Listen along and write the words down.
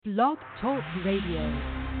Blog Talk Radio.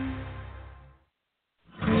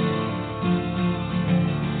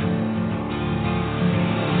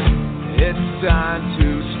 It's time to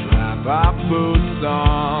strap our boots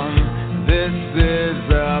on. This is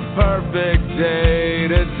the perfect day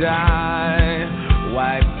to die.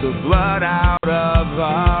 Wipe the blood out of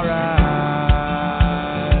our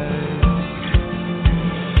eyes.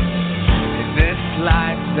 In this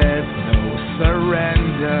life there's no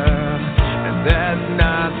surrender, and there's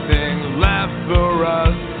nothing left for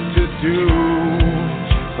us to do.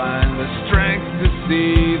 Find the strength to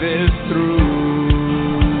see this through.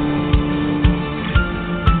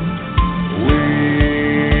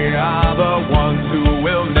 The ones who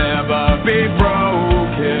will never be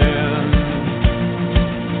broken.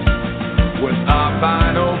 With our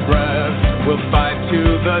final breath, we'll fight to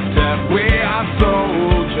the death. We are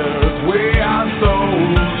soldiers, we are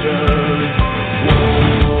soldiers.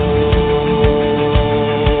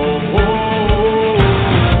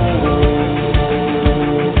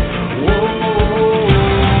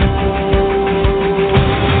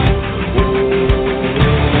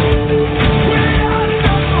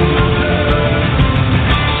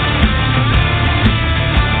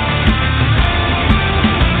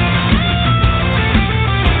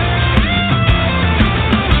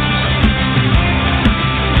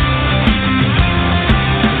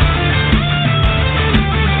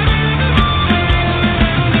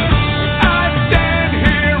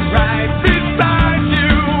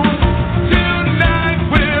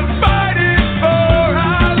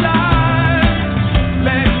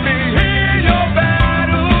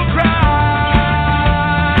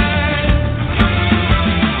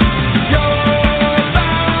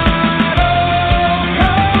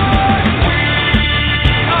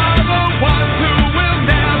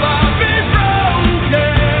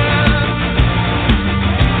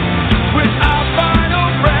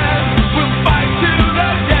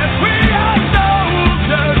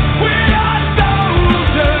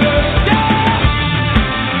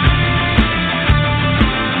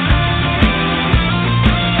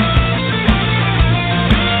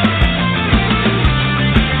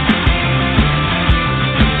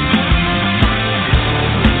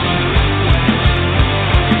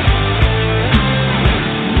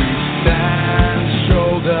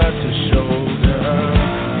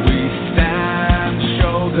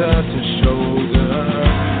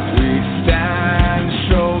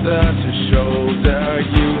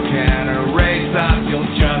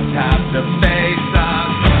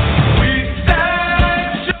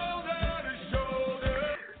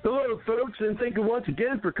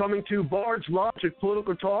 For coming to Bard's Logic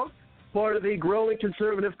Political Talk, part of the growing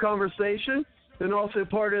conservative conversation, and also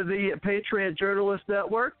part of the Patriot Journalist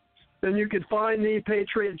Network. Then you can find the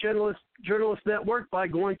Patriot Journalist Network by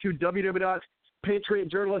going to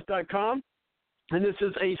www.patriotjournalist.com. And this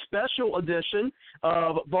is a special edition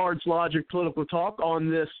of Bard's Logic Political Talk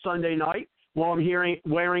on this Sunday night while I'm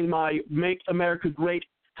wearing my Make America Great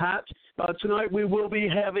hat. Tonight we will be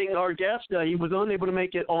having our guest. He was unable to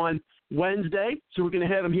make it on Wednesday, so we're going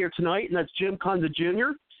to have him here tonight, and that's Jim Kunda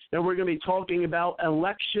Jr., and we're going to be talking about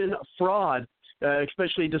election fraud,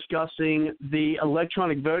 especially discussing the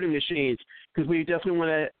electronic voting machines, because we definitely want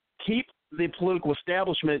to keep the political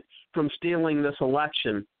establishment from stealing this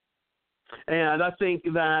election. And I think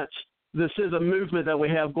that this is a movement that we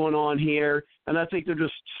have going on here, and I think there are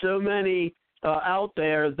just so many out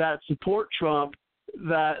there that support Trump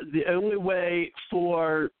that the only way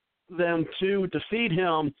for them to defeat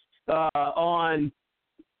him on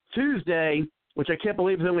Tuesday, which I can't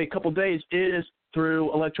believe is only a couple of days, is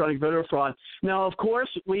through electronic voter fraud. Now, of course,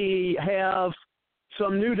 we have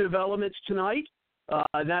some new developments tonight.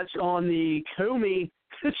 That's on the Comey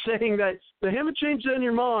saying that they haven't changed in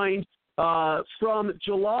your mind from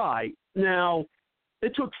July. Now,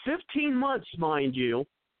 it took 15 months, mind you,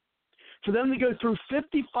 for them to go through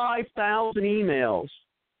 55,000 emails,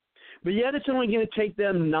 but yet it's only going to take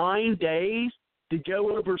them 9 days to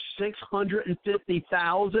go over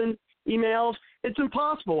 650,000 emails. It's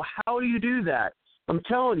impossible. How do you do that? I'm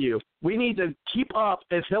telling you, we need to keep up.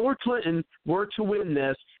 If Hillary Clinton were to win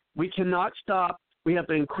this, we cannot stop. We have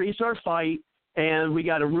to increase our fight, and we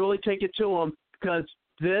got to really take it to them, because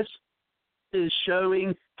this is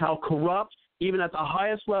showing how corrupt, even at the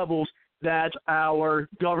highest levels, that our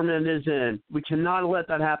government is in. We cannot let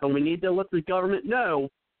that happen. We need to let the government know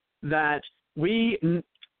that we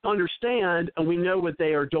understand and we know what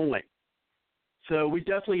they are doing. So we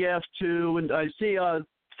definitely have to, and I see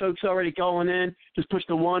folks already calling in. Just push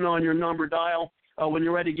the 1 on your number dial when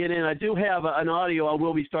you're ready to get in. I do have an audio I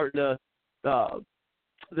will be starting the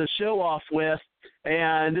show off with,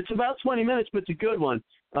 and it's about 20 minutes, but it's a good one.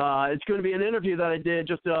 It's going to be an interview that I did,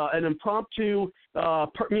 just an impromptu,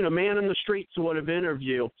 man in the street sort of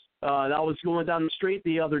interview. I was going down the street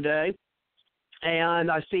the other day,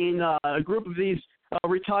 and I seen a group of these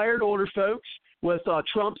retired older folks with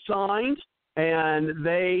Trump signs, and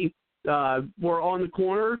they were on the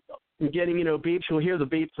corner getting, beeps. You'll hear the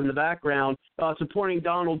beeps in the background, supporting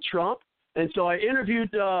Donald Trump. And so I interviewed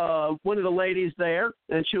one of the ladies there,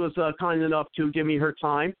 and she was kind enough to give me her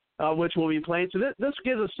time, which we'll be playing. So this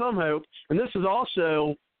gives us some hope, and this is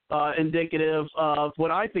also indicative of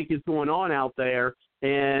what I think is going on out there,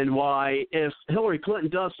 and why if Hillary Clinton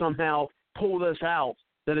does somehow pull this out,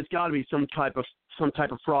 that it's got to be some type of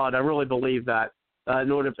fraud. I really believe that. And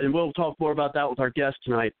we'll talk more about that with our guest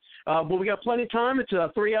tonight. But we got plenty of time. It's a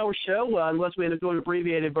 3-hour show, unless we end up doing an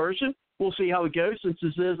abbreviated version. We'll see how it goes, since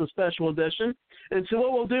this is a special edition. And so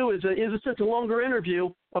what we'll do is it's a longer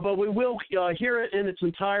interview, but we will hear it in its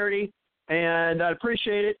entirety, and I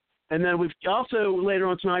appreciate it. And then we've also, later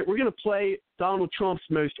on tonight, we're going to play Donald Trump's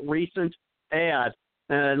most recent ad.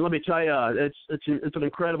 And let me tell you, it's an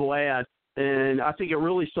incredible ad, and I think it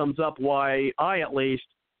really sums up why I, at least,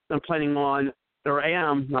 am planning on, or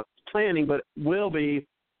am not planning, but will be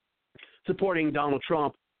supporting Donald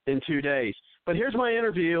Trump in 2 days. But here's my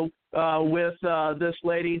interview with this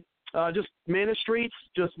lady, just Man of Streets,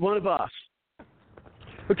 just one of us.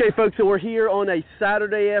 Okay, folks, so we're here on a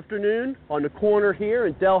Saturday afternoon on the corner here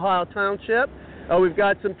in Delhi Township. We've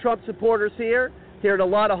got some Trump supporters here. Heard a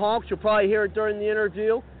lot of honks. You'll probably hear it during the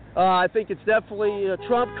interview. I think it's definitely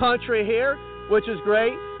Trump country here, which is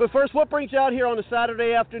great. But first, what brings you out here on a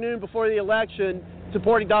Saturday afternoon before the election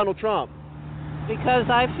supporting Donald Trump? Because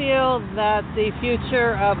I feel that the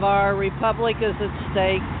future of our republic is at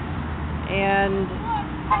stake, and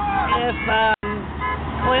if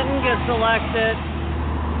Clinton gets elected,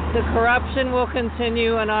 the corruption will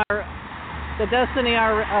continue, and the destiny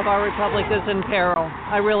of our republic is in peril.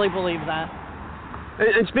 I really believe that.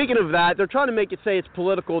 And speaking of that, they're trying to make it say it's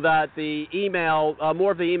political, that the email,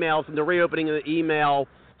 more of the emails and the reopening of the email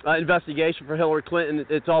investigation for Hillary Clinton,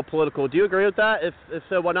 it's all political. Do you agree with that? If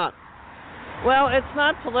so, why not? Well, it's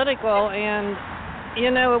not political, and,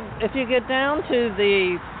 if you get down to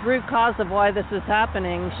the root cause of why this is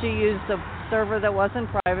happening, she used a server that wasn't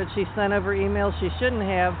private. She sent over emails she shouldn't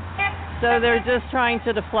have, so they're just trying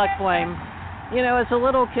to deflect blame. It's a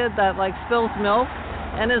little kid that, spills milk,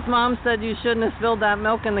 and his mom said you shouldn't have spilled that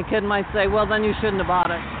milk, and the kid might say, well, then you shouldn't have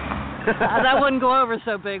bought it. That wouldn't go over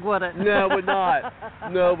so big, would it? No, it would not.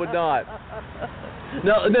 No, it would not.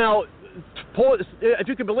 Now, polls, if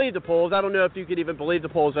you can believe the polls, I don't know if you could even believe the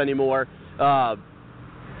polls anymore.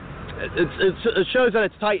 It shows that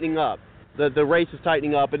it's tightening up. The race is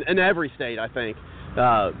tightening up in every state, I think.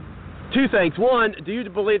 2 things. One, do you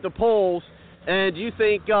believe the polls, and do you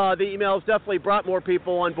think the emails definitely brought more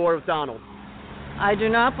people on board with Donald? I do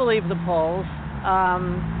not believe the polls.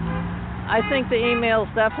 I think the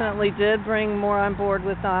emails definitely did bring more on board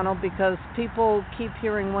with Donald, because people keep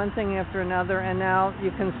hearing one thing after another, and now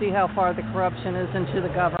you can see how far the corruption is into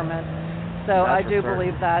the government. So I do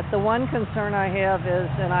believe that. The one concern I have is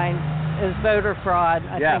voter fraud.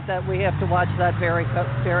 I think that we have to watch that very,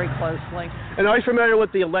 very closely. And are you familiar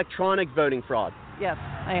with the electronic voting fraud? Yes,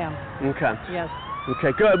 I am. Okay. Yes.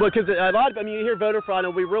 Okay, good. Because a lot of, you hear voter fraud,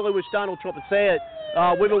 and we really wish Donald Trump would say it.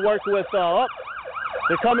 We've been working with,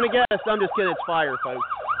 they're coming to get us. I'm just kidding. It's fire, folks.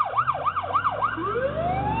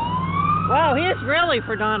 Wow, he is really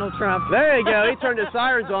for Donald Trump. There you go. He turned his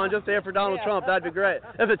sirens on just there for Donald Trump. That'd be great.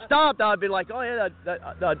 If it stopped, I'd be like, oh, yeah,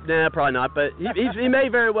 nah, probably not. But he may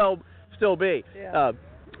very well still be. Yeah.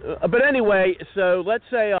 But anyway, so let's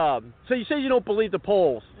say, so you say you don't believe the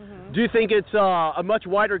polls. Mm-hmm. Do you think it's a much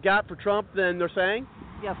wider gap for Trump than they're saying?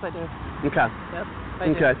 Yes, I do. Okay. Yes, I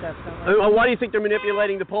do, definitely. Why do you think they're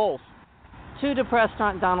manipulating the polls? To depress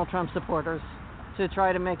Donald Trump supporters, to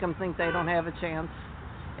try to make them think they don't have a chance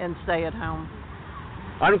and stay at home.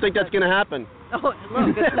 I don't think that's going to happen. Oh,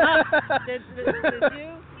 look, it's not. Did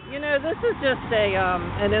you? This is just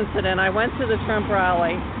an incident. I went to the Trump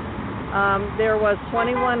rally. There was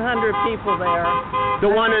 2,100 people there. The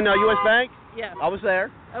one in U.S. Bank? Yes. I was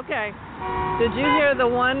there. Okay. Did you hear the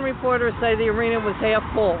one reporter say the arena was half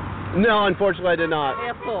full? No, unfortunately I did not.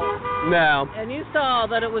 Half full. No. And you saw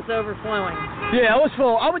that it was overflowing. Yeah, it was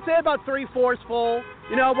full. I would say about 3/4 full.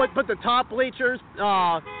 But the top bleachers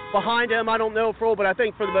behind him, I don't know full, but I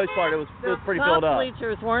think for the most part it was pretty filled up. The top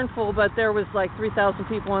bleachers weren't full, but there was 3,000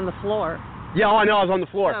 people on the floor. Yeah, I know. I was on the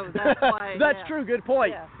floor. So that's why. That's true. Good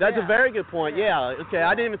point. Yeah, that's a very good point. Yeah. Okay. Yeah.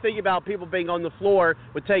 I didn't even think about people being on the floor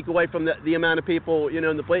would take away from the amount of people,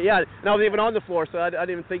 in the place. Yeah. And I was even on the floor, so I didn't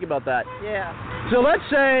even think about that. Yeah. So let's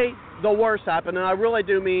say the worst happened, and I really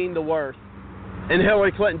do mean the worst, and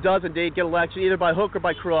Hillary Clinton does indeed get elected either by hook or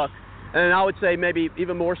by crook, and I would say maybe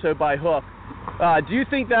even more so by hook, do you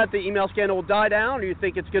think that the email scandal will die down, or do you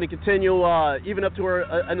think it's going to continue even up to her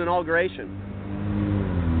an inauguration?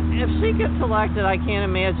 If she gets elected, I can't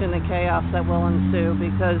imagine the chaos that will ensue,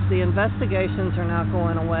 because the investigations are not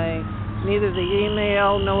going away, neither the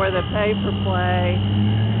email nor the pay-for-play,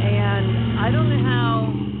 and I don't know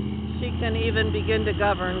how she can even begin to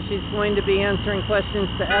govern. She's going to be answering questions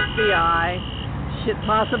to FBI,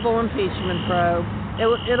 possible impeachment probe.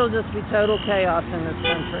 It'll just be total chaos in this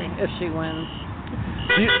country if she wins.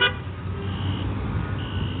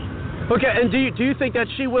 Okay, and do you think that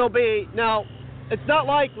she will be now? It's not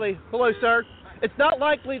likely. Hello, sir. It's not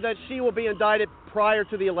likely that she will be indicted prior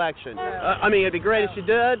to the election. I mean, it'd be great if she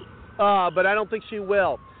did, but I don't think she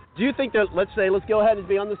will. Do you think that, let's go ahead and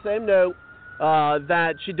be on the same note,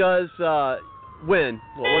 that she does win?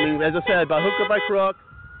 Well, I mean, as I said, by hook or by crook.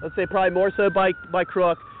 Let's say probably more so by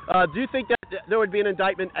crook. Do you think that there would be an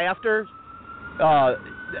indictment after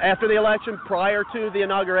the election, prior to the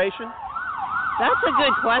inauguration? That's a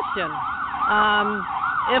good question.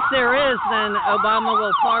 If there is, then Obama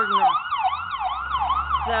will pardon her.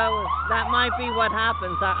 So that might be what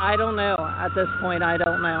happens. I don't know. At this point, I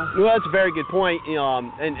don't know. Well, that's a very good point,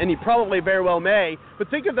 and he probably very well may. But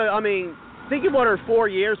think of what her 4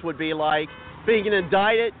 years would be like, being an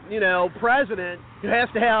indicted, president who has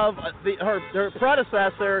to have her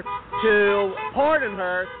predecessor to pardon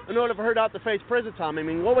her in order for her not to face prison time. I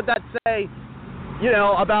mean, what would that say,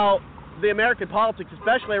 about the American politics,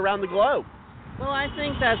 especially around the globe? Well, I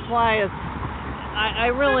think that's why I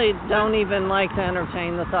really don't even like to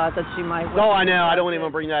entertain the thought that she might win. Oh, I know. I don't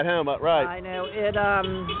even bring that home, but right. I know.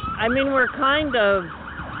 I mean,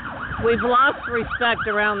 we've lost respect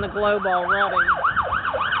around the globe already.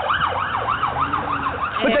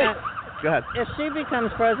 Go ahead. If she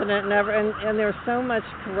becomes president, and there's so much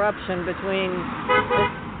corruption between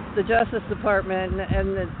the Justice Department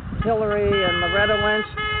and Hillary and Loretta Lynch,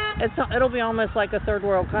 it'll be almost like a third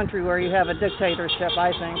world country where you have a dictatorship,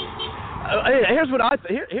 I think. Here's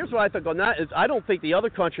what I think on that is I don't think the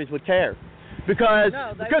other countries would care because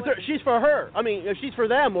she's for her. I mean, she's for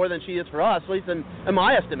them more than she is for us, at least in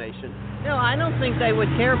my estimation. No, I don't think they would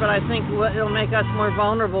care, but I think it'll make us more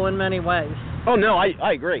vulnerable in many ways. Oh, no,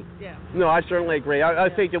 I agree. Yeah. No, I certainly agree. I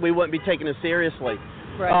think that we wouldn't be taken as seriously.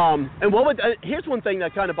 Right. And here's one thing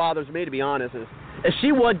that kind of bothers me, to be honest, is if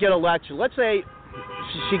she would get elected, let's say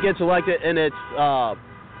she gets elected and it's, I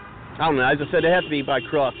don't know, as I said, it has to be by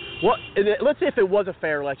crook. Let's say if it was a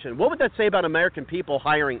fair election, what would that say about American people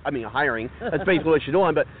hiring, that's basically what she's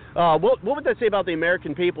doing, but what would that say about the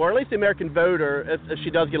American people, or at least the American voter, if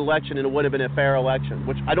she does get elected and it would have been a fair election,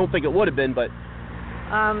 which I don't think it would have been, but...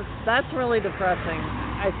 That's really depressing.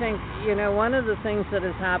 I think, one of the things that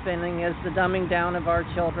is happening is the dumbing down of our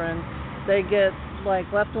children. They get,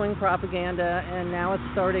 left-wing propaganda, and now it's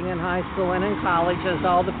starting in high school and in colleges.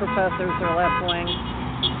 All the professors are left-wing.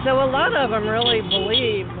 So a lot of them really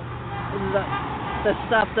believe the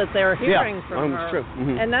stuff that they're hearing from her. True.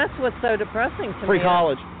 Mm-hmm. And that's what's so depressing to me. Free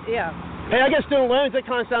college. Yeah. Hey, I get student loans. That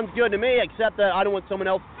kind of sounds good to me, except that I don't want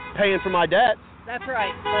someone else paying for my debts. That's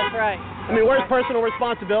right. I mean, where's personal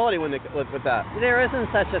responsibility with that? There isn't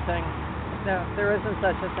such a thing. No, there isn't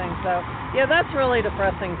such a thing. So, yeah, that's really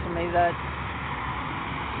depressing to me that,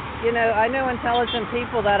 I know intelligent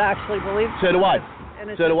people that actually believe. So do I. And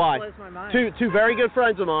it so do I. blows my mind. Two very good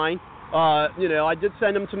friends of mine, I did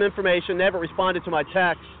send them some information. They haven't responded to my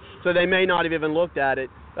text, so they may not have even looked at it.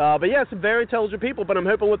 But yeah, some very intelligent people, but I'm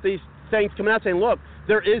hoping with these things coming out saying, look,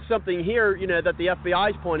 there is something here, that the FBI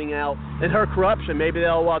is pointing out, and her corruption. Maybe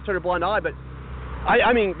they'll turn a blind eye, but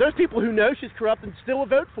I mean, there's people who know she's corrupt and still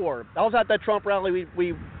vote for her. I was at that Trump rally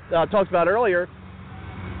we talked about earlier,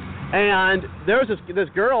 and there was this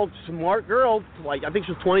girl, smart girl, I think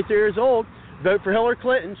she was 23 years old, vote for Hillary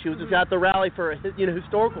Clinton. She was just at the rally for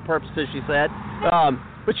historical purposes, she said,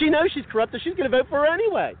 but she knows she's corrupt, and she's going to vote for her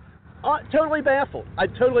anyway. Totally baffled.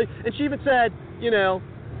 And she even said,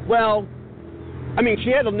 well, I mean, she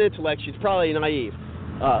had an intellect. She's probably naive.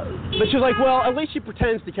 But she was like, well, at least she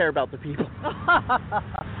pretends to care about the people.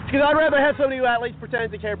 Because I'd rather have somebody who at least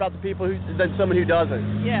pretends to care about the people than someone who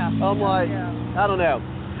doesn't. Yeah. I'm I don't know.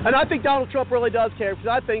 And I think Donald Trump really does care, because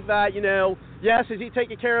I think that, yes, is he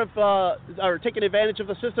taking care of, or taking advantage of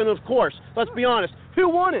the system? Of course. Let's be honest. Who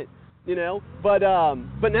won it? But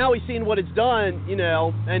now he's seen what it's done,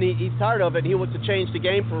 and he's tired of it, and he wants to change the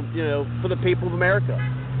game for the people of America.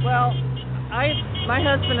 Well, my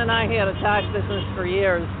husband and I had a tax business for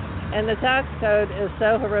years, And the tax code is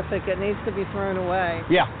so horrific, it needs to be thrown away.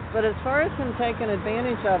 Yeah. But as far as him taking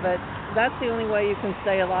advantage of it, that's the only way you can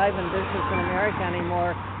stay alive in business in America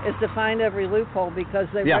anymore, is to find every loophole, because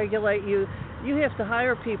they regulate you. You have to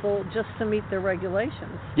hire people just to meet their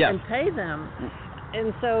regulations and pay them.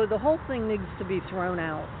 And so the whole thing needs to be thrown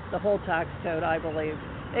out, the whole tax code, I believe.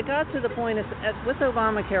 It got to the point, with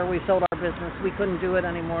Obamacare, we sold our business. We couldn't do it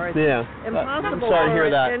anymore. It's impossible for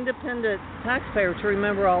an independent taxpayer to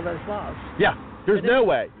remember all those laws. Yeah, there's no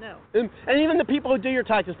way. No. And even the people who do your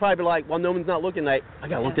taxes probably like, well, no one's not looking. I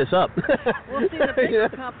got to look this up. Well, see, the bigger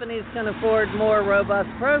companies can afford more robust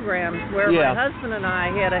programs, where my husband and I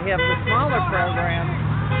had to have the smaller programs,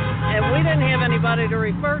 and we didn't have anybody to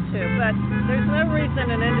refer to. But there's no reason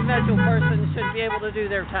an individual person should be able to do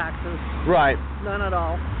their taxes. Right. None at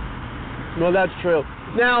all. Well, that's true.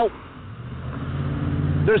 Now,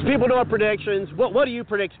 there's people doing predictions. What do you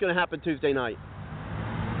predict is going to happen Tuesday night?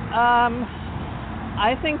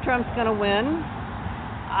 I think Trump's going to win.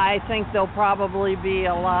 I think there'll probably be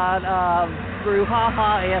a lot of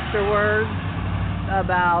brouhaha afterwards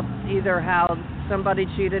about either how somebody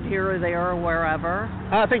cheated here or there or wherever.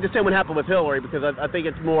 I think the same would happen with Hillary, because I think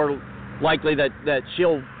it's more likely that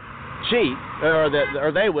she'll cheat, or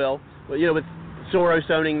they will. With Soros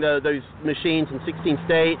owning those machines in 16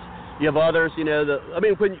 states, you have others.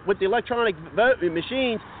 With the electronic vote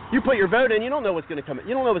machines, you put your vote in, you don't know what's going to come.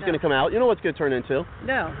 You don't know what's going to come out. You don't know what's going to turn into.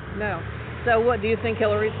 No. So what do you think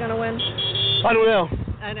Hillary's going to win? I don't know.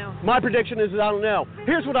 I know. My prediction is that I don't know.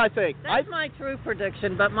 Here's what I think. That's my true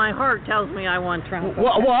prediction, but my heart tells me I want Trump.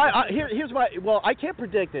 Here's why. Well, I can't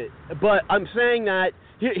predict it, but I'm saying that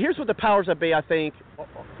here's what the powers that be, I think,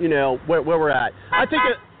 where we're at. I think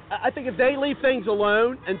if they leave things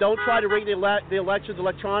alone and don't try to rig the elections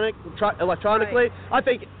electronically, right. I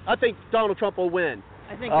think Donald Trump will win.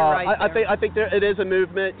 I think you're right. I think it is a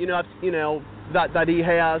movement, that he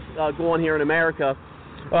has going here in America.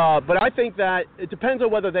 But I think that it depends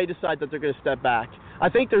on whether they decide that they're going to step back. I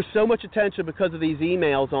think there's so much attention because of these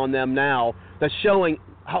emails on them now that's showing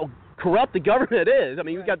how corrupt the government is. I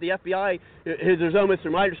mean, you've got the FBI. There's almost,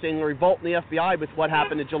 from my understanding, a revolt in the FBI with what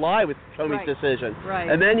happened in July with Comey's decision. Right.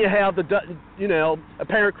 And then you have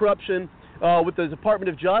apparent corruption with the Department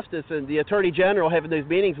of Justice and the Attorney General having those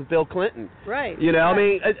meetings with Bill Clinton. Right. I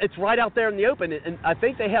mean, it's right out there in the open, and I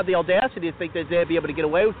think they have the audacity to think that they'd be able to get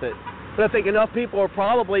away with it. But I think enough people are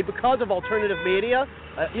probably, because of alternative media,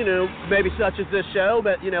 maybe such as this show,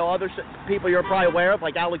 but, other people you're probably aware of,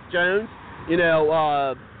 like Alex Jones,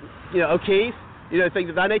 O'Keefe, things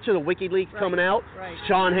of that nature, the WikiLeaks coming out,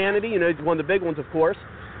 Sean Hannity, one of the big ones, of course.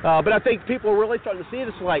 But I think people are really starting to see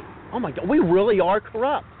this like, oh my God, we really are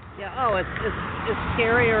corrupt. Yeah, it's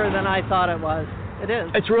scarier than I thought it was. It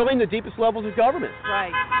is. It's really in the deepest levels of government.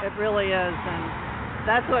 Right, it really is, and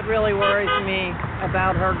that's what really worries me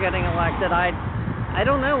about her getting elected. I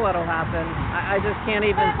don't know what'll happen. I just can't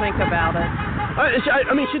even think about it.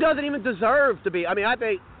 I mean, she doesn't even deserve to be. I mean, I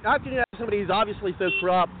think how can you have somebody who's obviously so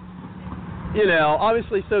corrupt,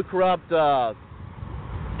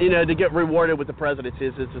 to get rewarded with the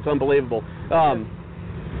presidency? It's unbelievable. But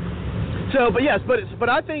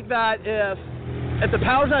I think that if the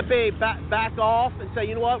powers that be back off and say,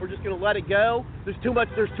 you know what, we're just going to let it go. There's too much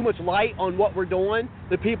light on what we're doing.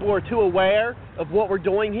 The people are too aware of what we're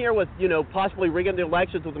doing here with, possibly rigging the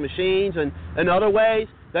elections with the machines and other ways.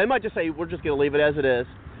 They might just say, we're just going to leave it as it is.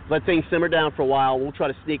 Let things simmer down for a while. We'll try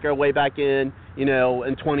to sneak our way back in, in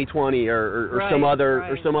 2020 or some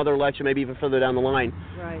other election, maybe even further down the line.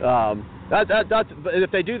 Right.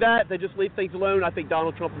 If they do that, they just leave things alone. I think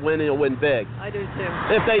Donald Trump will win, and he'll win big. I do too.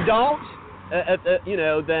 If they don't,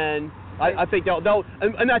 then I think they'll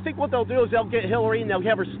and I think what they'll do is they'll get Hillary and they'll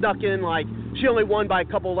have her stuck in like she only won by a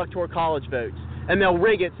couple electoral college votes. And they'll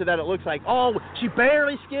rig it so that it looks like, oh, she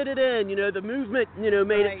barely skidded in. The movement,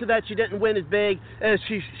 made it so that she didn't win as big as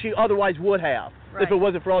she otherwise would have if it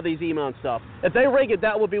wasn't for all these email and stuff. If they rig it,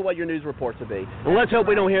 that will be what your news reports will be. And let's hope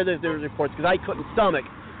we don't hear those news reports, because I couldn't stomach.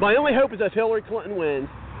 My only hope is that Hillary Clinton wins,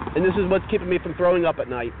 and this is what's keeping me from throwing up at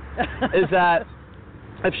night, is that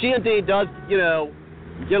if she indeed does, get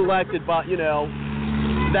elected, but,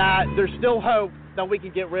 that there's still hope that we can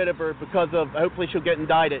get rid of her because of hopefully she'll get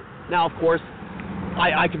indicted. Now, of course,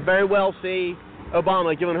 I could very well see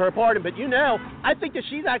Obama giving her a pardon, but I think that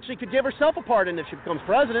she actually could give herself a pardon if she becomes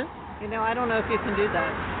president. I don't know if you can do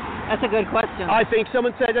that. That's a good question. I think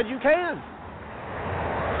someone said that you can.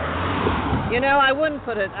 I wouldn't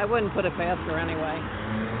put it past her anyway.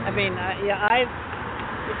 I mean,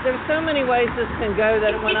 there's so many ways this can go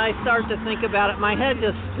that when I start to think about it, my head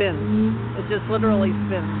just spins. It just literally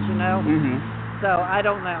spins, Mm-hmm. So I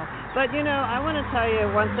don't know. But, I want to tell you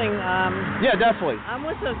one thing. Yeah, definitely. I'm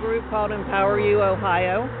with a group called Empower You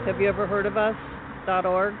Ohio. Have you ever heard of us?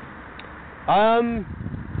 .org? I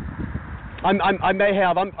may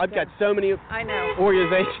have. I've got so many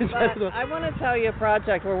organizations. But I want to tell you a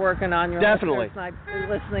project we're working on. Your Definitely.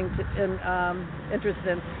 Listening to and interested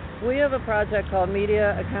in. We have a project called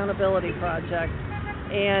Media Accountability Project,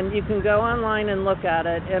 and you can go online and look at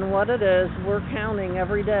it. And what it is, we're counting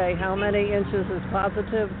every day how many inches is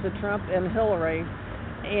positive to Trump and Hillary,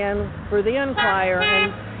 and for the Enquirer,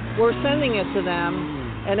 and we're sending it to them.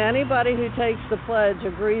 And anybody who takes the pledge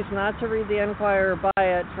agrees not to read the Enquirer or buy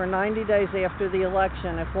it for 90 days after the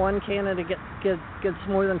election if one candidate gets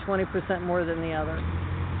more than 20% more than the other.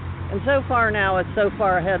 And so far now, it's so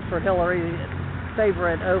far ahead for Hillary,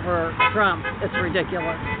 favorite over Trump. It's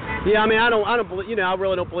ridiculous. Yeah, I mean, I don't believe, I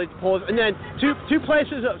really don't believe the polls. And then two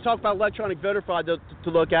places that talk about electronic voter fraud to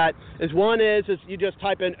look at is one is you just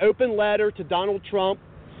type in open letter to Donald Trump,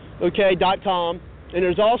 .com. And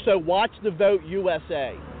there's also Watch the Vote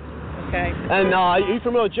USA. Okay. And are you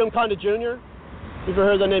familiar with Jim Conda Jr.? You've ever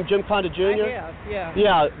heard the name Jim Conda Jr.? Yeah.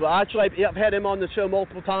 Yeah, well, actually, I've had him on the show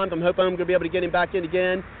multiple times. I'm hoping I'm going to be able to get him back in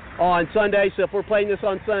again on Sunday. So if we're playing this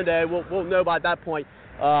on Sunday, we'll know by that point.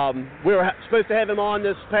 We were supposed to have him on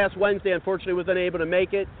this past Wednesday. Unfortunately, wasn't able to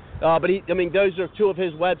make it. But those are two of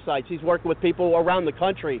his websites. He's working with people around the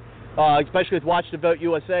country, especially with Watch the Vote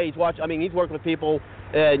USA. He's working with people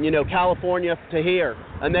in California to here,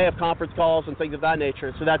 and they have conference calls and things of that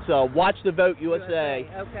nature. So that's Watch the Vote USA.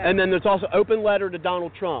 Okay. And then there's also Open Letter to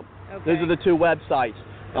Donald Trump. Okay. Those are the two websites.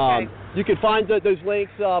 Okay. You can find those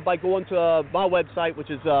links by going to my website, which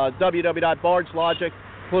is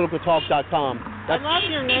www.bardslogicpoliticaltalk.com. I love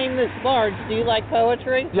your name, Miss Bards. Do you like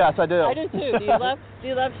poetry? Yes, I do. I do too. Do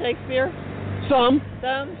you love Shakespeare? Some.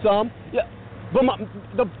 Some? Yeah. But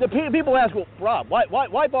the people ask, well, Rob,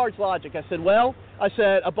 why Bard's Logic? I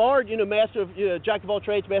said, a bard, master of, jack of all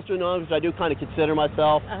trades, master of none, which I do kind of consider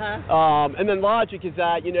myself. And then logic is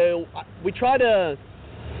that,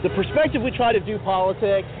 the perspective we try to do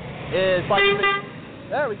politics is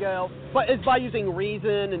by using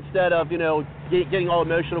reason instead of, getting all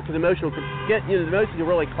emotional, because emotions can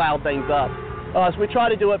really cloud things up. So we try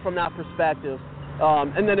to do it from that perspective.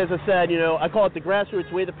 And then, as I said, I call it the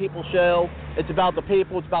Grassroots We the People show. It's about the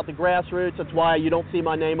people. It's about the grassroots. That's why you don't see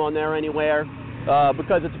my name on there anywhere,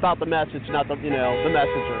 because it's about the message, not the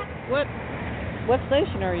messenger. What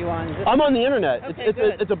station are you on? I'm on the internet. Okay,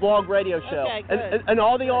 It's a blog radio show. Okay, good. And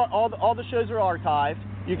all the shows are archived.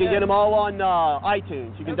 You can get them all on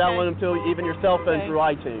iTunes. You can download them to even your cell phone through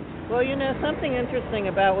iTunes. Well, something interesting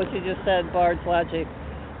about what you just said, Bard's Logic.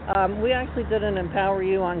 We actually did an Empower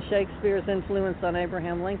You on Shakespeare's influence on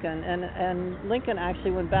Abraham Lincoln, and Lincoln actually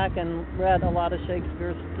went back and read a lot of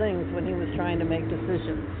Shakespeare's things when he was trying to make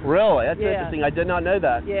decisions. Really? That's interesting. I did not know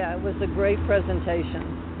that. Yeah, it was a great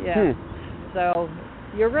presentation. Yeah. So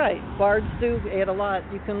you're right. Bards do add a lot.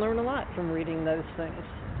 You can learn a lot from reading those things.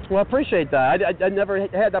 Well, I appreciate that. I never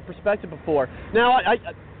had that perspective before. Now,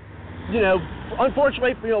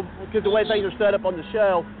 unfortunately, because the way things are set up on the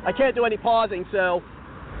show, I can't do any pausing, so...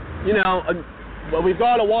 we've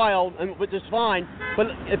gone a while, which is fine.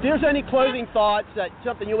 But if there's any closing thoughts,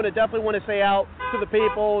 something you definitely want to say out to the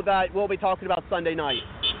people that we'll be talking about Sunday night.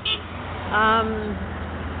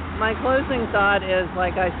 My closing thought is,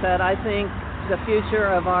 like I said, I think the future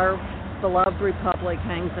of our beloved republic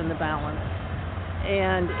hangs in the balance.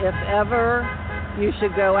 And if ever you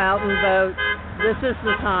should go out and vote, this is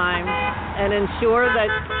the time, and ensure that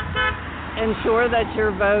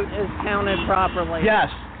your vote is counted properly. Yes.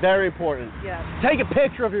 Very important. Yes. Take a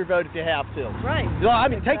picture of your vote if you have to. Right.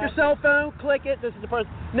 Take your cell phone, click it. This is the person.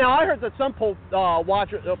 Now, I heard that some poll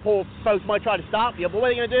folks might try to stop you, but what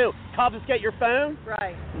are you going to do? Confiscate your phone?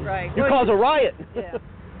 Right. You cause a riot. Yeah.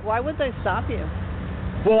 Why would they stop you?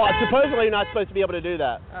 Well, supposedly you're not supposed to be able to do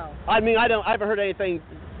that. Oh. I haven't heard anything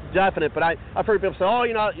definite, but I've heard people say, "Oh,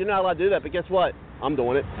 you're not allowed to do that." But guess what? I'm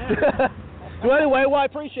doing it. So anyway, I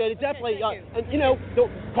appreciate it. Definitely,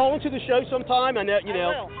 call into the show sometime. And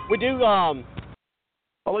will. We do. Oh,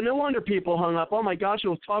 no wonder people hung up. Oh my gosh, I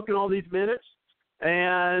was talking all these minutes,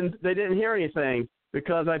 and they didn't hear anything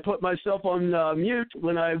because I put myself on mute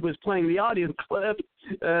when I was playing the audio clip,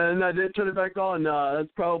 and I didn't turn it back on.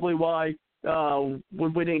 That's probably why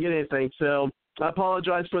we didn't get anything. So I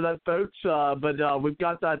apologize for that, folks. But we've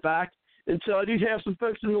got that back. And so I do have some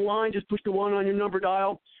folks in the line. Just push the 1 on your number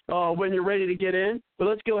dial when you're ready to get in. But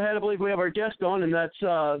let's go ahead. I believe we have our guest on, and that's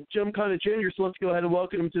Jim Conda Jr., so let's go ahead and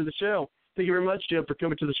welcome him to the show. Thank you very much, Jim, for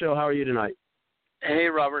coming to the show. How are you tonight? Hey,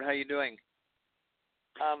 Robert. How you doing?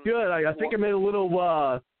 Good. I think I made a little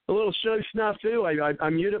a little show snafu. I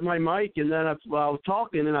muted my mic, and then I was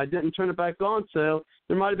talking, and I didn't turn it back on. So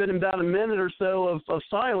there might have been about a minute or so of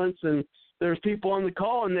silence, and there's people on the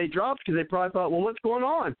call, and they dropped because they probably thought, well, what's going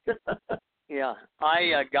on? Yeah,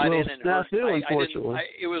 I got in and heard. Unfortunately.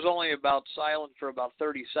 It was only about silent for about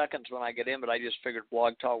 30 seconds when I got in, but I just figured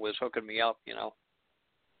Blog Talk was hooking me up,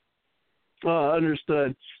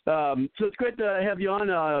 Understood. So it's great to have you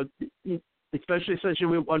on, especially since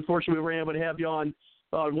unfortunately we were able to have you on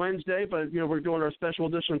Wednesday, but we're doing our special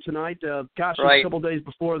edition tonight. Gosh, right. A couple days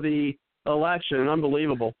before the election,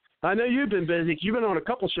 unbelievable. I know you've been busy. 'Cause you've been on a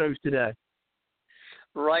couple shows today.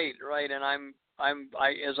 Right, and I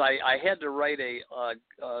had to write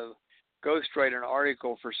ghostwrite an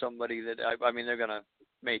article for somebody that they're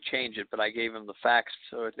may change it, but I gave them the facts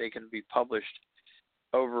so that they can be published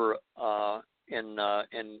over in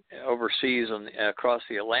overseas and across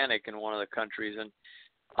the Atlantic in one of the countries, and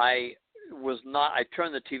I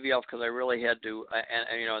turned the TV off because I really had to,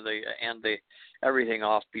 and the everything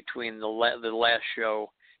off between the last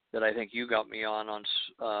show that I think you got me on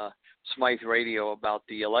Smythe Radio about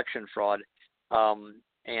the election fraud,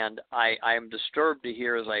 and I am disturbed to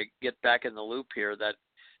hear as I get back in the loop here that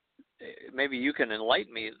maybe you can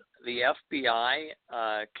enlighten me. The FBI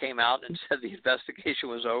came out and said the investigation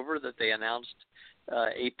was over that they announced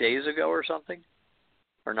 8 days ago or something,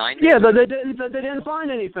 or 9 days. Yeah, ago. but they didn't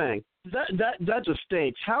find anything. That just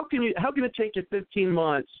stinks. How can it take you 15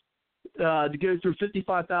 months to go through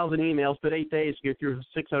 55,000 emails, but 8 days to go through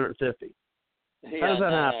 650? How does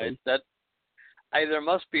that happen? There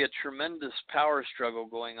must be a tremendous power struggle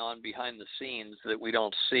going on behind the scenes that we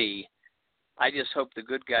don't see. I just hope the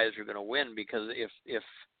good guys are going to win, because if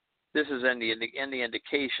this is any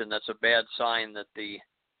indication, that's a bad sign that the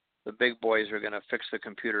big boys are going to fix the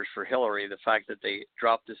computers for Hillary. The fact that they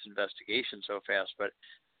dropped this investigation so fast, but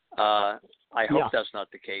I hope that's not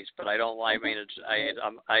the case. But I don't. I mean,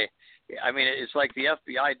 it's like the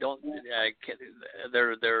FBI don't.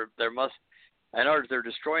 There must. In order, they're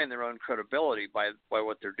destroying their own credibility by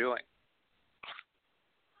what they're doing.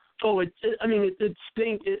 Oh, it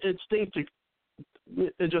stinks. It stinks.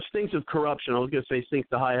 It just stinks of corruption. I was going to say stinks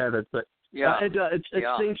to high heavens, but it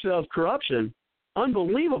stinks of corruption.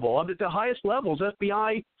 Unbelievable. At the highest levels,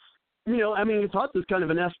 FBI. You thought there's kind of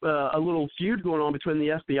a little feud going on between the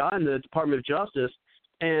FBI and the Department of Justice,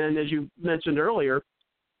 and as you mentioned earlier,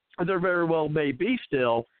 there very well may be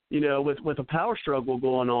still, with a power struggle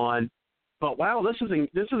going on. But wow, this is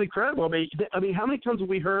incredible. I mean, how many times have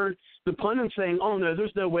we heard the pundits saying, "Oh no,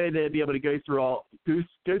 there's no way they'd be able to go through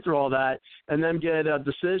all that and then get a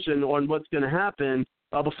decision on what's going to happen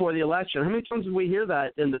before the election"? How many times did we hear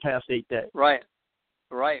that in the past 8 days? Right.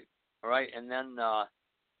 And then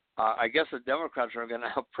I guess the Democrats are going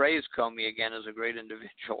to praise Comey again as a great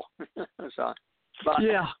individual.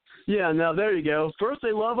 Yeah. Now there you go. First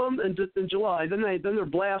they love him in July, then they're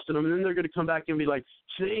blasting him, and then they're going to come back and be like,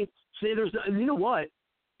 see, there's. And you know what?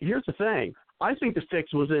 Here's the thing. I think the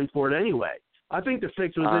fix was in for it anyway. I think the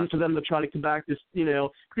fix was in for them to try to come back.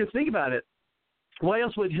 Because think about it. Why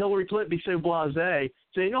else would Hillary Clinton be so blasé,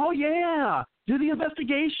 saying, "Oh yeah, do the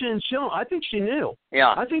investigation"? I think she knew.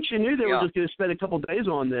 Yeah. I think she knew they were just going to spend a couple of days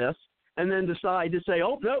on this, and then decide to say,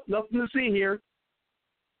 "Oh nope, nothing to see here."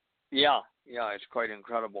 Yeah, it's quite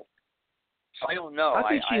incredible. So I don't know. I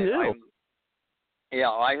think she knew.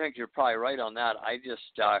 I think you're probably right on that. I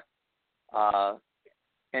just,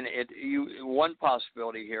 one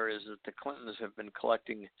possibility here is that the Clintons have been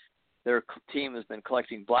collecting, their team has been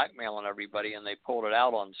collecting blackmail on everybody, and they pulled it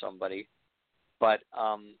out on somebody. But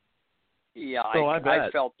I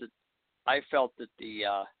felt that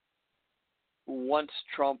the once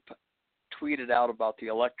Trump tweeted out about the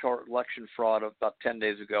election fraud about 10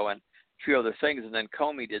 days ago and a few other things, and then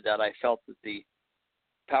Comey did that, I felt that the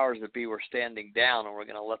powers that be were standing down and we're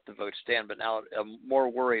going to let the vote stand. But now I'm more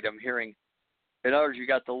worried. I'm hearing, in other words, you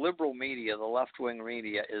got the liberal media, the left-wing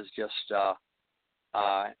media is just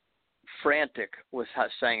frantic with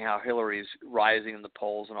saying how Hillary's rising in the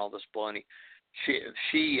polls and all this baloney.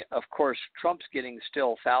 She, of course, Trump's getting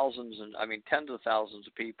still tens of thousands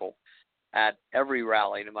of people at every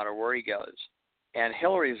rally, no matter where he goes. And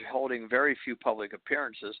Hillary's holding very few public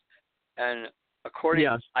appearances. And according,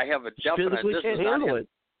 I have a definite. This is not hit.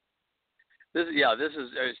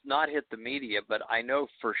 It's not hit the media, but I know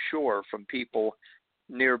for sure from people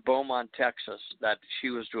near Beaumont, Texas, that she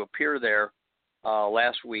was to appear there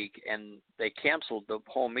last week, and they canceled the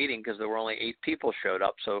whole meeting because there were only 8 people showed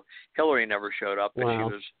up. So Hillary never showed up, but she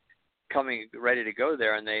was ready to go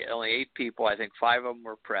there, and only 8 people. I think 5 of them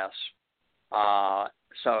were press.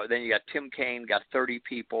 So then you got Tim Kaine, got 30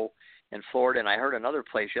 people in Florida, and I heard another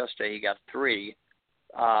place yesterday he got 3.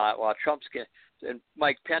 Trump's getting, and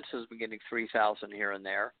Mike Pence has been getting 3,000 here and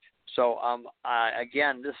there. So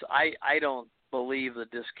again, I don't believe the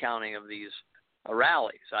discounting of these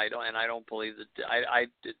rallies. I don't believe that. I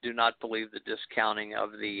do not believe the discounting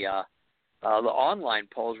of the online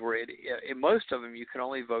polls, where in most of them you can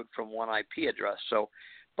only vote from one IP address. So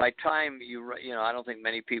by time I don't think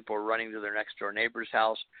many people are running to their next door neighbor's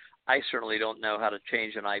house. I certainly don't know how to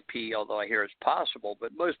change an IP, although I hear it's possible.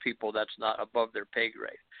 But most people, that's not above their pay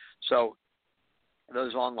grade. So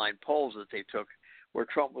those online polls that they took, where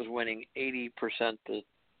Trump was winning 80% to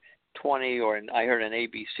 20, or I heard an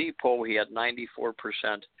ABC poll where he had 94%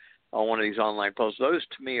 on one of these online polls. Those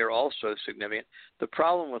to me are also significant. The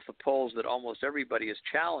problem with the polls that almost everybody is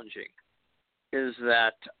challenging is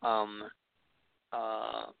that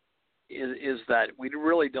we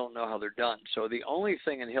really don't know how they're done. So the only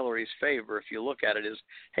thing in Hillary's favor, if you look at it, is,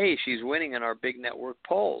 hey, she's winning in our big network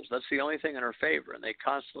polls. That's the only thing in her favor, and they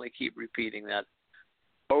constantly keep repeating that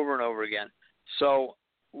over and over again. So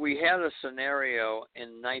we had a scenario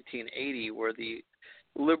in 1980 where the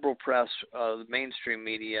liberal press, the mainstream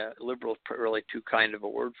media, liberal really too kind of a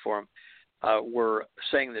word for them, were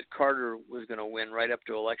saying that Carter was going to win right up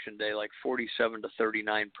to Election Day, like 47 to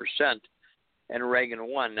 39%. And Reagan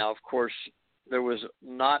won. Now, of course, there was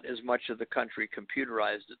not as much of the country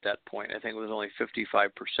computerized at that point. I think it was only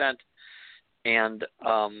 55%. And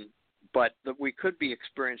but we could be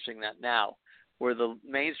experiencing that now, where the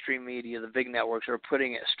mainstream media, the big networks, are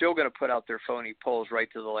still going to put out their phony polls right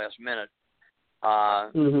to the last minute.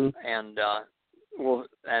 And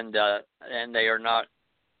they are not.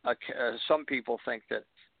 Some people think that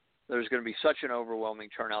there's going to be such an overwhelming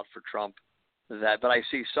turnout for Trump but I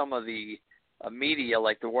see some of the media,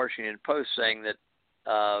 like the Washington Post, saying that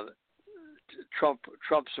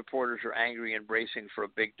Trump supporters are angry and bracing for a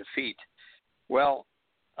big defeat. Well,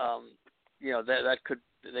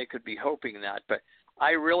 they could be hoping that, but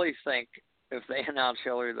I really think if they announce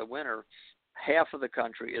Hillary the winner, half of the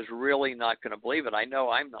country is really not going to believe it. I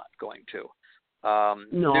know I'm not going to.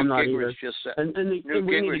 No, I'm not either. Just, and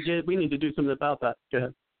we need to do something about that. Go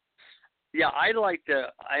ahead. Yeah, I'd like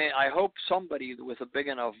to. I hope somebody with a big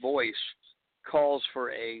enough voice calls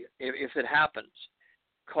for if it happens,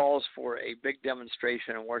 calls for a big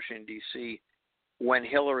demonstration in Washington, D.C. when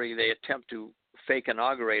Hillary, they attempt to fake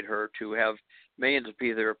inaugurate her, to have millions of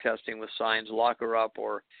people there protesting with signs, lock her up,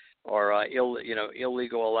 or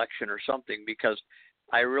illegal election or something, because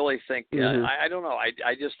I really think, I don't know,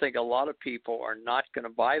 I just think a lot of people are not going to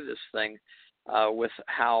buy this thing with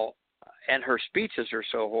how, and her speeches are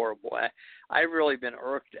so horrible. I've really been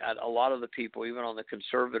irked at a lot of the people, even on the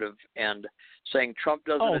conservative end, saying Trump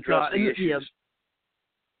doesn't address the issues.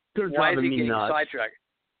 Why is he getting sidetracked?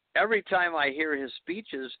 Every time I hear his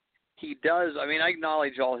speeches, he does. I mean, I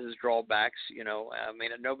acknowledge all his drawbacks. I mean,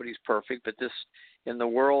 nobody's perfect, but this, in the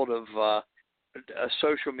world of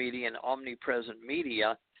social media and omnipresent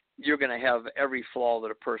media, you're going to have every flaw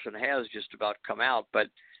that a person has just about come out.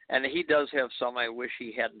 And he does have some I wish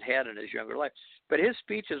he hadn't had in his younger life. But his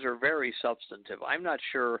speeches are very substantive. I'm not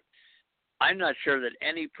sure that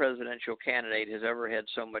any presidential candidate has ever had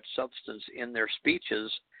so much substance in their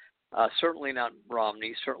speeches. Certainly not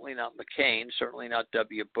Romney, certainly not McCain, certainly not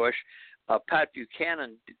W. Bush. Pat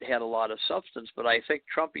Buchanan had a lot of substance, but I think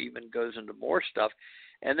Trump even goes into more stuff.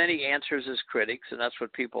 And then he answers his critics, and that's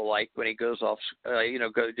what people like when he goes off,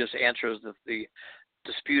 just answers the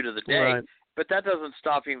dispute of the day. Right. But that doesn't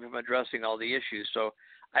stop him from addressing all the issues. So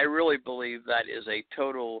I really believe that is a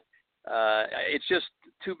total it's just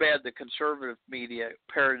too bad the conservative media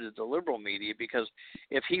parroted the liberal media, because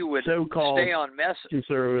if he would stay on message.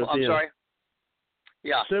 Conservative, I'm sorry?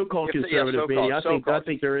 Yeah. So-called conservative media. I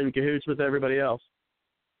think they're in cahoots with everybody else.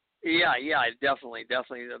 Yeah, definitely,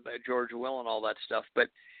 George Will and all that stuff. But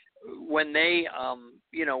when they,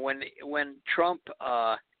 when Trump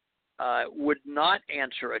would not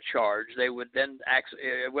answer a charge, they would then I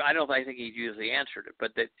think he usually answered it,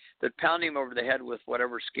 but they'd pound him over the head with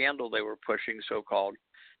whatever scandal they were pushing, so-called,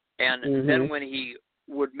 and then when he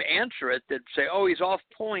would answer it, they'd say, "Oh, he's off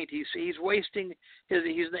point. He's wasting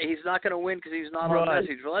he's not going to win because he's not on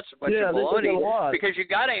message." Well, that's a bunch of baloney, because you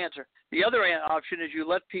got to answer. The other option is you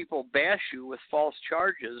let people bash you with false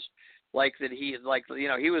charges, like that he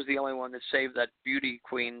was the only one that saved that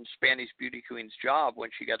Spanish beauty queen's job when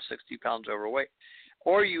she got 60 pounds overweight.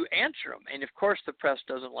 Or you answer them, and of course the press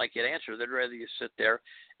doesn't like you to answer. They'd rather you sit there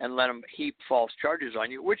and let them heap false charges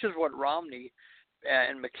on you, which is what Romney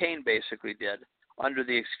and McCain basically did, under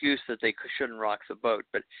the excuse that they shouldn't rock the boat.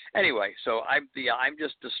 But anyway, so I'm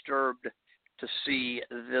just disturbed to see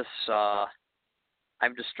this.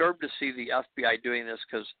 I'm disturbed to see the FBI doing this,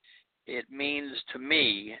 because it means to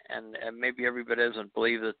me, and maybe everybody doesn't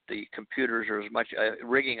believe that the computers are as much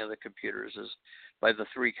rigging of the computers as by the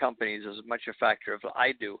three companies as much a factor as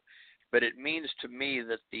I do, but it means to me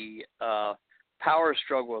that the power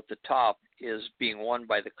struggle at the top is being won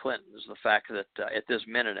by the Clintons. The fact that at this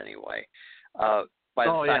minute anyway, by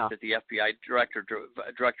the fact that the FBI director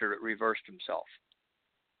reversed himself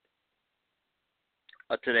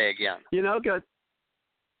today again. You know, good.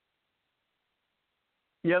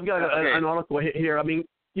 Yeah, I've got an article here. I mean,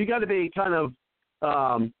 you got to be kind of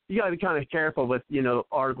careful with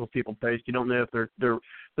articles people post. You don't know if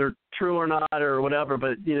they're true or not or whatever.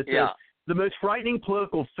 But the most frightening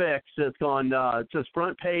political fix that's on it says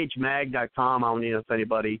frontpagemag.com. I don't know if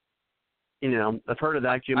anybody I've heard of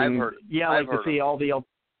that. I've heard. Yeah, I like to see all the.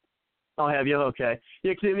 I'll have you okay.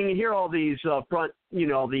 Yeah, because you hear all these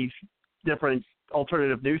all these different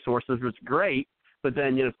alternative news sources, which is great. But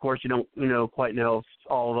then, of course, you don't, quite know if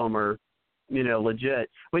all of them are,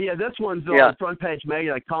 legit. But, yeah, this one's on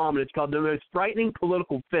frontpagemag.com, and it's called The Most Frightening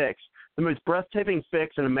Political Fix, the most breathtaking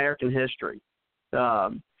fix in American history.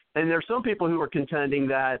 And there's some people who are contending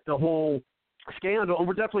that the whole scandal, and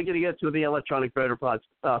we're definitely going to get to the electronic voter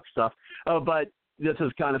stuff, but this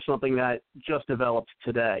is kind of something that just developed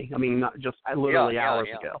today. I mean, not just literally hours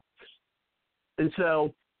ago. And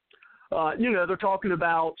so, they're talking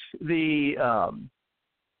about the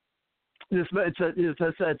it's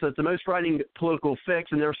the most frightening political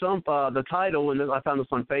fix, and there's some the title, and I found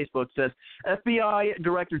this on Facebook, says FBI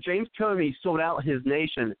Director James Comey sold out his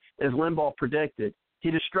nation as Limbaugh predicted.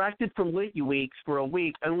 He distracted from WikiLeaks for a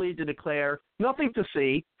week, only to declare nothing to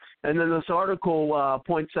see. And then this article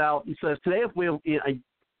points out and says today, if we I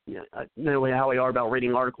know how we are about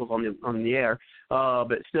reading articles on the air,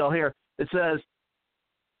 but still here it says.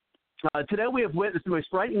 Today we have witnessed the most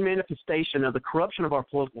frightening manifestation of the corruption of our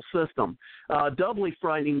political system. Doubly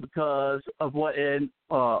frightening because of what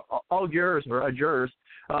augurs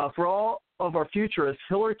for all of our futurists,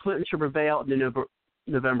 Hillary Clinton should prevail in the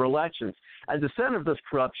November elections. At the center of this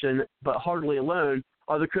corruption, but hardly alone,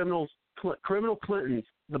 are the criminal Clintons,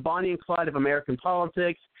 the Bonnie and Clyde of American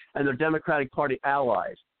politics, and their Democratic Party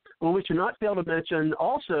allies. Well, we should not fail to mention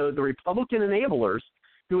also the Republican enablers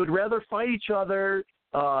who would rather fight each other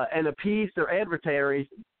and appease their adversaries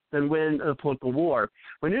than win a political war.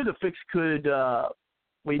 We knew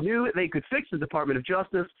they could fix the Department of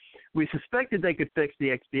Justice. We suspected they could fix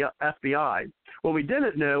the FBI. What we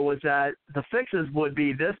didn't know was that the fixes would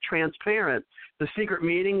be this transparent. The secret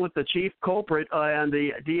meeting with the chief culprit and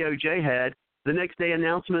the DOJ head, the next day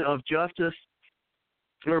announcement of justice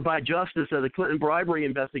of the Clinton bribery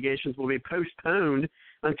investigations will be postponed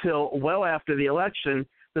until well after the election.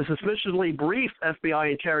 The suspiciously brief FBI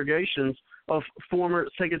interrogations of former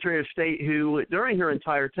Secretary of State who, during her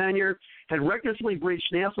entire tenure, had recklessly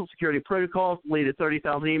breached national security protocols, deleted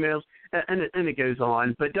 30,000 emails, and it goes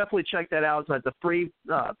on. But definitely check that out. It's at the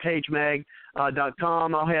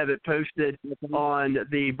freepagemag.com. I'll have it posted on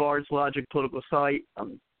the Bards Logic political site,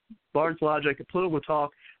 Bards Logic Political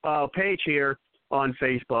Talk page here on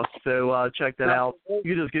Facebook. So check that out.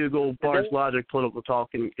 You just Google Bards Logic Political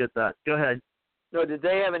Talk and get that. Go ahead. No, did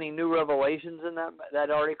they have any new revelations in that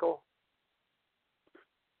article?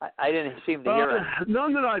 I didn't seem to hear it.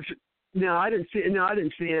 None that I didn't see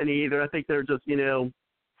any either. I think they're just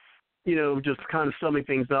just kind of summing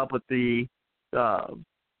things up with the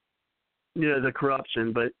the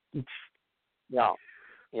corruption. But yeah.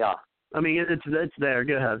 I mean, it's there.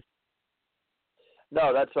 Go ahead.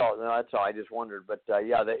 No, that's all. I just wondered, but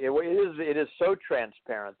it is so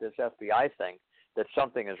transparent, this FBI thing, that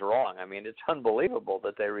something is wrong. I mean, it's unbelievable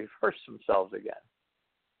that they reverse themselves again.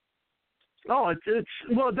 Oh, the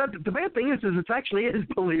bad thing is it actually is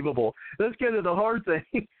believable. Let's get to the hard thing.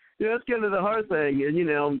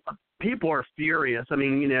 And people are furious. I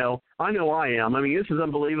mean, I know I am. I mean, this is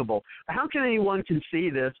unbelievable. How can anyone can see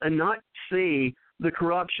this and not see the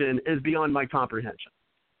corruption is beyond my comprehension?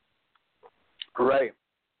 Right.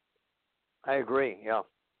 I agree. Yeah.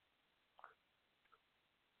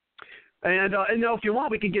 And if you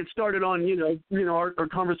want, we can get started on our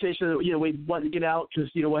conversation. We want to get out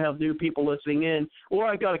because we'll have new people listening in. Or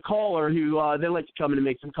I got a caller who they like to come in and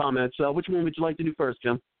make some comments. Which one would you like to do first,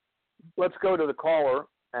 Jim? Let's go to the caller,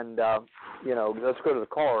 and let's go to the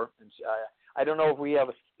caller. I don't know if we have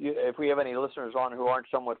any listeners on who aren't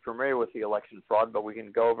somewhat familiar with the election fraud, but we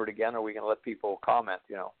can go over it again, or we can let people comment.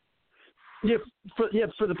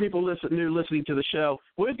 For the people listening to the show,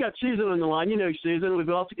 we've got Susan on the line. Susan. We've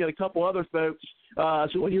also got a couple other folks. So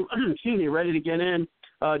when you ready to get in,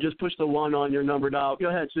 just push the 1 on your number dial. Go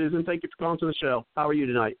ahead, Susan. Thank you for calling to the show. How are you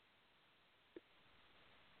tonight?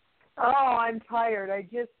 Oh, I'm tired. I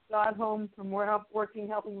just got home from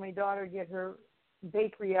helping my daughter get her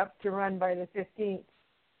bakery up to run by the 15th.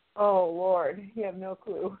 Oh, Lord, you have no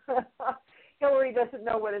clue. Hillary doesn't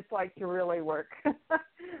know what it's like to really work.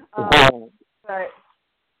 But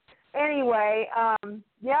anyway,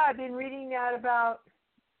 I've been reading that about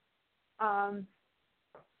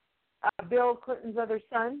Bill Clinton's other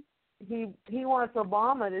son. He wants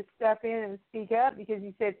Obama to step in and speak up because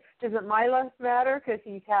he said, doesn't my life matter? Because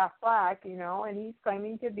he's half black, and he's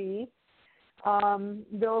claiming to be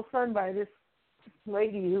Bill's son by this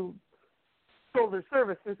lady who sold her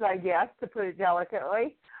services, I guess, to put it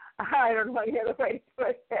delicately. I don't know the other way to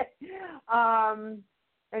put it. And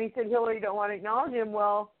he said Hillary don't want to acknowledge him.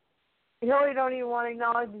 Well, Hillary don't even want to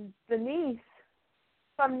acknowledge the niece.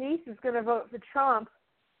 Some niece is going to vote for Trump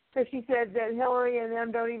because she said that Hillary and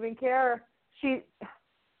them don't even care. She's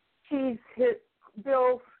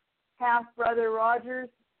Bill's half brother Rogers.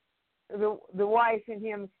 The wife and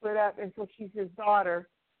him split up, and so she's his daughter.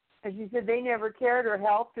 And she said they never cared or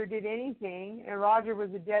helped or did anything, and Roger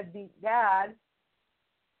was a deadbeat dad.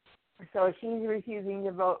 So she's refusing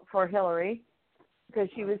to vote for Hillary because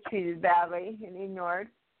she was treated badly and ignored.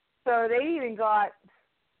 So they even got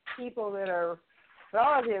people that are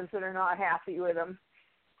relatives that are not happy with them,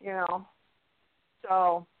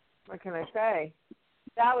 So what can I say?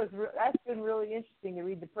 That's been really interesting to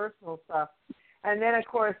read the personal stuff. And then, of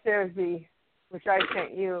course, there's which I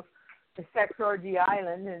sent you, the Sex Orgy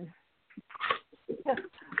Island. And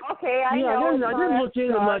okay, I know. I didn't look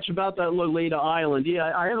into much about that Lolita Island.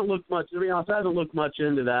 Yeah, I haven't looked much. To be honest, I haven't looked much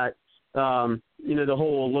into that. The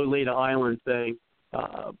whole Lolita Island thing.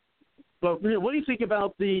 But what do you think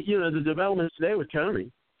about the developments today with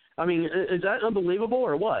Comey? I mean, is that unbelievable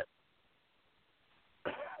or what?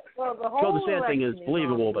 Well, the whole thing is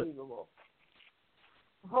believable, but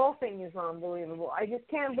the whole thing is unbelievable. I just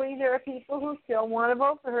can't believe there are people who still want to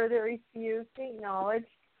vote for her that refuse to acknowledge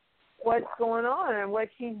what's going on and what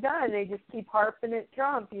she's done. They just keep harping at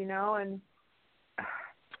Trump, and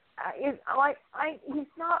he's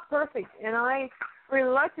not perfect. And I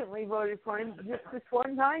reluctantly voted for him just this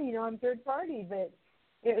one time. I'm third party, but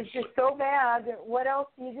it was just so bad that what else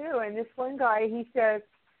do you do? And this one guy, he says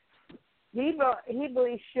he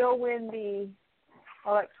believes she'll win the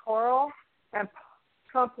electoral and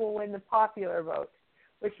Trump will win the popular vote,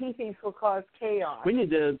 which he thinks will cause chaos. We need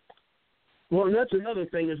to. Well, and that's another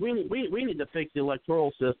thing is we need to fix the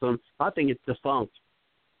electoral system. I think it's defunct.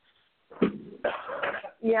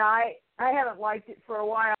 Yeah, I haven't liked it for a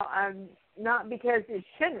while. Not because it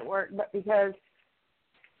shouldn't work, but because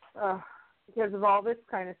of all this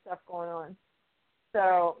kind of stuff going on.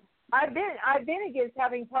 So I've been against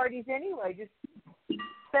having parties anyway. Just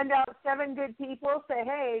send out 7 good people, say,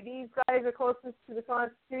 hey, these guys are closest to the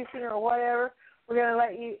Constitution or whatever. We're going to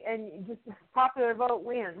let you, and just popular vote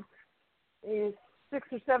wins. Is 6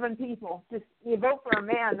 or 7 people. Just you vote for a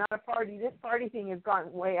man, not a party. This party thing has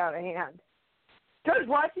gotten way out of hand. George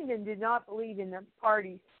Washington did not believe in the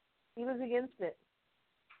parties. He was against it.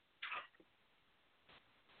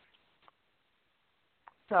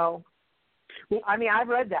 So, I mean, I've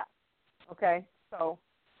read that. Okay, so.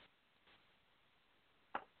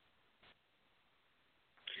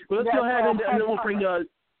 Well, let's go ahead and then we'll bring. Let's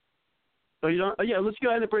go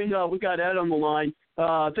ahead and bring. We got Ed on the line.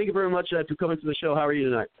 Thank you very much for coming to the show. How are you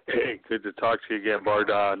tonight? Hey, good to talk to you again, Bart.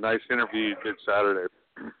 Nice interview you did Saturday.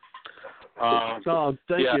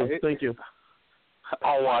 Thank you.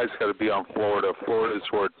 All eyes got to be on Florida. Florida's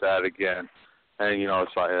where it's at again, and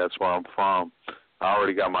it's like that's where I'm from. I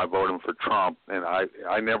already got my voting for Trump, and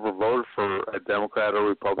I never voted for a Democrat or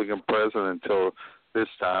Republican president until this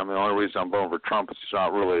time. The only reason I'm voting for Trump is he's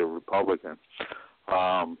not really a Republican.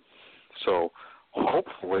 So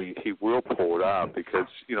hopefully he will pull it out because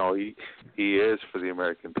he is for the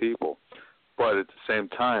American people. But at the same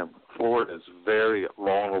time, Florida is a very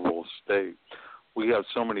vulnerable state. We have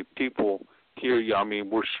so many people here. I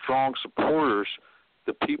mean, we're strong supporters.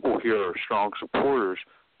 The people here are strong supporters,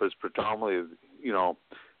 but it's predominantly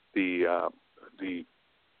the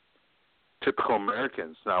typical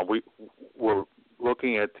Americans. Now we're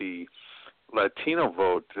looking at the Latino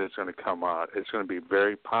vote that's going to come out. It's going to be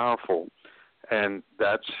very powerful, and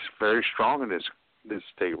that's very strong in this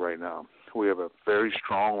state right now. We have a very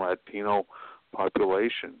strong Latino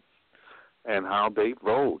population, and how they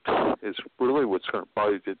vote is really what's going to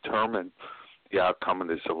probably determine the outcome of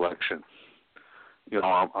this election. A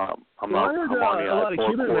lot of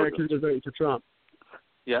Cuban Americans are voting for Trump.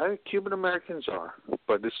 Yeah, Cuban Americans are,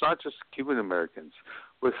 but it's not just Cuban Americans.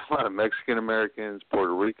 With a lot of Mexican Americans,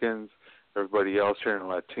 Puerto Ricans, everybody else here in the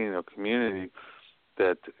Latino community,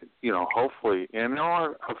 that hopefully, and there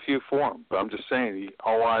are a few for him, but I'm just saying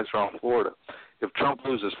all eyes are on Florida. If Trump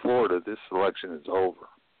loses Florida, this election is over.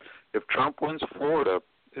 If Trump wins Florida,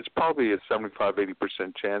 it's probably a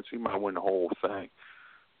 75-80% chance he might win the whole thing.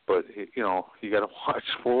 But you got to watch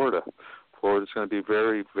Florida. Florida's going to be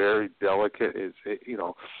very, very delicate.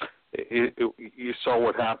 You saw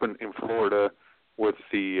what happened in Florida with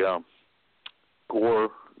the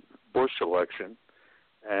Gore-Bush election,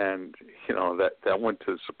 and that went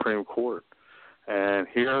to the Supreme Court. And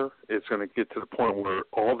here it's going to get to the point where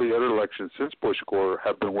all the other elections since Bush-Gore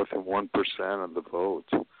have been within 1% of the votes.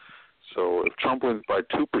 So if Trump wins by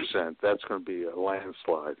 2%, that's going to be a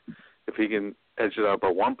landslide. If he can edge it out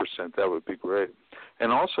by 1%, that would be great.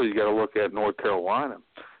 And also you got to look at North Carolina.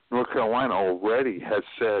 North Carolina already has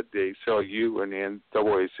said the ACLU and the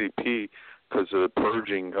NAACP, because of the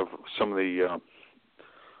purging of some of the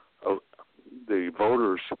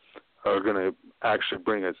voters, are going to actually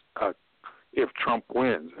bring if Trump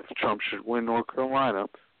wins, if Trump should win North Carolina,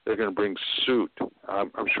 they're going to bring suit.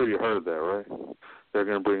 I'm sure you heard that, right? They're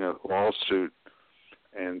going to bring a lawsuit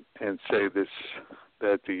and say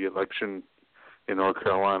that the election in North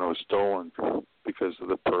Carolina was stolen because of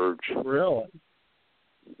the purge. Really?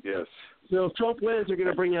 Yes. So if Trump wins, they're going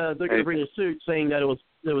to bring a suit saying that it was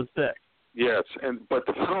fixed. Yes, but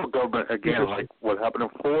the federal government, again, like what happened in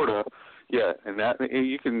Florida, yeah, and that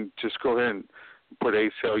you can just go ahead and put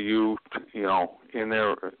ACLU, in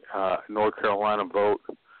their North Carolina vote,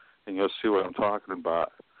 and you'll see what I'm talking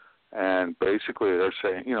about. And basically, they're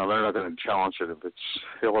saying, they're not going to challenge it if it's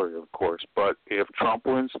Hillary, of course. But if Trump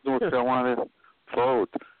wins North Carolina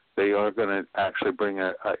vote, they are going to actually bring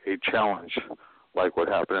a challenge, like what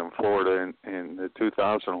happened in Florida in the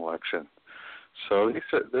 2000 election. So he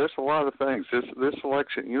said, there's a lot of things. This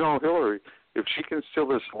election, Hillary, if she can steal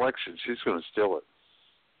this election, she's going to steal it.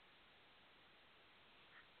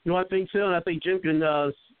 I think so, and I think Jim can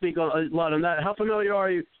speak a lot on that. How familiar are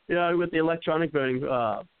you, with the electronic voting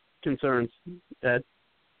concerns, Ed?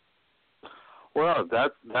 Well,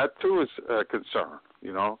 that too is a concern.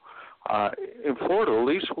 In Florida, at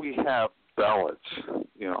least we have ballots.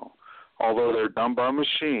 Although they're done by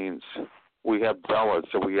machines, we have ballots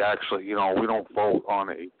that we actually, we don't vote on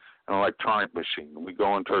an electronic machine. We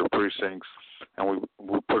go into our precincts and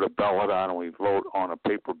we put a ballot on and we vote on a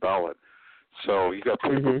paper ballot. So you got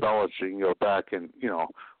paper ballots, you can go back and,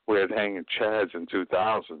 we had hanging chads in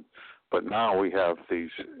 2000, but now we have these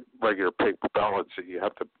regular paper ballots that you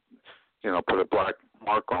have to, put a black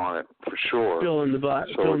mark on it for sure. Fill in the box.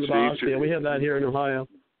 Yeah, we have that here in Ohio.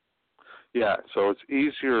 Yeah, so it's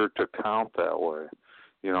easier to count that way.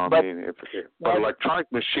 But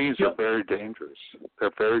electronic machines are very dangerous.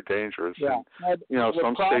 They're very dangerous. Yeah. And,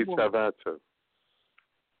 some states have that too.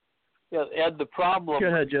 Yeah, Ed, the problem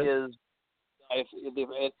is,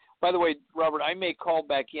 by the way, Robert, I may call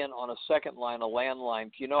back in on a second line, a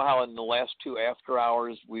landline. You know how in the last 2 after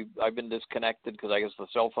hours I've been disconnected because I guess the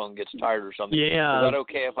cell phone gets tired or something? Yeah. Is that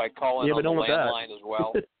okay if I call in on the landline as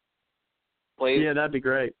well? Please? Yeah, that'd be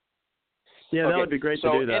great. Yeah, that would be great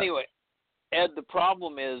to do that. So anyway, Ed, the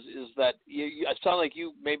problem is that it sounds like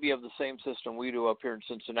you maybe have the same system we do up here in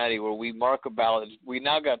Cincinnati where we mark a ballot. We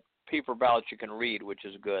now got paper ballots you can read, which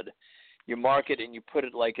is good. You mark it and you put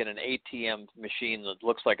it like in an ATM machine that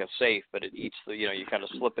looks like a safe, but it eats you kind of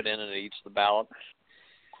slip it in and it eats the ballot.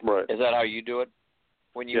 Right. Is that how you do it?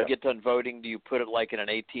 When you get done voting, do you put it like in an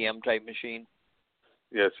ATM type machine?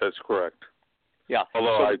 Yes, that's correct. Yeah.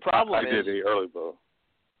 Although so I did the early vote.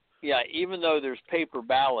 Yeah, even though there's paper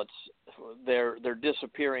ballots, they're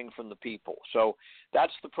disappearing from the people. So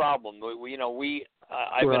that's the problem.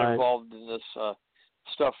 I've been involved in this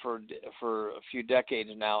stuff for a few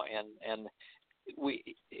decades now, and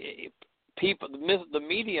the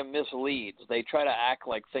media misleads. They try to act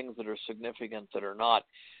like things that are significant that are not.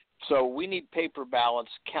 So we need paper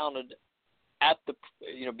ballots counted at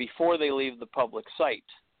before they leave the public site.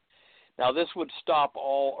 Now, this would stop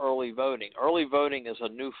all early voting. Early voting is a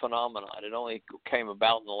new phenomenon. It only came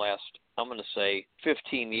about in the last, I'm going to say,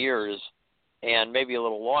 15 years and maybe a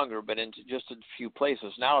little longer, but into just a few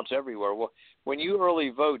places. Now it's everywhere. Well, when you early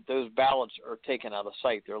vote, those ballots are taken out of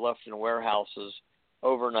sight. They're left in warehouses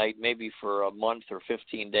overnight, maybe for a month or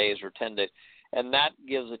 15 days or 10 days. And that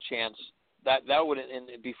gives a chance that would,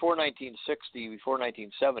 before 1960, before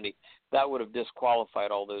 1970, that would have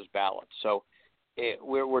disqualified all those ballots. So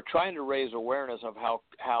we're trying to raise awareness of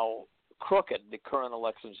how crooked the current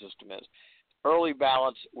election system is. Early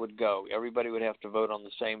ballots would go. Everybody would have to vote on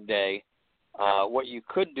the same day. What you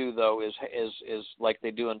could do, though, is like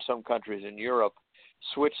they do in some countries in Europe,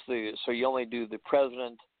 so you only do the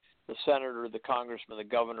president, the senator, the congressman, the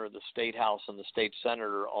governor, the state house, and the state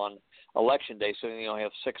senator on election day. So you only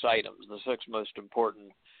have 6 items, the 6 most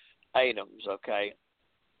important items, okay?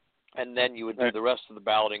 And then you would do the rest of the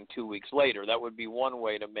balloting 2 weeks later. That would be one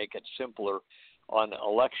way to make it simpler on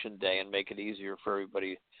election day and make it easier for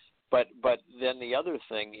everybody. But then the other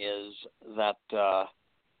thing is that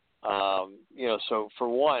so for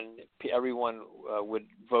one, everyone would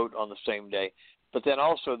vote on the same day. But then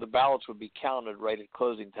also the ballots would be counted right at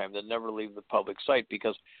closing time. They'd never leave the public site,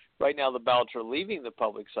 because right now the ballots are leaving the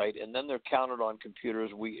public site and then they're counted on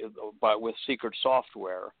computers with secret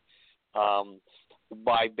software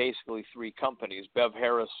by basically 3 companies. Bev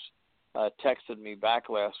Harris texted me back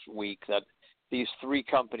last week that these 3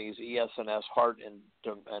 companies, ES&S, Hart,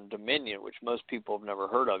 and Dominion, which most people have never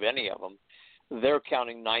heard of, any of them, they're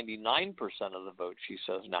counting 99% of the vote, she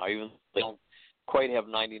says now, even though they don't quite have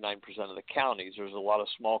 99% of the counties. There's a lot of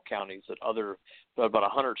small counties about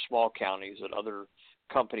 100 small counties that other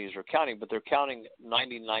companies are counting, but they're counting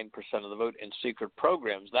 99% of the vote in secret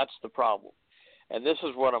programs. That's the problem. And this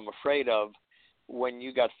is what I'm afraid of when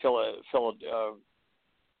you got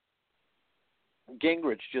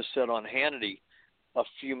Gingrich just said on Hannity a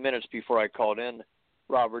few minutes before I called in,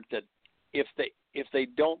 Robert, that if they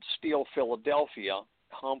don't steal Philadelphia,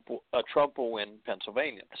 Trump will win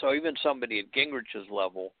Pennsylvania. So even somebody at Gingrich's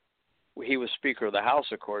level, he was Speaker of the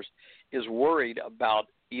House, of course, is worried about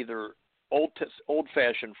either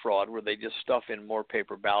old-fashioned fraud, where they just stuff in more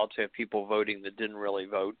paper ballots, have people voting that didn't really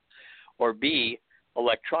vote, or B,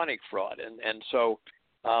 electronic fraud. And so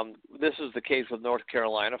this is the case with North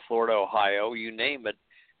Carolina, Florida, Ohio, you name it.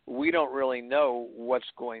 We don't really know what's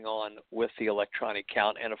going on with the electronic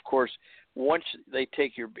count. And, of course, once they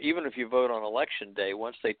take even if you vote on election day,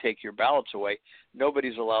 once they take your ballots away,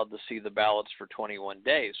 nobody's allowed to see the ballots for 21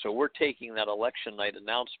 days. So we're taking that election night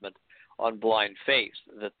announcement on blind faith,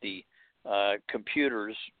 that the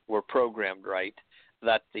computers were programmed right,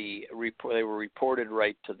 that they were reported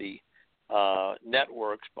right to the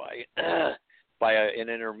networks by an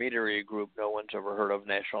intermediary group no one's ever heard of,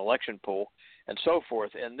 National Election Pool, and so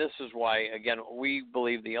forth. And this is why, again, we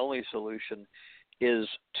believe the only solution is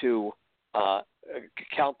to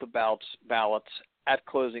count the ballots at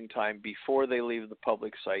closing time before they leave the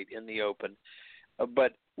public site in the open.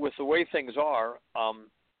 But with the way things are,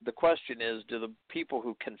 the question is, do the people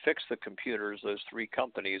who can fix the computers, those 3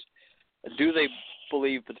 companies, do they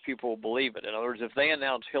believe that people will believe it? In other words, if they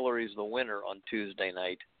announce Hillary's the winner on Tuesday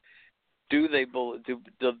night,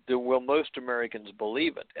 will most Americans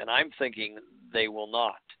believe it? And I'm thinking they will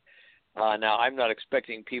not. Now, I'm not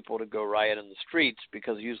expecting people to go riot in the streets,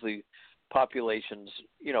 because usually populations,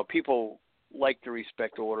 people like to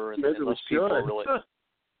respect order, and unless people really,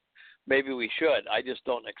 maybe we should. I just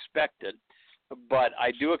don't expect it, but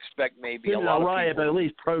I do expect maybe a lot of riot, but at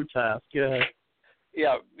least protest.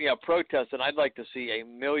 Yeah, protest, and I'd like to see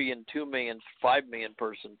 1 million, 2 million, 5 million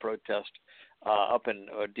person protest up in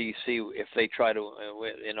D.C. if they try to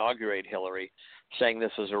inaugurate Hillary, saying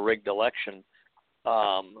this is a rigged election.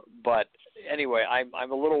 But anyway,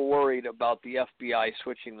 I'm a little worried about the FBI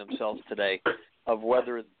switching themselves today, of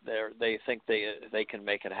whether they think they can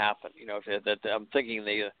make it happen. I'm thinking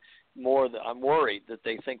I'm worried that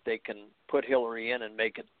they think they can put Hillary in and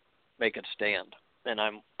make it stand. And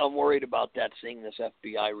I'm worried about that, seeing this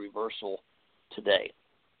FBI reversal today.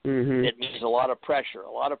 Mm-hmm. It means a lot of pressure.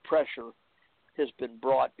 A lot of pressure has been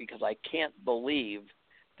brought, because I can't believe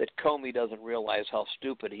that Comey doesn't realize how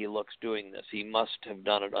stupid he looks doing this. He must have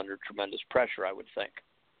done it under tremendous pressure, I would think.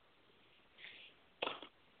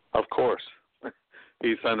 Of course.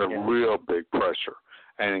 He's under real big pressure.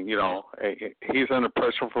 And, he's under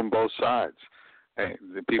pressure from both sides. And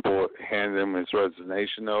the people hand him his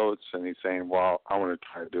resignation notes, and he's saying, well, I want to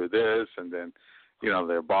try to do this. And then, the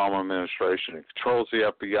Obama administration controls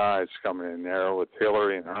the FBI. It's coming in there with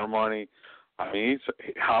Hillary and her money. I mean,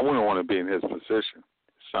 I wouldn't want to be in his position.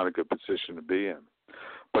 It's not a good position to be in.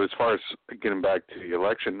 But as far as getting back to the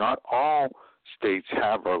election, not all states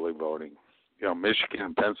have early voting. Michigan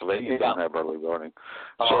and Pennsylvania don't have early voting.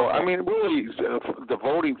 So, I mean, really, the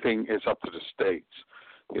voting thing is up to the states,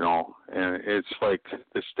 and it's like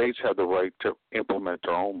the states have the right to implement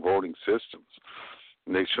their own voting systems.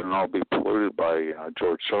 And they shouldn't all be polluted by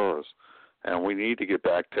George Soros. And we need to get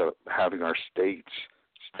back to having our states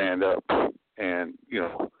stand up and,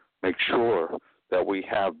 make sure that we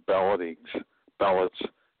have ballots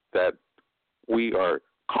that we are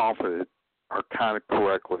confident are counted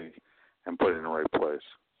correctly and put in the right place.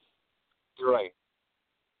 Right.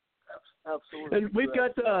 Absolutely. And we've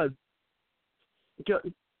got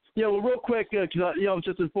real quick, because I was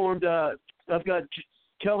just informed, I've got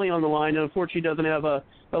Kelly on the line. Unfortunately, he doesn't have a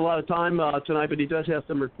lot of time tonight, but he does have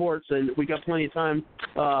some reports, and we got plenty of time,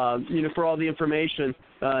 for all the information.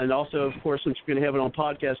 And also, of course, since we're going to have it on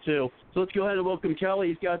podcast too. So let's go ahead and welcome Kelly.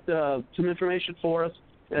 He's got some information for us,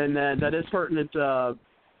 and that is pertinent, to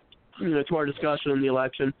our discussion on the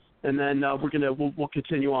election. And then we'll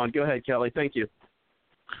continue on. Go ahead, Kelly. Thank you.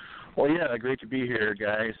 Well, yeah, great to be here,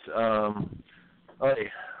 guys.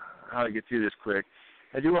 How to get through this quick.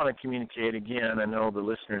 I do want to communicate again. I know the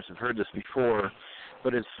listeners have heard this before,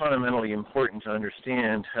 but it's fundamentally important to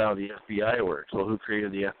understand how the FBI works. Well, who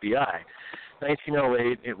created the FBI?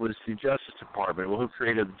 1908, it was the Justice Department. Well, who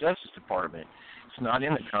created the Justice Department? It's not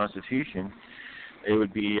in the Constitution. It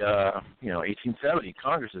would be, 1870.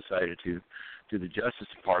 Congress decided to do the Justice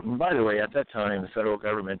Department. By the way, at that time, the federal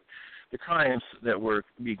government, the crimes that were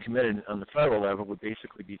being committed on the federal level would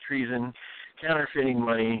basically be treason, counterfeiting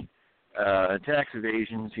money, tax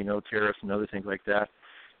evasions, tariffs and other things like that.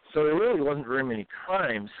 So there really wasn't very many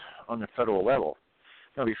crimes on the federal level.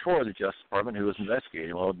 Now, before the Justice Department, who was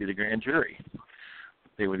investigating? Well, it would be the grand jury.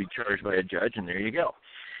 They would be charged by a judge, and there you go.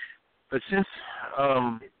 But since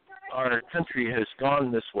our country has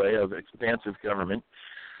gone this way of expansive government,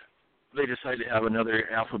 they decided to have another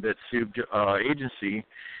alphabet soup agency,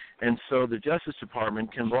 and so the Justice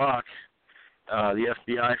Department can block the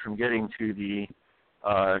FBI from getting to the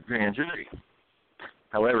grand jury.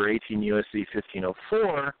 However, 18 U.S.C.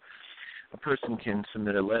 1504, a person can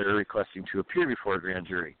submit a letter requesting to appear before a grand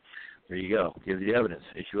jury. There you go. Give the evidence.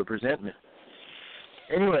 Issue a presentment.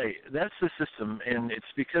 Anyway, that's the system, and it's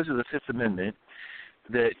because of the Fifth Amendment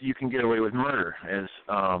that you can get away with murder, as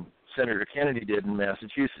Senator Kennedy did in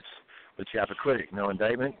Massachusetts with Chappaquiddick. No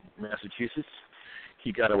indictment, Massachusetts.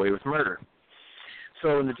 He got away with murder.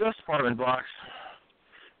 So when the Justice Department blocks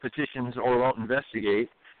petitions or won't investigate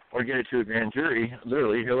or get it to a grand jury,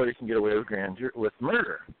 literally Hillary can get away with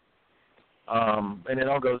murder. And it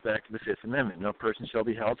all goes back to the Fifth Amendment. No person shall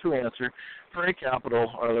be held to answer for a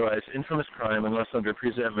capital or otherwise infamous crime unless under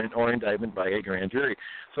presentment or indictment by a grand jury.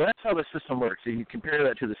 So that's how the system works. If you compare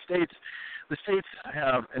that to the states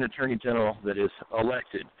have an attorney general that is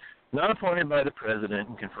elected, not appointed by the president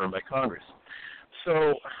and confirmed by Congress.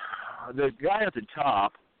 So the guy at the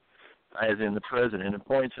top, as in the president,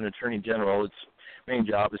 appoints an attorney general. Its main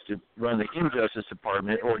job is to run the Injustice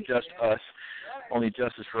Department, or just us, only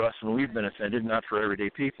justice for us when we've been offended, not for everyday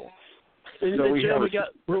people. And so Jim, we got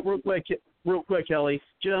real quick, Kelly.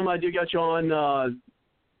 Jim, I do got you on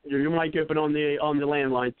your mic open on the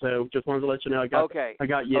landline, so just wanted to let you know I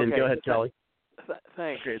got you in. Go ahead, Kelly.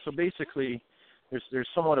 Thanks. Okay, so basically there's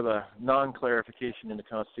somewhat of a non-clarification in the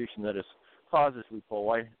Constitution that has caused this loophole.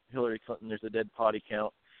 Why Hillary Clinton, there's a dead body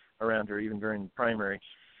count around her even during the primary.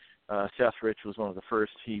 Seth Rich was one of the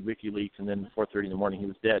first. He WikiLeaks, and then 4:30 in the morning he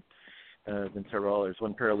was dead. Then several others.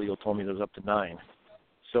 One paralegal told me there was up to 9.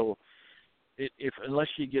 So unless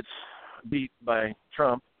she gets beat by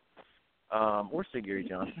Trump, or say Gary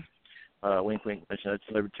Johnson, wink, wink, that's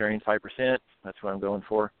Libertarian 5%. That's what I'm going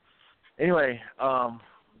for. Anyway,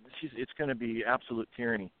 it's going to be absolute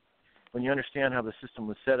tyranny. When you understand how the system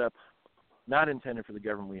was set up, not intended for the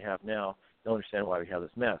government we have now, you'll understand why we have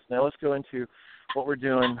this mess. Now let's go into what we're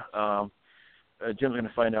doing. Jim's going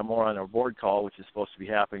to find out more on our board call, which is supposed to be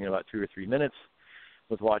happening in about 2 or 3 minutes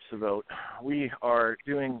with Watch the Vote. We are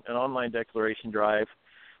doing an online declaration drive.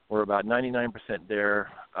 We're about 99% there.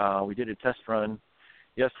 We did a test run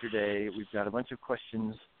yesterday. We've got a bunch of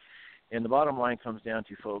questions. And the bottom line comes down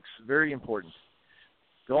to, folks, very important.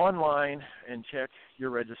 Go online and check your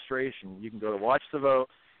registration. You can go to Watch the Vote.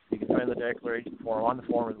 You can find the declaration form. On the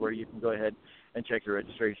form is where you can go ahead and check your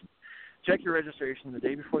registration. Check your registration the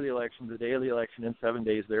day before the election, the day of the election, and 7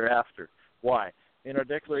 days thereafter. Why? In our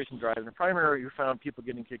declaration drive, in the primary, we found people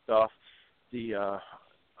getting kicked off the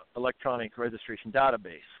electronic registration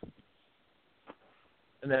database.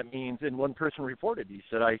 And that means, and one person reported, he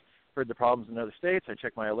said, I heard the problems in other states. I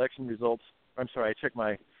checked my election results. I checked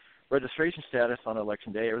my registration status on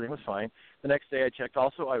election day. Everything was fine. The next day I checked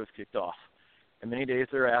also, I was kicked off. And many days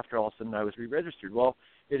thereafter, all of a sudden, I was re-registered. Well,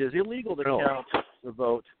 it is illegal to count the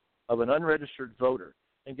vote of an unregistered voter.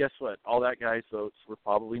 And guess what? All that guy's votes were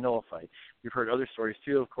probably nullified. We've heard other stories,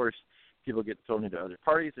 too. Of course, people get thrown into other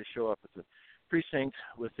parties. They show up at the precinct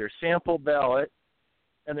with their sample ballot,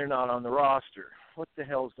 and they're not on the roster. What the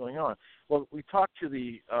hell is going on? Well, we talked to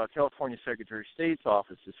the California Secretary of State's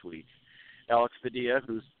office this week, Alex Padilla,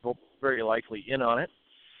 who's very likely in on it.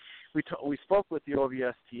 We spoke with the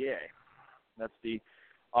OVSTA. That's the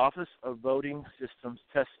Office of Voting Systems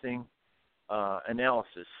Testing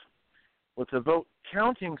Analysis. With the vote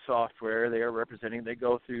counting software they are representing, they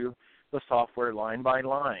go through the software line by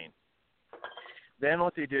line. Then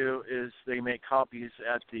what they do is they make copies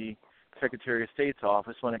at the Secretary of State's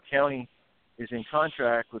office. When a county is in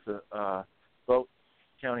contract with a vote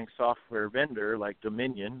counting software vendor like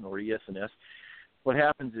Dominion or ES&S, what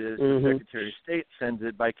happens is the Secretary of State sends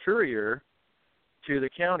it by courier to the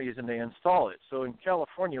counties and they install it. So in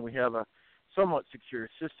California, we have a somewhat secure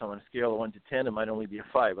system. On a scale of 1 to 10, it might only be a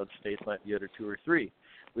 5. Other states might be at a 2 or 3.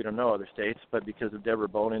 We don't know other states, but because of Deborah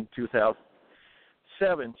Bowen in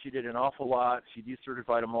 2007, she did an awful lot. She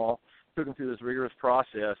decertified them all, took them through this rigorous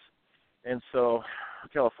process, and so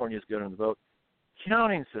California is good on the vote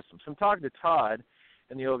counting system. So I'm talking to Todd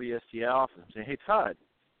in the OVST office. I'm saying, hey, Todd,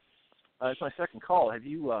 it's my second call. Have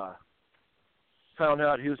you found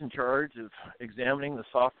out who's in charge of examining the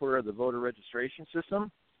software of the voter registration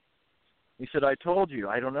system? He said, I told you.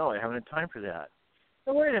 I don't know. I haven't had time for that.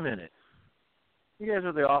 Now, wait a minute. You guys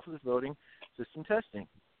are the Office of Voting System Testing.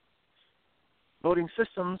 Voting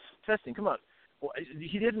Systems Testing. Come on. Well,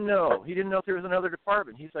 he didn't know. He didn't know if there was another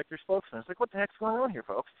department. He's like their spokesman. It's like, what the heck's going on here,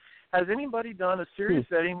 folks? Has anybody done a serious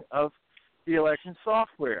vetting of the election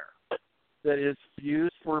software that is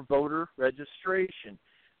used for voter registration?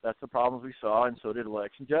 That's the problems we saw, and so did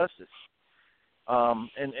Election Justice.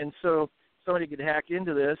 And so somebody could hack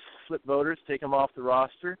into this, flip voters, take them off the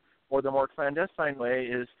roster, or the more clandestine way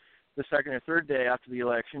is the second or third day after the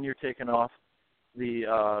election, you're taken off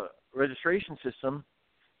the registration system,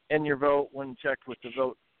 and your vote, when checked with the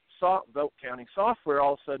vote counting software,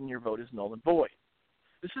 all of a sudden your vote is null and void.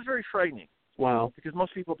 This is very frightening. Wow. Because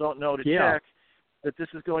most people don't know to check that this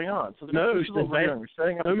is going on. So we're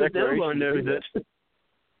setting up a declaration. Knows it.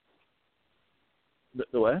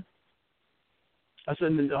 The what? I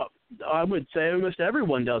said, I would say almost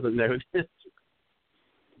everyone doesn't know this.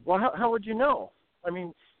 Well, how would you know? I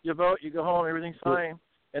mean, you vote, you go home, everything's fine,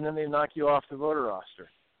 and then they knock you off the voter roster.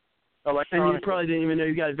 And you probably didn't even know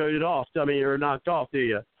you got voted off, or knocked off, do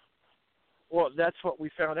you? Well, that's what we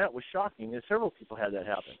found out was shocking. Is several people had that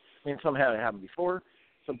happen. I mean, some had it happen before.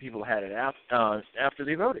 Some people had it after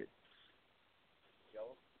they voted.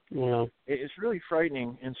 Wow. It's really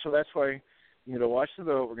frightening, and so that's why, watch the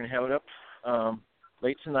vote. We're going to have it up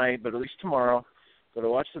late tonight, but at least tomorrow. Go to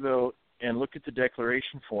watch the vote and look at the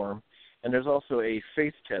declaration form. And there's also a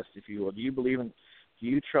faith test, if you will. Do you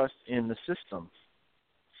trust in the system?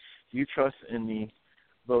 Do you trust in the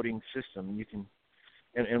voting system? You can,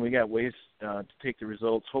 and we got ways to take the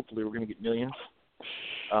results. Hopefully, we're going to get millions,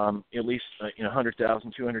 at least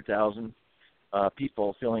 100,000, 200,000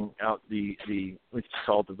 people filling out the what's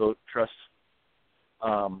called the vote trust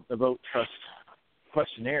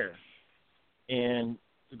questionnaire, and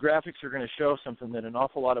the graphics are going to show something that an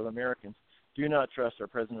awful lot of Americans do not trust our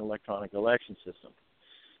present electronic election system.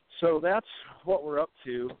 So that's what we're up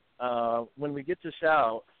to. When we get this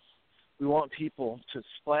out, we want people to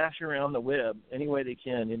splash around the web any way they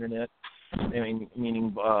can, internet,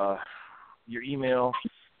 meaning your email,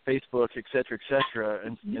 Facebook, et cetera,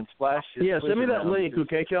 and splash it. Yeah, send me that link,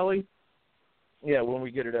 okay, Kelly? Yeah, when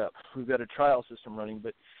we get it up. We've got a trial system running,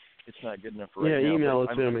 but it's not good enough for right now. Yeah, email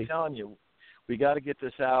it to me. I'm telling you, we got to get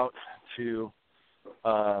this out to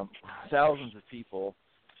thousands of people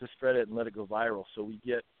to spread it and let it go viral, so we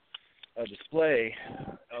get a display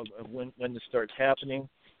of when this starts happening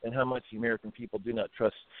and how much the American people do not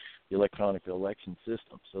trust the electronic election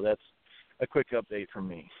system. So that's a quick update from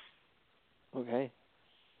me. Okay.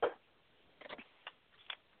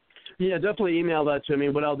 Yeah, definitely email that to me.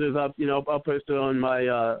 What I'll do is I'll post it on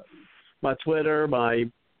my my Twitter, my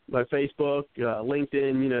Facebook,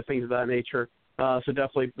 LinkedIn, things of that nature. So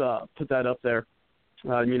definitely put that up there.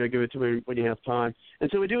 Give it to me when you have time. And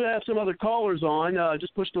so we do have some other callers on.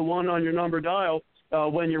 Just push the 1 on your number dial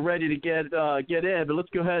when you're ready to get in. But let's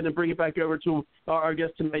go ahead and bring it back over to our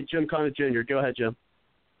guest tonight, Jim Conant Jr. Go ahead, Jim.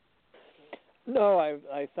 No,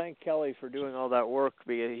 I thank Kelly for doing all that work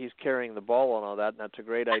because he's carrying the ball on all that, and that's a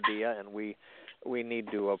great idea, and we need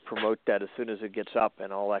to promote that as soon as it gets up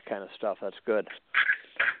and all that kind of stuff. That's good.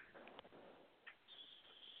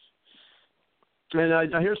 And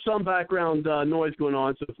I hear some background noise going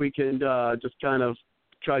on, so if we can just kind of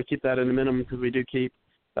try to keep that in the minimum because we do keep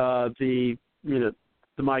the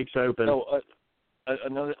mics open. Oh,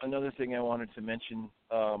 another thing I wanted to mention,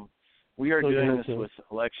 we are doing this with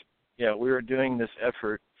election. Yeah, we are doing this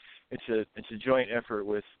effort. It's a joint effort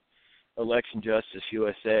with Election Justice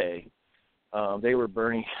USA. They were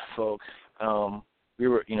Bernie folk. We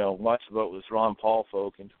were, Watch the Vote was Ron Paul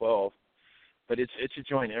folk in 12. But it's a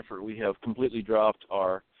joint effort. We have completely dropped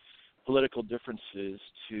our political differences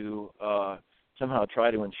to somehow try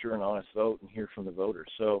to ensure an honest vote and hear from the voters.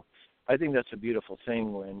 So I think that's a beautiful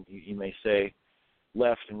thing when you may say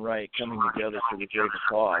left and right coming together for the greater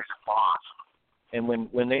cause. And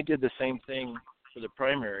when they did the same thing for the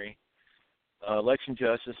primary, Election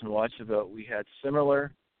Justice and Watch the Vote, we had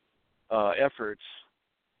similar efforts,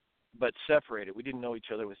 but separated. We didn't know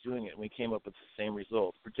each other was doing it, and we came up with the same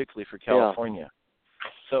result, particularly for California.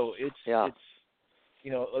 So it's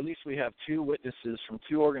at least we have two witnesses from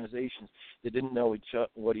two organizations that didn't know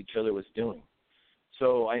what each other was doing.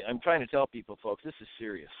 So I'm trying to tell people, folks, this is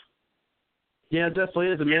serious. Yeah, it definitely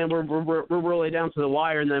is, and man, we're really down to the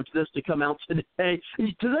wire, and then for this to come out today.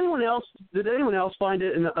 Did anyone else find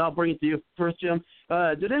it? And I'll bring it to you first, Jim.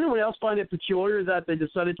 Did anyone else find it peculiar that they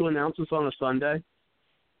decided to announce this on a Sunday?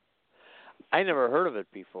 I never heard of it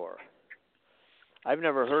before. I've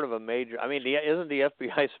never heard of a major. I mean, isn't the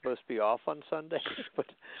FBI supposed to be off on Sunday? But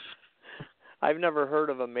I've never heard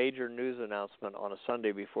of a major news announcement on a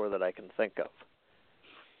Sunday before that I can think of.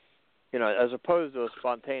 You know, as opposed to a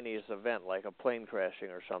spontaneous event like a plane crashing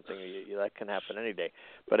or something, that can happen any day.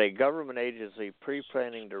 But a government agency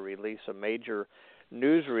pre-planning to release a major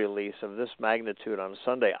news release of this magnitude on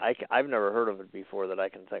Sunday, I've never heard of it before that I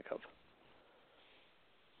can think of.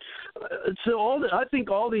 So I think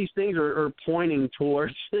all these things are pointing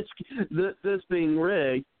towards this being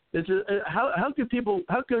rigged. It's how can people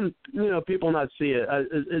not see it?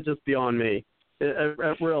 It's just beyond me.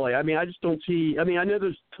 Really, I mean, I just don't see. I mean, I know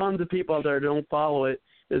there's tons of people out there that don't follow it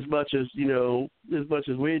as much as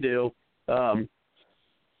we do.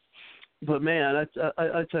 But man,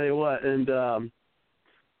 I tell you what. And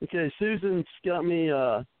okay, Susan's got me.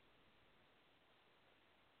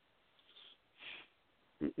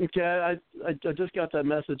 Okay, I just got that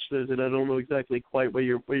message, Susan. I don't know exactly quite what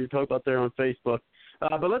you're talking about there on Facebook.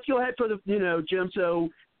 But let's go ahead for the Jim. So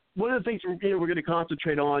one of the things we're going to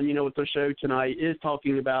concentrate on with the show tonight is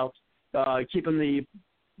talking about keeping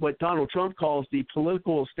what Donald Trump calls the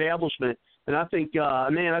political establishment. And I think,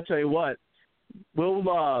 man, I tell you what,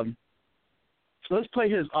 let's play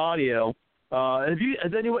his audio. Has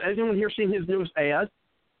anyone here seen his newest ad?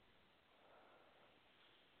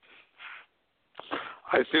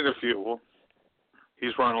 I've seen a few.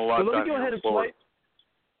 He's run a lot. Let me go ahead and play.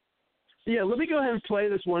 Yeah, let me go ahead and play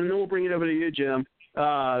this one, and then we'll bring it over to you, Jim,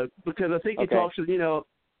 because I think he talks, a lot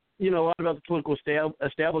about the political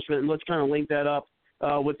establishment, and let's kind of link that up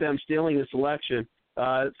with them stealing this election.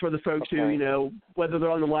 For the folks who, whether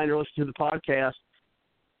they're on the line or listen to the podcast,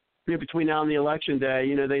 between now and the election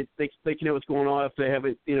day, they can know what's going on if they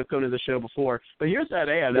haven't, come to the show before. But here's that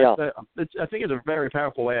ad. I think it's a very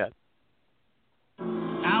powerful ad.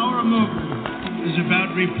 Our movement is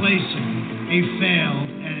about replacing a failed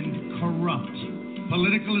and corrupt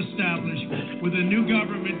political establishment with a new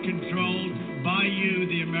government controlled by you,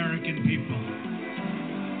 the American people.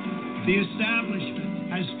 The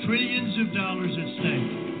establishment has trillions of dollars at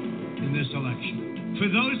stake in this election. For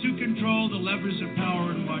those who control the levers of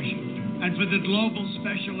power in Washington and for the global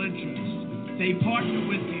special interests, they partner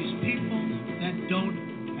with these people that don't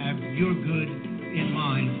have your good in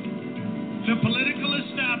mind. The political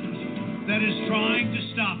establishment that is trying to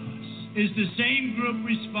stop us is the same group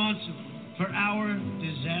responsible for our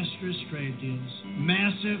disastrous trade deals,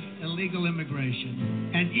 massive illegal immigration,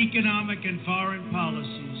 and economic and foreign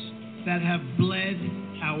policies that have bled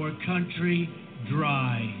our country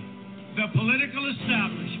dry. The political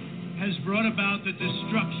establishment has brought about the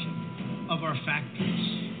destruction of our factories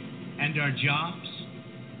and our jobs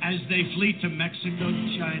as they flee to Mexico,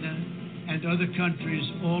 China, and other countries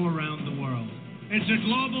all around the world. It's a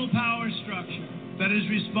global power structure that is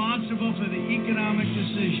responsible for the economic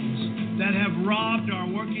decisions that have robbed our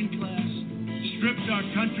working class, stripped our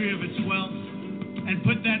country of its wealth, and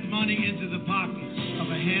put that money into the pockets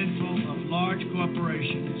of a handful of large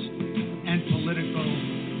corporations and political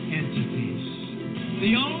entities.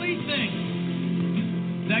 The only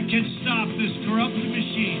thing that can stop this corrupt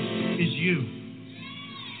machine is you.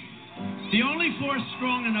 The only force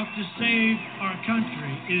strong enough to save our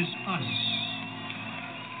country is us.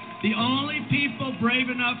 The only people brave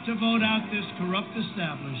enough to vote out this corrupt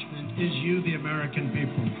establishment is you, the American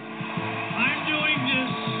people. I'm doing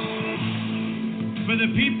this for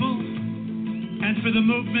the people and for the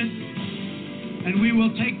movement, and we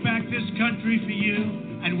will take back this country for you,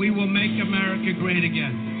 and we will make America great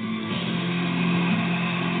again.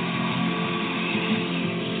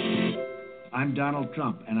 I'm Donald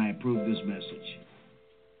Trump, and I approve this message.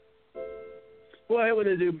 Well, I want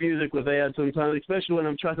to do music with ads sometimes, especially when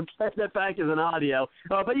I'm trying to play that back as an audio.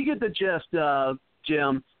 But you get the gist,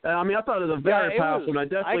 Jim. I mean, I thought it was very powerful, and I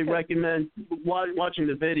definitely recommend watching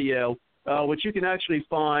the video, which you can actually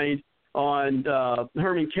find on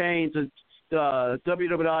Herman Cain's at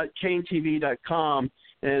www.caintv.com,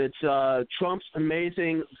 and it's Trump's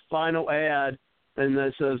amazing final ad and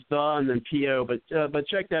it says the and then PO. But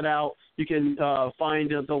check that out. You can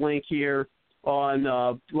find the link here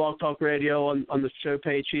on Blog Talk Radio on the show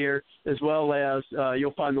page here, as well as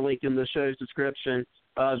you'll find the link in the show's description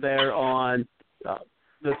there on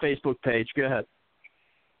the Facebook page. Go ahead.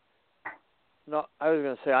 No, I was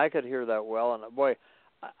going to say I could hear that well, and boy,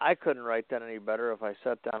 I couldn't write that any better if I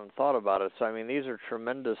sat down and thought about it. So I mean, these are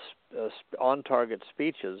tremendous on-target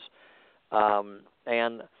speeches,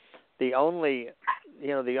 and the only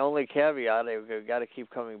caveat, I've got to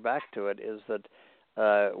keep coming back to it, is that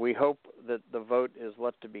we hope that the vote is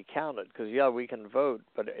let to be counted. Because we can vote,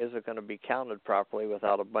 but is it going to be counted properly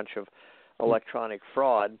without a bunch of electronic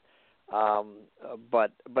fraud?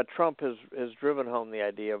 But Trump has driven home the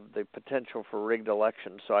idea of the potential for rigged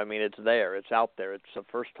elections. So I mean, it's there, it's out there. It's the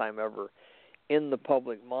first time ever in the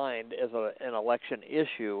public mind as an election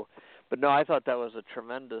issue. But no, I thought that was a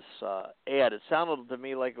tremendous ad. It sounded to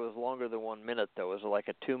me like it was longer than 1 minute, though. Was it like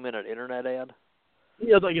a 2-minute internet ad?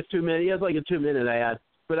 Yeah, it was like a 2-minute. Yeah, it was like a 2-minute ad.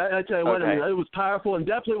 But I tell you what, I mean, it was powerful, and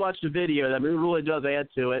definitely watch the video. I mean, it really does add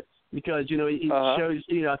to it because it shows.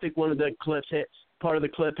 I think one of the clips part of the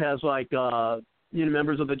clip has like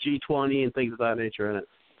members of the G20 and things of that nature in it.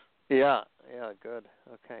 Yeah, good.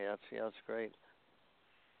 Okay, that's great.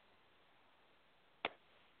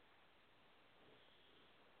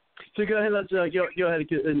 So go ahead. Let's go ahead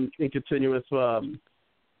and continue with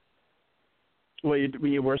what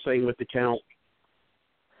you were saying with the count.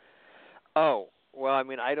 Oh, well, I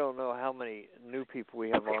mean, I don't know how many new people we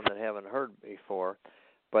have on that haven't heard before,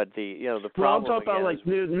 but the problem. Well, I'm talking about like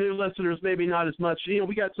new listeners, maybe not as much.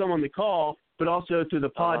 We got some on the call, but also through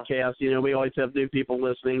the podcast. We always have new people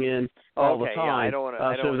listening in all the time. Yeah, I don't want to.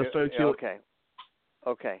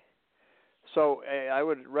 Okay. So I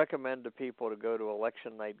would recommend to people to go to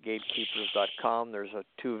electionnightgatekeepers.com. There's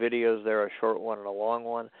 2 videos there, a short one and a long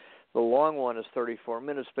one. The long one is 34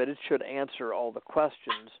 minutes, but it should answer all the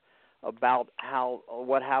questions about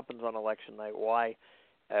what happens on election night, why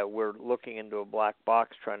we're looking into a black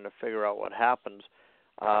box trying to figure out what happens.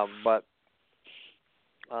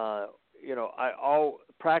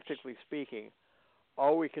 Practically speaking,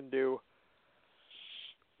 all we can do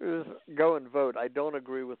is go and vote. I don't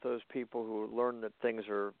agree with those people who learn that things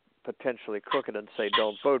are potentially crooked and say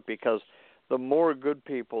don't vote, because the more good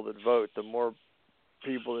people that vote, the more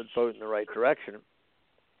people that vote in the right direction,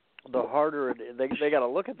 the harder they got to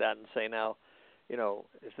look at that and say, now,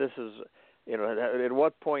 if this is, at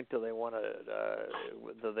what point do they want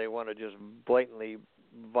to just blatantly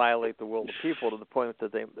violate the will of the people to the point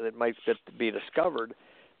that it might be discovered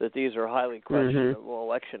that these are highly questionable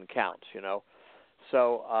election counts,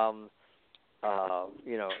 So,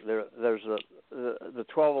 there's the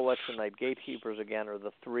 12 election night gatekeepers, again, are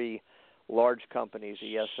the 3 large companies,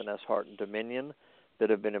 ES and S, Hart, and Dominion, that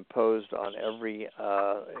have been imposed on every,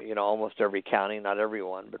 almost every county, not every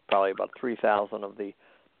one, but probably about 3,000 of the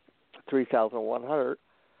 3,100.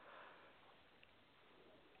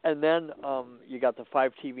 And then you got the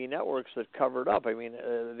 5 TV networks that covered up. I mean,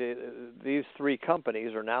 these 3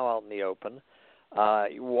 companies are now out in the open.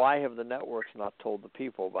 Why have the networks not told the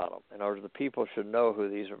people about them? In order, the people should know who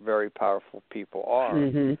these very powerful people are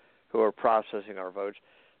who are processing our votes.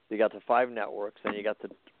 You got the 5 networks, then you got the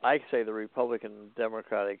Republican and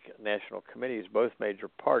Democratic National Committees, both major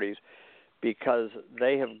parties, because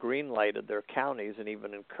they have green-lighted their counties and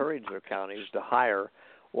even encouraged their counties to hire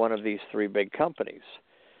one of these 3 big companies.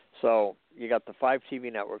 So you got the 5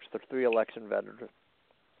 TV networks, the 3 election vendors,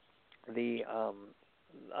 the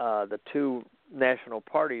 2 national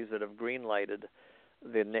parties that have green-lighted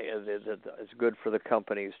it's good for the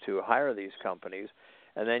companies to hire these companies,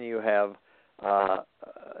 and then you have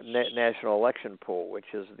National Election Pool,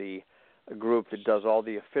 which is the group that does all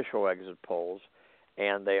the official exit polls,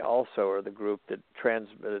 and they also are the group that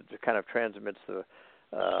transmits the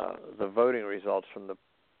voting results from the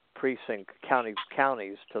precinct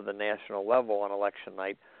counties to the national level on election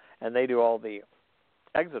night, and they do all the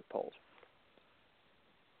exit polls.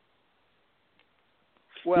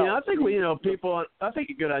 Well, I think people. I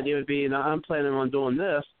think a good idea would be, and I'm planning on doing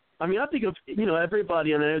this. I mean, I think of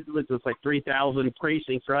everybody, and it's like 3,000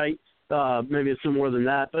 precincts, right? Maybe it's some more than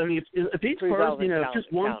that. But I mean, if each person, if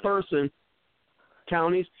just one person,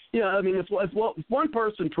 counties, I mean, if one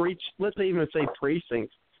person per each, let's even say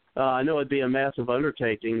precincts, I know it'd be a massive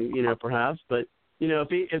undertaking, perhaps, but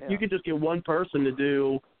if you could just get one person to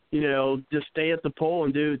do, just stay at the poll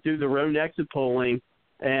and do their own exit polling,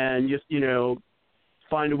 and just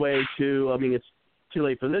find a way to, I mean, it's too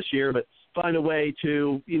late for this year, but find a way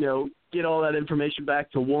to, get all that information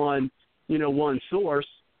back to one source,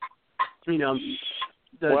 just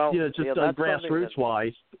grassroots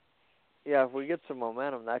wise. if we get some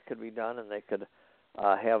momentum, that could be done, and they could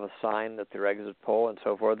have a sign at their exit poll and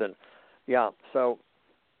so forth. And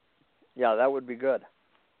that would be good.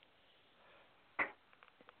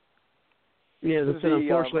 Yeah,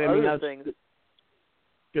 unfortunately, I mean, that's.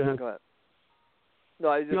 Go ahead. No,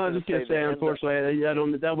 I was just going to say, unfortunately,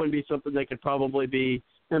 that wouldn't be something that could probably be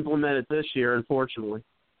implemented this year, unfortunately.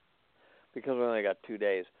 Because we only got 2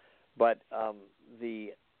 days. But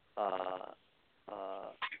the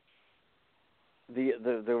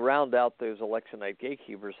round out those election night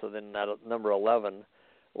gatekeepers, so then that number 11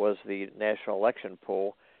 was the national election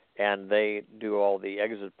poll, and they do all the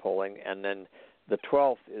exit polling, and then the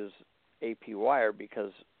 12th is AP Wire,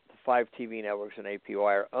 because the 5 TV networks and AP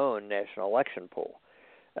Wire own National Election Poll.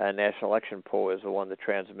 National Election Poll is the one that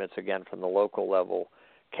transmits, again, from the local level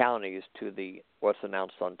counties to what's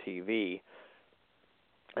announced on TV,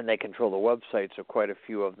 and they control the websites of quite a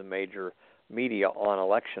few of the major media on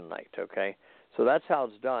election night, okay? So that's how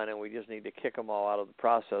it's done, and we just need to kick them all out of the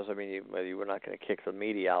process. I mean, we're not going to kick the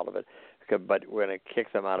media out of it, but we're going to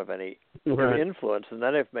kick them out of any influence, and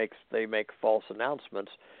then if they make false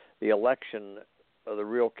announcements, the election, the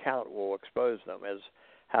real count will expose them, as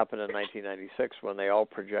happened in 1996 when they all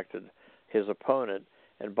projected his opponent,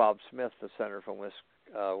 and Bob Smith, the senator from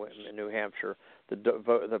in New Hampshire,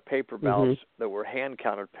 the paper ballots that were hand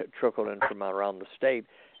counted trickled in from around the state,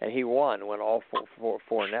 and he won when all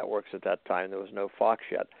four networks at that time, there was no Fox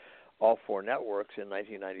yet, all 4 networks in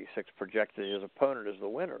 1996 projected his opponent as the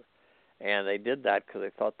winner, and they did that because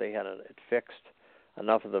they thought they had it fixed,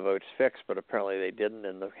 enough of the votes fixed, but apparently they didn't,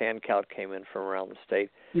 and the hand count came in from around the state,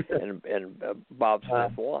 and Bob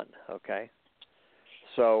Smith won. Okay,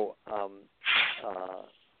 so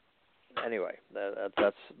anyway,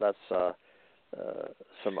 that's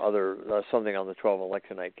something on the 12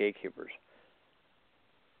 election night gatekeepers.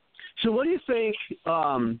 So, what do you think?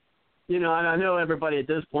 And I know everybody at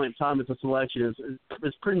this point in time with this election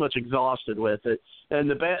is pretty much exhausted with it, and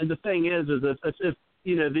the thing is if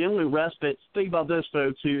the only respite, think about this,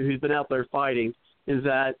 folks, who's been out there fighting, is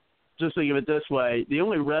that, just think of it this way, the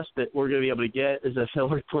only respite we're going to be able to get is if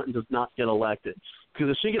Hillary Clinton does not get elected. Because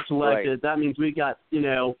if she gets elected, that means we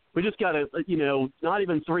just got to, not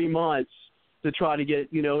even 3 months to try to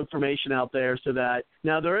get, information out there so that,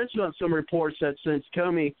 now there is some reports that since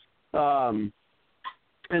Comey, and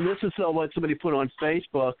this is what somebody put on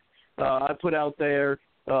Facebook, I put out there,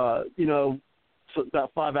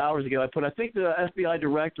 about 5 hours ago, I think the FBI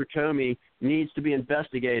director, Comey, needs to be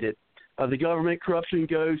investigated. The government corruption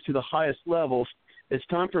goes to the highest levels. It's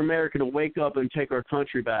time for America to wake up and take our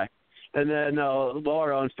country back. And then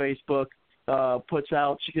Laura on Facebook puts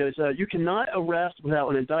out, she goes, you cannot arrest without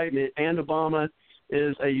an indictment, and Obama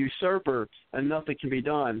is a usurper, and nothing can be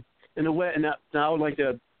done. In a way, and now I would like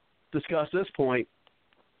to discuss this point,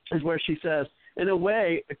 is where she says, in a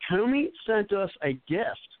way, Comey sent us a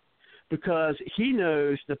gift, because he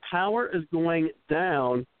knows the power is going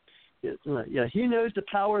down. He knows the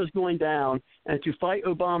power is going down, and to fight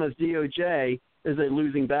Obama's DOJ is a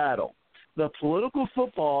losing battle. The political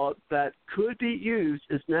football that could be used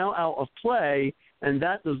is now out of play, and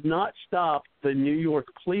that does not stop the New York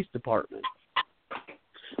Police Department.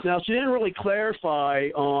 Now, she didn't really clarify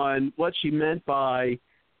on what she meant by,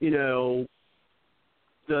 the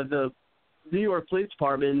New York Police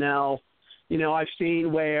Department. Now, I've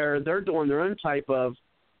seen where they're doing their own type of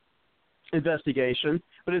investigation.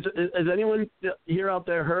 But has anyone here out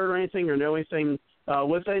there heard or anything or know anything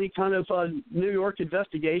with any kind of New York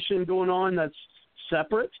investigation going on that's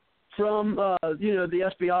separate from,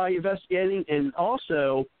 the FBI investigating? And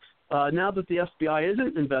also, now that the FBI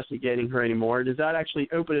isn't investigating her anymore, does that actually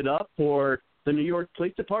open it up for the New York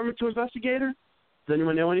Police Department to investigate her? Does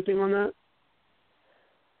anyone know anything on that?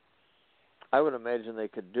 I would imagine they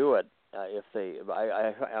could do it if they.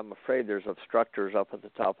 I'm afraid there's obstructors up at the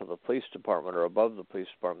top of the police department or above the police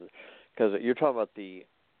department, because you're talking about the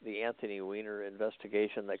Anthony Weiner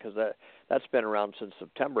investigation, because that's been around since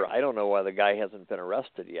September. I don't know why the guy hasn't been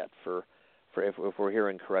arrested yet for if we're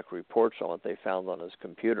hearing correct reports on what they found on his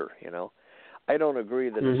computer. I don't agree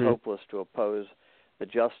that it's hopeless to oppose the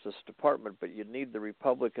Justice Department, but you need the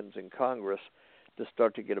Republicans in Congress to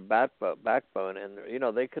start to get a backbone, and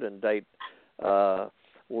they could indict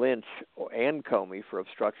Lynch and Comey for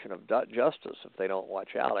obstruction of justice if they don't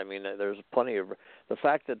watch out. I mean, there's plenty of the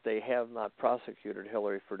fact that they have not prosecuted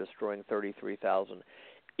Hillary for destroying 33,000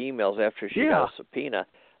 emails after she got a subpoena.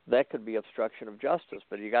 That could be obstruction of justice,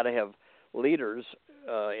 but you got to have leaders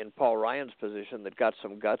in Paul Ryan's position that got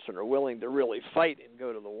some guts and are willing to really fight and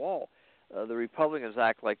go to the wall. the Republicans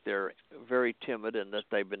act like they're very timid and that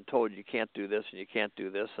they've been told you can't do this and you can't do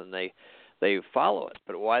this, and they follow it.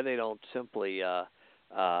 But why they don't simply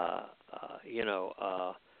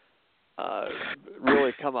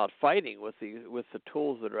really come out fighting with the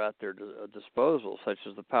tools that are at their disposal, such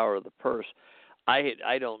as the power of the purse,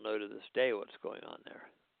 I don't know to this day what's going on there.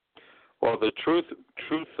 Well, the truth of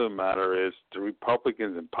the matter is the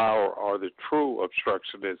Republicans in power are the true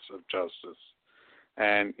obstructionists of justice.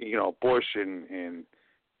 And, Bush and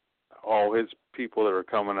all his people that are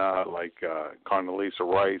coming out, like Condoleezza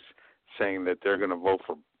Rice, saying that they're going to vote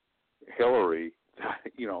for Hillary,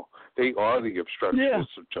 they are the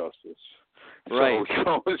obstructionists of justice. Right.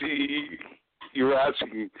 So, you're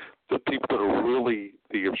asking the people that are really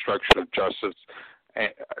the obstruction of justice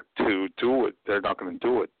to do it. They're not going to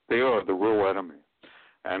do it. They are the real enemy.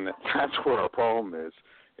 And that's where our problem is.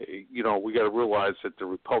 We got to realize that the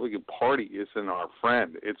Republican Party isn't our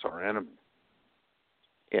friend; it's our enemy.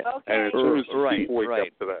 Yeah. Okay. And as soon as the people wake right.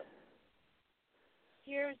 up to that,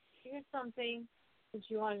 Here's something that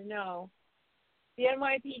you want to know. The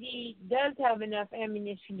NYPD does have enough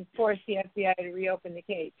ammunition to force the FBI to reopen the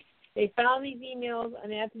case. They found these emails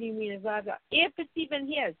on Anthony Weiner's laptop. If it's even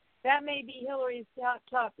his, that may be Hillary's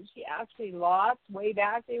laptop that she actually lost way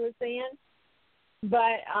back, they were saying.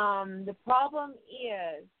 But the problem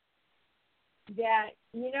is that,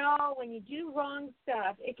 when you do wrong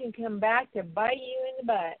stuff, it can come back to bite you in the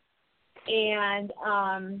butt. And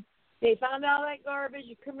they found all that garbage,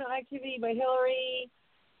 criminal activity by Hillary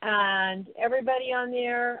and everybody on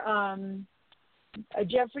there.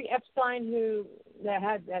 Jeffrey Epstein, that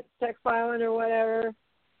had that sex filing or whatever.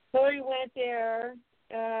 Hillary went there,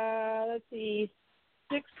 6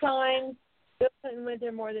 times. Bill Clinton went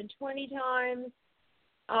there more than 20 times.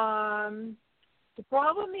 The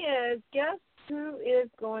problem is, guess who is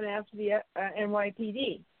going after the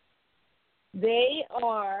NYPD? They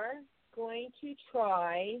are going to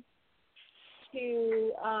try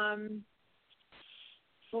to,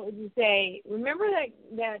 what would you say? Remember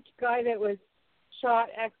that guy that was shot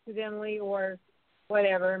accidentally or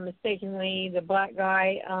whatever, mistakenly, the black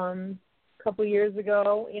guy a couple years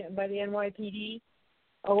ago by the NYPD?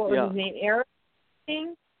 Oh, what was his name? Eric?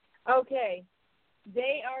 Okay.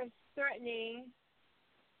 They are threatening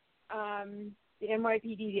the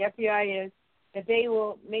NYPD, the FBI is, that they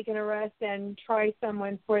will make an arrest and try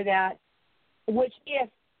someone for that, which if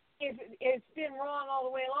it's been wrong all the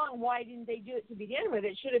way along, why didn't they do it to begin with?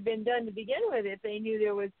 It should have been done to begin with if they knew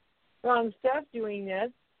there was wrong stuff doing this.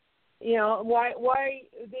 Why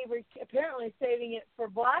they were apparently saving it for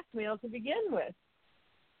blackmail to begin with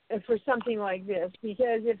for something like this,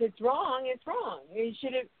 because if it's wrong, it's wrong. You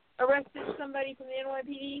should have arrested somebody from the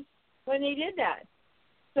NYPD when they did that.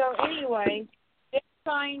 So anyway, they're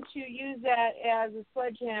trying to use that as a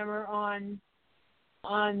sledgehammer on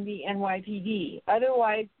the NYPD.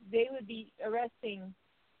 Otherwise, they would be arresting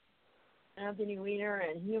Anthony Weiner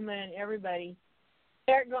and Huma and everybody.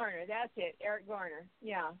 Eric Garner, that's it, Eric Garner,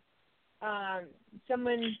 yeah. They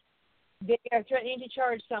are threatening to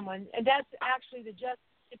charge someone, and that's actually the Justice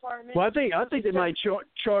Department. Well, I think they might charge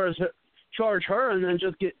her, and then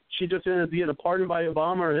she just ends up getting a pardon by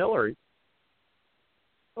Obama or Hillary.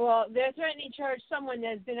 Well, they're threatening to charge someone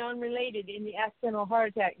that's been unrelated in the accidental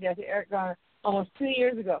heart attack death of Eric Garner almost 2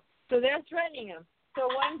 years ago. So they're threatening him. So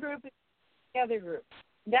one group is the other group.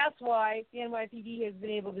 That's why the NYPD has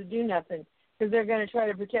been able to do nothing, because they're going to try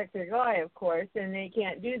to protect their guy, of course, and they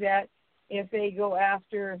can't do that if they go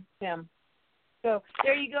after him. So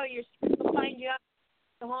there you go. Your spirit will find you out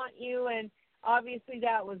to haunt you, and obviously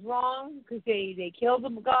that was wrong because they killed the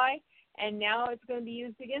guy, and now it's going to be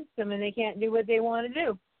used against them, and they can't do what they want to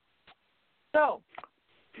do. So,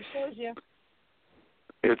 it shows you.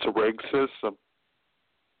 It's a rigged system.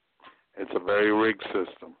 It's a very rigged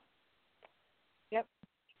system. Yep,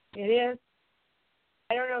 it is.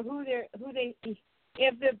 I don't know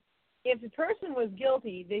if the person was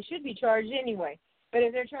guilty, they should be charged anyway. But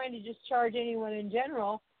if they're trying to just charge anyone in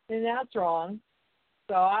general, then that's wrong.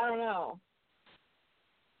 So I don't know.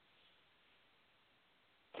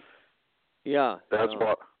 Yeah. That's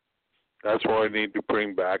why we need to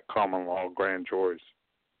bring back common law grand juries.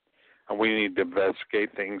 And we need to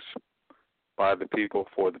investigate things by the people,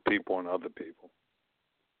 for the people, and other people.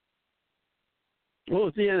 Well,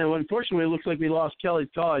 at the end, unfortunately, it looks like we lost Kelly's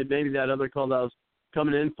call. Maybe that other call that was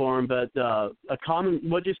coming in for him. But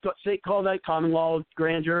what did you call that? Common law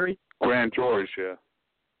grand jury? Grand juries, yeah.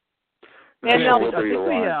 I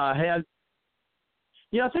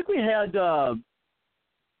think we had a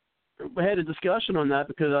discussion on that,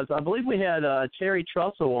 because I believe we had Terry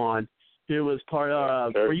Trussell on, who was part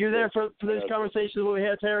of. Were you there for those conversations we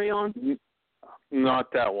had Terry on?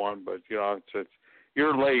 Not that one, but it's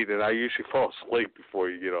you're late, and I usually fall asleep before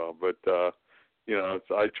you get on. But I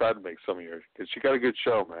try to make some of yours because you got a good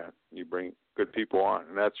show, man. You bring good people on,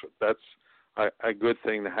 and that's a good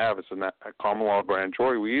thing to have. It's a common law grand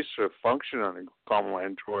jury. We used to function on a common law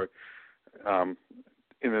grand jury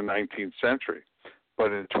in the 19th century,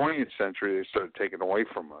 but in the 20th century they started taking away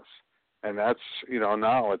from us, and that's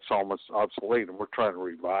now it's almost obsolete, and we're trying to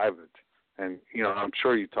revive it. And I'm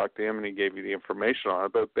sure you talked to him and he gave you the information on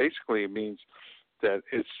it, but basically it means that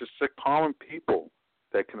it's just the common people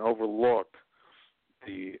that can overlook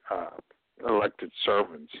the elected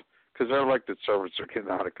servants, because their elected servants are getting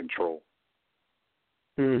out of control.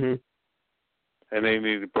 Mm-hmm. And they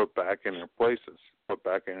need to put back in their places, put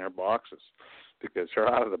back in their boxes, because they're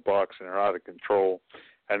out of the box and they're out of control.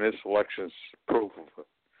 And this election is proof of it.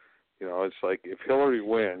 It's like if Hillary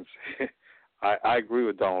wins, I agree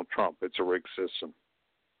with Donald Trump. It's a rigged system.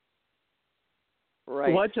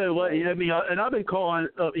 Right. Well, I tell you what, and I've been calling.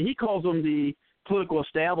 He calls them the political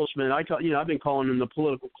establishment. I've been calling them the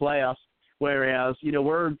political class. Whereas, they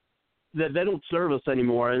don't serve us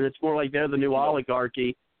anymore, and it's more like they're the new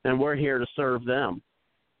oligarchy, and we're here to serve them.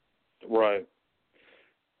 Right.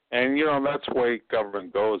 And that's the way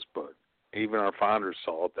government goes. But even our founders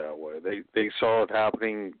saw it that way. They saw it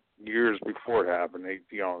happening years before it happened. They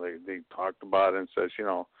talked about it and says,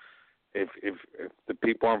 if the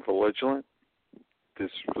people aren't vigilant,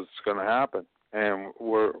 this was going to happen, and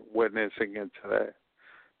we're witnessing it today.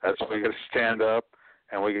 That's why we got to stand up,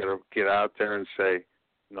 and we got to get out there and say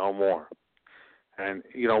no more. And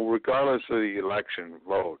regardless of the election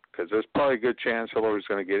vote, because there's probably a good chance Hillary's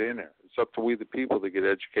going to get in there. It's up to we the people to get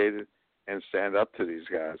educated and stand up to these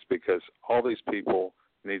guys, because all these people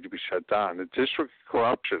need to be shut down. The district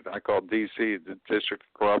corruption, I call D.C. the district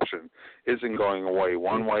corruption, isn't going away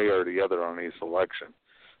one way or the other on this election.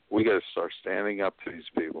 We got to start standing up to these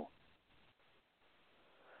people.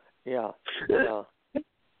 Yeah. Bill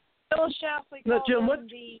Shapley called them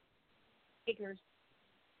the takers.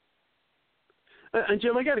 And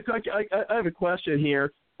Jim, I have a question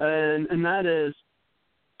here, and that is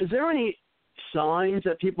there any signs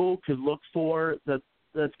that people could look for that's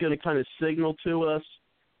going to kind of signal to us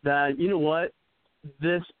that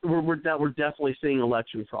we're definitely seeing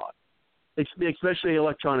election fraud, especially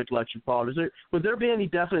electronic election fraud? Would there be any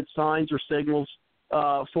definite signs or signals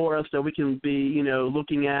for us that we can be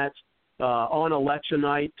looking at on election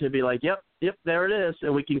night to be like, yep, there it is,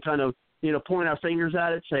 and we can kind of point our fingers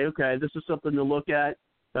at it, say, okay, this is something to look at,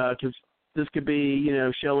 because this could be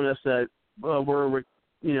showing us that we're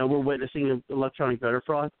witnessing electronic voter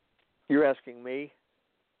fraud? You're asking me?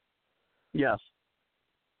 Yes.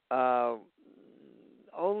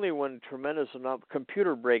 Only when tremendous enough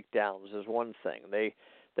computer breakdowns is one thing. The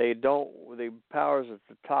powers at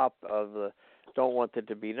the top don't want it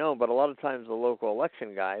to be known, but a lot of times the local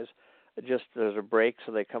election guys there's a break,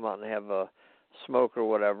 so they come out and have a smoke or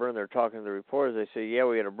whatever, and they're talking to the reporters. They say, yeah,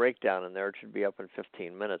 we had a breakdown in there. It should be up in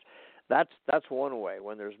 15 minutes. That's one way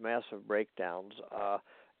when there's massive breakdowns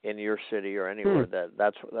in your city or anywhere.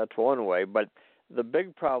 That's one way. But the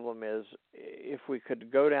big problem is if we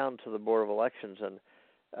could go down to the Board of Elections and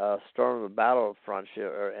storm the battlefront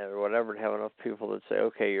or whatever, and have enough people that say,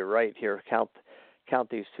 okay, you're right here, count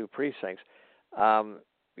these two precincts. Even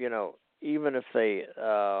if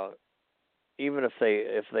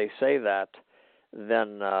they say that,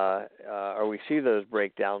 then or we see those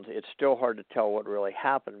breakdowns, it's still hard to tell what really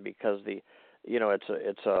happened, because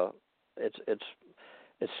it's so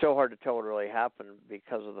hard to tell what really happened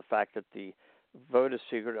because of the fact that the vote is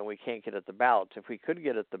secret and we can't get at the ballots. If we could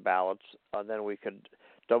get at the ballots, then we could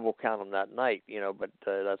double count them that night, but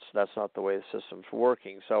that's not the way the system's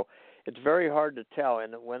working. So it's very hard to tell.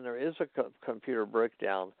 And when there is a computer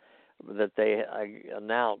breakdown that they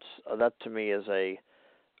announce, that to me is a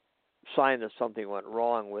sign that something went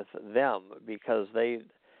wrong with them, because they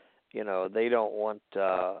don't want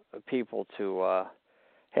people to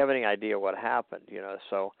have any idea what happened,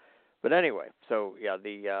 So, but anyway, so yeah,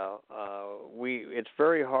 it's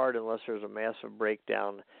very hard unless there's a massive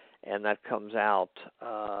breakdown, and that comes out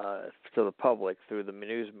to the public through the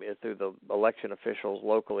news, through the election officials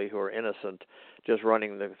locally who are innocent, just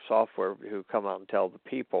running the software, who come out and tell the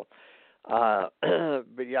people.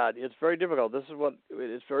 But yeah, it's very difficult.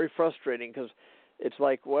 It's very frustrating, because it's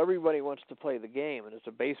like, well, everybody wants to play the game, and it's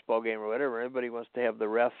a baseball game or whatever. Everybody wants to have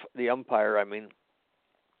the umpire,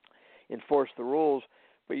 enforce the rules,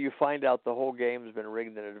 but you find out the whole game has been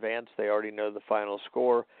rigged in advance. They already know the final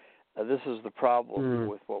score. This is the problem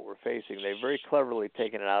with what we're facing. They've very cleverly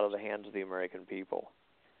taken it out of the hands of the American people.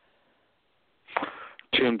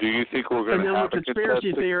 Jim, do you think we're going and to then have the a conspiracy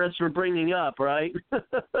contested? theorists were bringing up, right?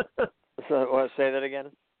 So, say that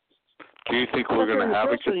again. Do you think we're going to have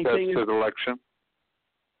a contested election?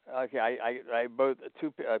 Okay, I both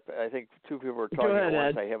two. I think two people were talking Go ahead, at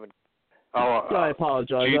once. Ed. I haven't. I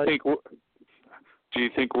apologize. Do you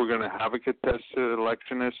think we're going to have a contested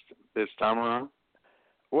election this time around?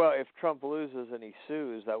 Well, if Trump loses and he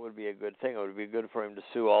sues, that would be a good thing. It would be good for him to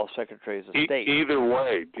sue all secretaries of state. Either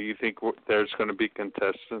way, do you think there's going to be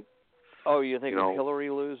contested? Oh, you think if Hillary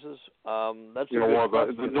loses? That's a well,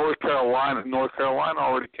 good question. North Carolina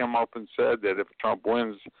already came up and said that if Trump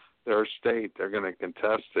wins their state, they're going to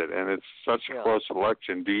contest it, and it's such a close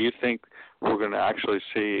election. Do you think we're going to actually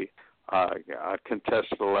see a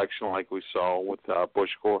contested election like we saw with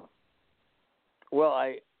Bush Gore? Well,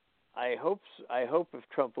 I hope if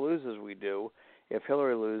Trump loses, we do. If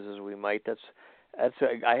Hillary loses, we might.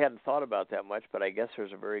 I hadn't thought about that much, but I guess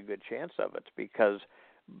there's a very good chance of it because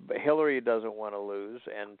Hillary doesn't want to lose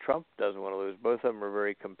and Trump doesn't want to lose. Both of them are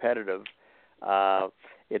very competitive.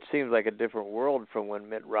 It seems like a different world from when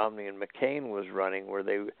Mitt Romney and McCain was running, where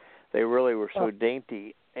they really were so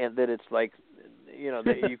dainty, and that it's like,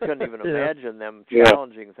 you couldn't even imagine them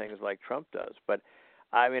challenging things like Trump does. But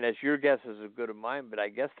I mean, as your guess is as good as mine, but I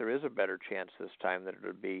guess there is a better chance this time that it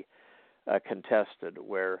would be contested,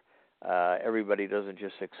 where everybody doesn't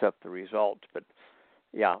just accept the result. But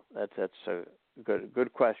yeah, that's a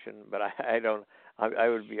good question. But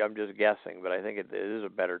I'm just guessing, but I think it is a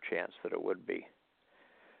better chance that it would be.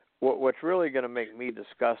 What's really going to make me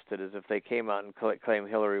disgusted is if they came out and claim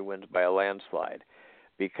Hillary wins by a landslide,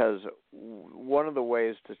 because one of the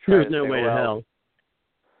ways to try There's to no say, way to hell.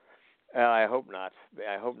 I hope not.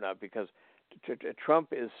 Because Trump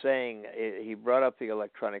is saying, he brought up the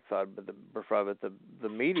electronic fraud, but the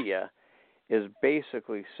media is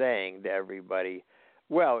basically saying to everybody,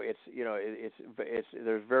 well,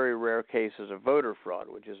 there's very rare cases of voter fraud,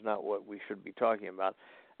 which is not what we should be talking about.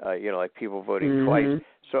 Like people voting twice.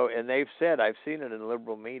 So, and they've said, I've seen it in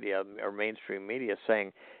liberal media or mainstream media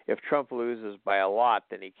saying, if Trump loses by a lot,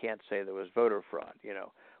 then he can't say there was voter fraud.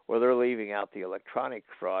 Well, they're leaving out the electronic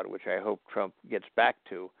fraud, which I hope Trump gets back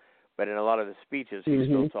to. But in a lot of the speeches, he's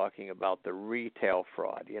still talking about the retail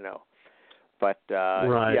fraud, But,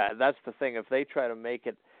 yeah, that's the thing. If they try to make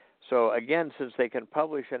it so, again, since they can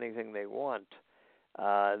publish anything they want,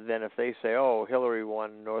 then if they say, oh, Hillary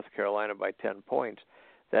won North Carolina by 10 points,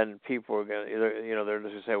 then people are going to, they're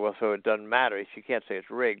just going to say, well, so it doesn't matter. She can't say it's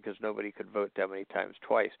rigged because nobody could vote that many times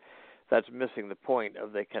twice. That's missing the point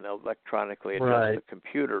of they can electronically adjust the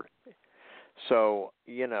computer. So,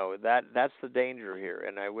 that's the danger here.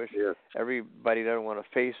 And I wish everybody doesn't want to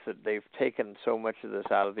face that they've taken so much of this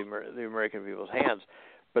out of the American people's hands.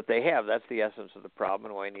 But they have. That's the essence of the problem,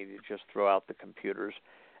 and why I need to just throw out the computers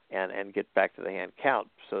and get back to the hand count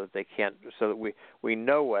so that we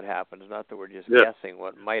know what happens, not that we're just guessing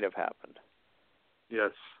what might have happened.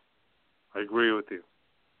 Yes. I agree with you.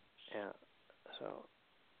 Yeah. So.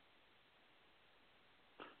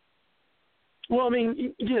 Well,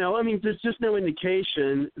 there's just no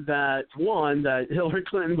indication that Hillary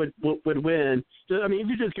Clinton would win. I mean, if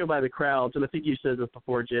you just go by the crowds, and I think you said this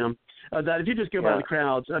before, Jim, that if you just go by the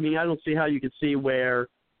crowds, I mean, I don't see how you could see where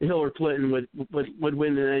Hillary Clinton would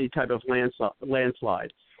win in any type of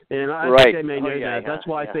landslide. And I think they may know that. That's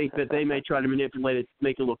why I think that they may try to manipulate it,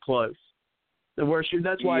 make it look close.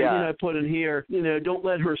 That's why I put in here, don't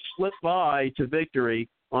let her slip by to victory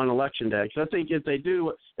on election day. Because I think if they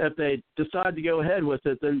decide to go ahead with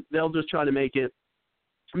it, then they'll just try to make it.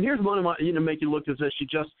 And here's one of my, make it look as if she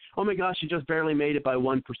just barely made it by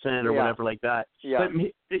 1% or whatever like that. Yeah.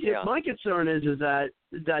 But my concern is that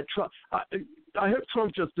Trump. I hope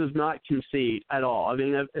Trump just does not concede at all. I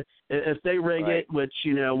mean, if they rig it, which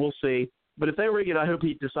we'll see. But if they rig it, I hope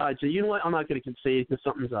he decides. So you know what? I'm not going to concede because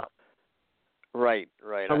something's up. Right.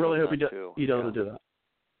 I really hope he doesn't do that.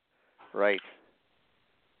 Right.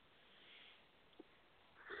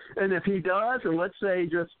 And if he does, and let's say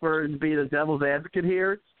just for to be the devil's advocate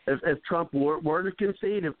here, if Trump were to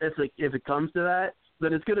concede, if it comes to that,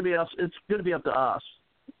 then it's going to be up to us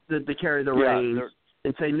to carry the reins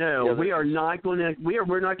and say no, we are not going to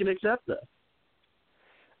we're not going to accept this.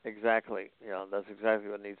 Exactly. That's exactly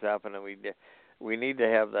what needs to happen, and we need to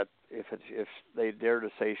have that. If they dare to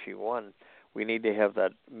say she won, we need to have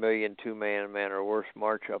that 2 million man or worse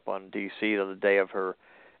march up on D.C. on the day of her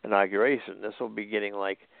inauguration. This will be getting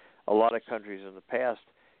like a lot of countries in the past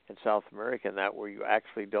in South America, and that where you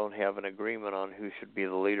actually don't have an agreement on who should be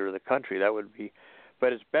the leader of the country. That would be,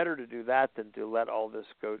 but it's better to do that than to let all this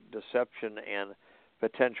deception and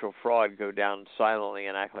potential fraud go down silently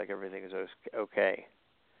and act like everything is okay.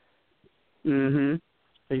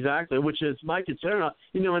 Exactly, which is my concern.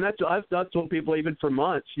 And I've told people even for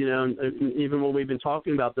months, and even when we've been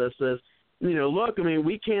talking about this, is, look, I mean,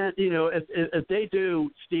 we can't, if they do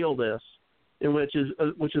steal this, which is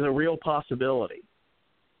a real possibility,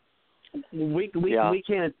 we can't, we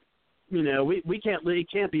can't. It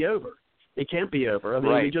can't be over. It can't be over. I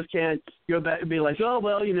mean, we just can't go back and be like, oh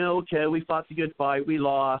well, okay, we fought the good fight, we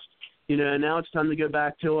lost, now it's time to go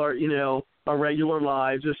back to our, our regular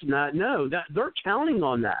lives, this and that. No, that they're counting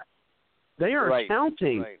on that. They are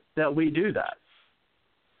counting that we do that.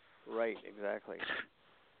 Right, exactly.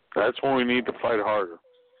 That's when we need to fight harder.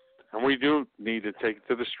 And we do need to take it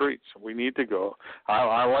to the streets. We need to go.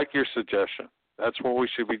 I like your suggestion. That's what we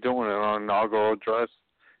should be doing in our inaugural address,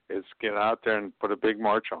 is get out there and put a big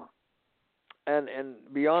march on. And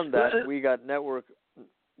beyond that, we got network.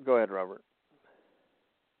 Go ahead, Robert.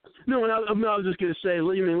 No, and I was just going to say,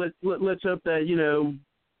 let's hope that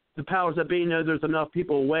the powers that be know there's enough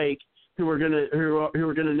people awake who are going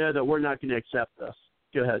to know that we're not going to accept this.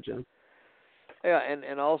 Go ahead, Jim. Yeah,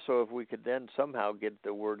 and also if we could then somehow get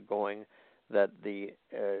the word going that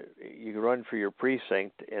you run for your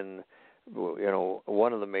precinct in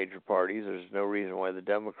one of the major parties. There's no reason why the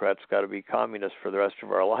Democrats got to be communists for the rest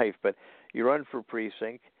of our life, but you run for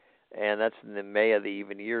precinct, and that's in the May of the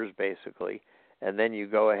even years basically. And then you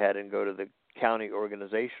go ahead and go to the county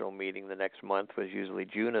organizational meeting the next month, was usually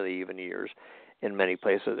June of the even years in many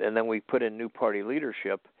places. And then we put in new party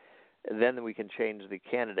leadership. Then we can change the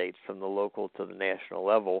candidates from the local to the national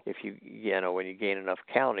level if when you gain enough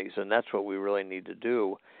counties. And that's what we really need to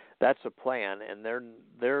do. That's a plan. And they're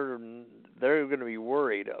going to be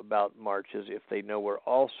worried about marches if they know we're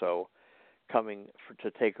also coming to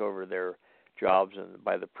take over their jobs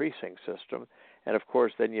by the precinct system. And, of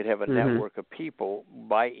course, then you'd have a network of people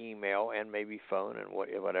by email and maybe phone and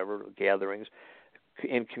whatever gatherings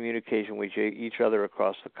in communication with each other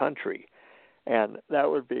across the country. And that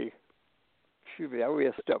would be,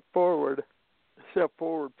 a step forward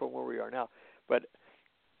from where we are now. But,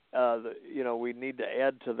 we need to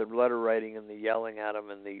add to the letter writing and the yelling at them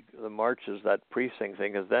and the marches, that precinct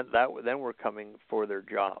thing, because then we're coming for their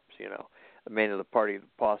jobs, mainly the party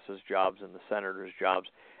bosses' jobs and the senators' jobs.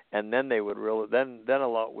 And then they would then a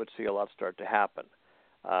lot would see a lot start to happen.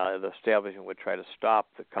 The establishment would try to stop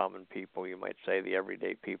the common people, you might say, the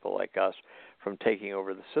everyday people like us, from taking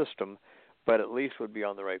over the system, but at least would be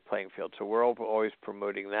on the right playing field. So we're always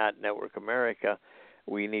promoting that. Network America,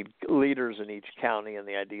 we need leaders in each county, and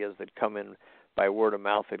the ideas that come in by word of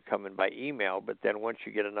mouth that come in by email. But then once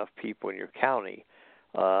you get enough people in your county,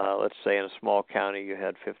 let's say in a small county you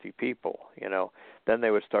had 50 people, then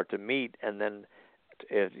they would start to meet, and then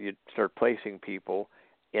you'd start placing people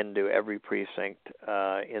into every precinct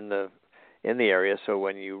in the area. So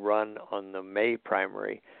when you run on the May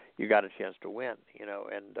primary, you got a chance to win,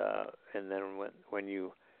 and then when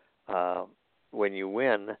you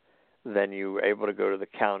win, then you're able to go to the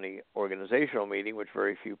county organizational meeting, which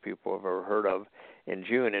very few people have ever heard of, in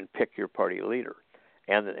June, and pick your party leader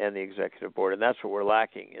and the executive board. And that's what we're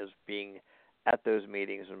lacking, is being at those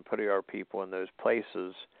meetings and putting our people in those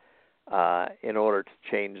places in order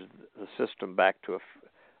to change the system back to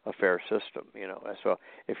a fair system, So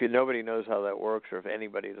if nobody knows how that works, or if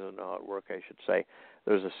anybody doesn't know how it works, I should say,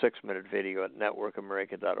 there's a 6-minute video at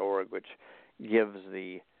networkamerica.org which gives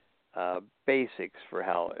the basics for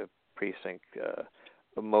how a precinct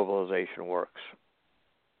mobilization works.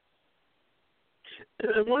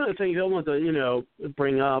 And one of the things I want to,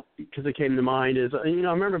 bring up, because it came to mind, is, I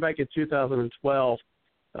remember back in 2012,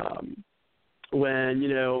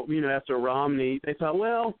 when, after Romney, they thought,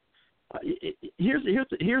 well,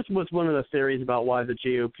 here's what's one of the theories about why the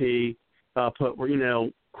GOP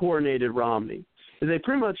coordinated Romney. They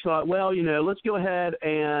pretty much thought, well, let's go ahead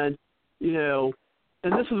and,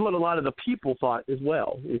 and this is what a lot of the people thought as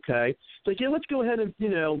well, okay? It's like, yeah, let's go ahead and,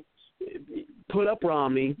 put up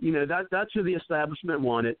Romney. That's who the establishment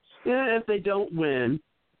wanted. And if they don't win,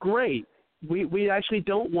 great. We actually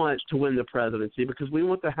don't want to win the presidency because we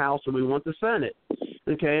want the House and we want the Senate.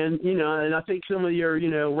 Okay, and and I think some of your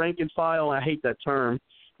rank and file, I hate that term,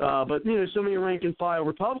 but some of your rank and file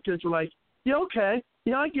Republicans were like, yeah, okay,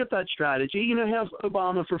 I get that strategy. Have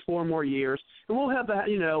Obama for 4 more years, and we'll have that.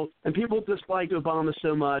 And people dislike Obama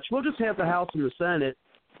so much, we'll just have the House and the Senate.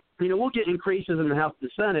 We'll get increases in the House and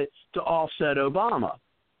the Senate to offset Obama.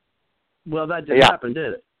 Well, that didn't happen,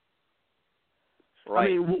 did it?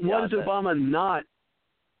 Right. I mean, what has Obama not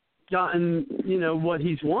gotten? What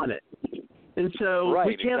he's wanted. And so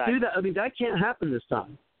we can't do that. I mean, that can't happen this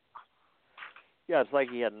time. Yeah, it's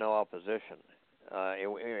like he had no opposition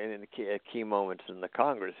in key moments in the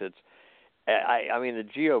Congress. I mean, the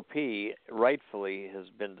GOP rightfully has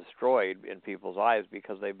been destroyed in people's eyes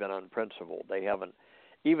because they've been unprincipled. They haven't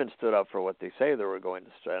even stood up for what they say they were going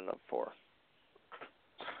to stand up for.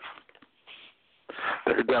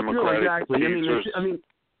 They're Democratic exactly. appeasers.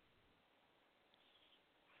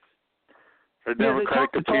 They're Democratic they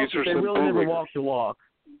talk the talk, appeasers they and really never bootleggers. walk the walk.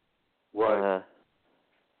 Right.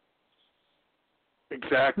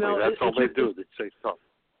 Exactly. No, That's all they do. They say something.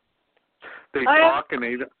 They talk and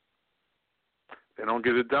they don't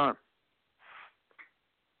get it done.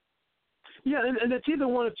 Yeah, and it's either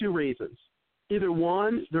one of two reasons. Either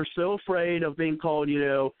one, they're so afraid of being called,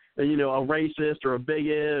 a racist or a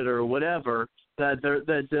bigot or whatever and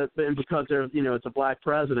because they're, it's a black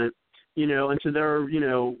president, and so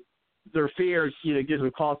their fear, gives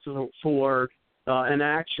them cause for an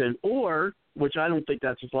action, or, which I don't think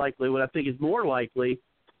that's as likely. What I think is more likely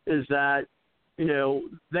is that,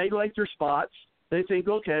 they like their spots. They think,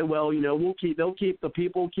 okay, well, the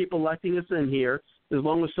people keep electing us in here as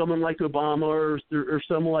long as someone like Obama or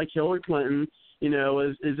someone like Hillary Clinton, is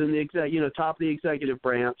in the top of the executive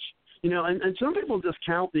branch. And some people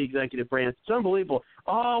discount the executive branch. It's unbelievable.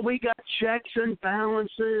 Oh, we got checks and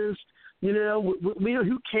balances.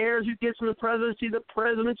 Who cares who gets in the presidency? The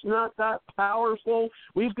president's not that powerful.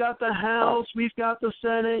 We've got the House. We've got the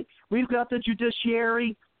Senate. We've got the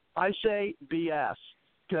judiciary. I say BS,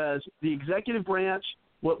 because the executive branch,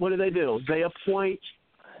 what do? They appoint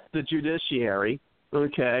the judiciary,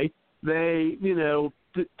 okay? They,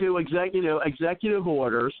 do executive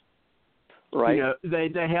orders. Right. They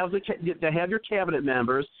have your cabinet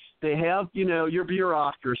members. They have, your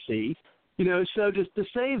bureaucracy. So just to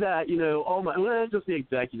say that, it's just the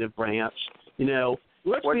executive branch,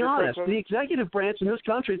 let's be honest. The executive branch in this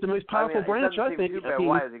country is the most powerful branch, I think.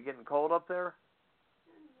 Why is it getting cold up there?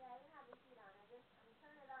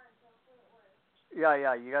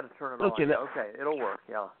 Yeah, you got to turn it on. Okay, it'll work.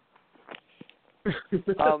 Yeah.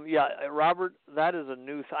 Robert, that is a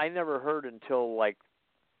new. I never heard until like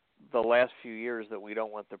the last few years that we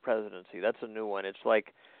don't want the presidency. That's a new one. It's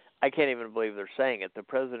like I can't even believe they're saying it. The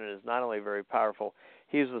president is not only very powerful,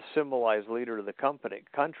 he's the symbolized leader of the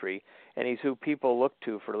country, and he's who people look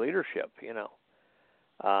to for leadership.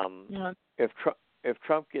 If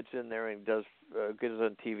Trump gets in there and gets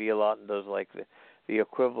on TV a lot and does like the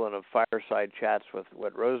equivalent of fireside chats with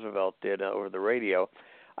what Roosevelt did over the radio,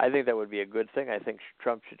 I think that would be a good thing. I think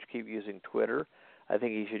Trump should keep using Twitter. I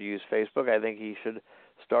think he should use Facebook. I think he should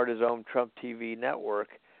start his own Trump TV network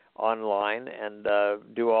online and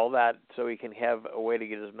do all that so he can have a way to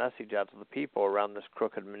get his message out to the people around this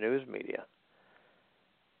crooked news media.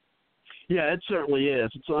 Yeah, it certainly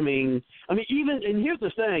is. Even, and here's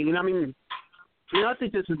the thing, I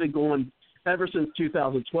think this has been going ever since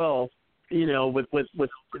 2012, with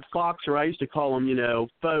Fox, or I used to call them,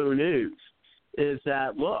 faux news, is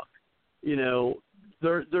that, look,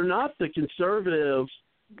 they're not the conservative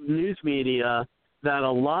news media that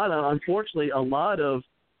unfortunately, a lot of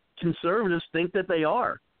conservatives think that they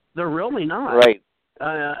are. They're really not. Right.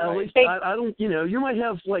 At least I don't. You might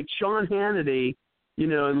have like Sean Hannity,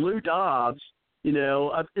 and Lou Dobbs. I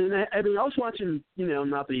was watching.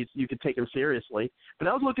 Not that you could take him seriously, but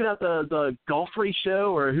I was looking at the Golfrey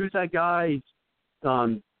show, or who's that guy?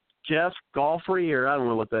 Jeff Golfrey, or I don't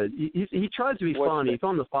know what he tries to be funny. He's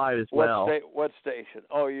on the 5 as well. What station?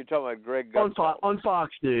 Oh, you're talking about Greg Gutfeld. On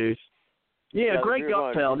Fox News. Yeah, Greg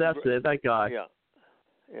Gutfeld, that's it, that guy.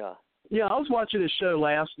 Yeah. Yeah, I was watching his show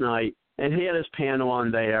last night, and he had his panel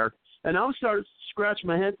on there, and I started scratching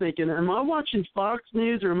my head thinking, am I watching Fox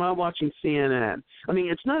News or am I watching CNN?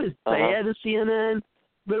 It's not as bad as CNN,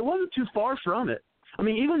 but it wasn't too far from it.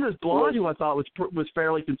 Even this blonde who I thought was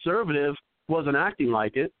fairly conservative wasn't acting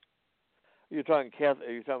like it. You're talking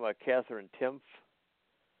about Catherine Timpf?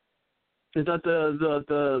 Is that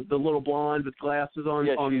the little blonde with glasses on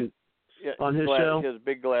his show? She has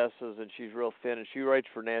big glasses and she's real thin, and she writes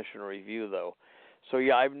for National Review though. So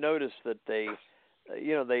yeah, I've noticed that they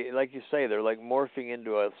like you say, they're like morphing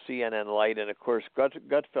into a CNN light, and of course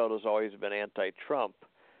Gutfeld has always been anti-Trump,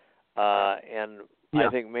 and I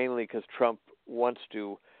think mainly because Trump wants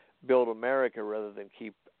to build America rather than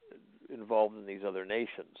keep involved in these other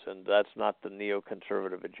nations, and that's not the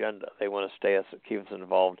neoconservative agenda. They want to keep us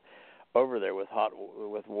involved over there with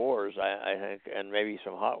wars, I think, and maybe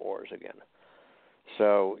some hot wars again.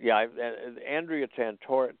 So yeah, Andrea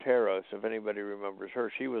Tantaros, if anybody remembers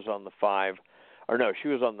her, she was on the 5, or no, she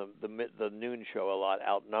was on the noon show a lot,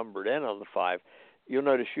 outnumbered, and on the 5. You'll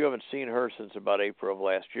notice you haven't seen her since about April of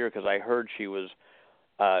last year, because I heard she was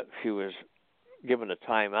given a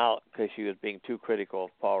timeout because she was being too critical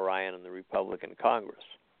of Paul Ryan and the Republican Congress.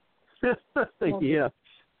 Yeah.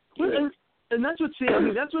 And that's what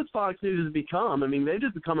that's what Fox News has become. I mean, they've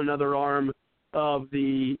just become another arm of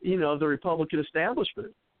the the Republican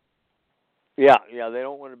establishment. Yeah, they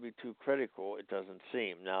don't want to be too critical, it doesn't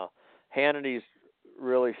seem. Now, Hannity's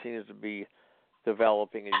really seems to be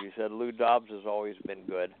developing, as you said. Lou Dobbs has always been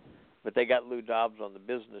good, but they got Lou Dobbs on the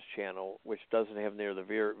Business Channel, which doesn't have near the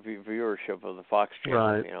viewership of the Fox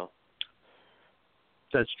Channel, Right.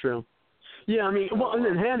 That's true. Yeah, I mean, well, and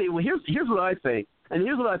then Hannity. Well, here's what I think, and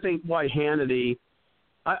here's what I think why Hannity,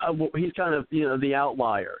 he's kind of the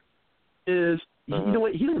outlier, is you know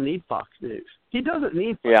what, he doesn't need Fox News. He doesn't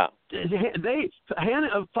need. Yeah.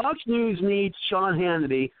 Fox News needs Sean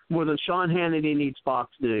Hannity more than Sean Hannity needs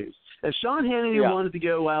Fox News. If Sean Hannity wanted to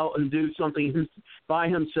go out and do something by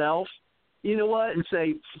himself, you know what, and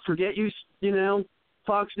say, forget you,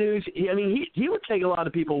 Fox News. I mean, he would take a lot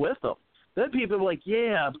of people with him. Then people are like,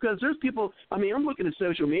 yeah, because there's people. I mean, I'm looking at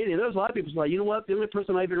social media. There's a lot of people like, you know what? The only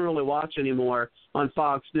person I even really watch anymore on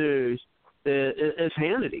Fox News is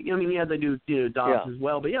Hannity. I mean, yeah, they do Dobbs as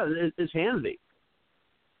well, but yeah, it's Hannity.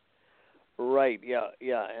 Right. Yeah,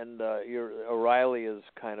 and O'Reilly is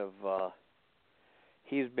kind of. I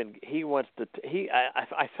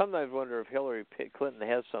sometimes wonder if Hillary Clinton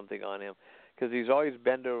has something on him, because he's always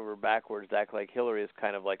bent over backwards to act like Hillary is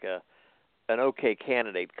kind of like an okay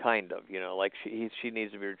candidate, kind of, like she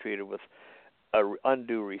needs to be treated with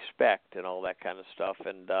undue respect and all that kind of stuff,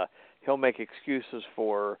 and he'll make excuses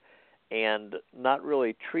for her and not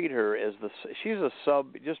really treat her as she's a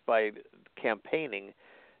sub just by campaigning.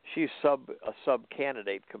 She's a sub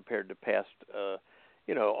candidate compared to past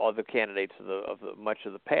all the candidates of the much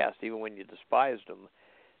of the past. Even when you despised them,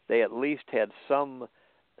 they at least had some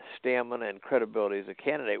stamina and credibility as a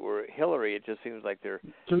candidate. Where Hillary, it just seems like they're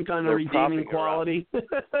some kind of redeeming quality.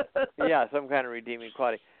 Yeah, some kind of redeeming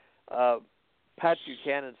quality. Pat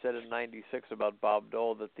Buchanan said in '96 about Bob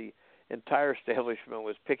Dole that the entire establishment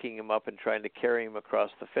was picking him up and trying to carry him across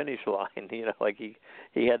the finish line. Like he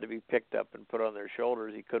had to be picked up and put on their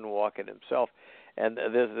shoulders. He couldn't walk it himself. And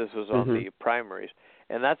this was on the primaries.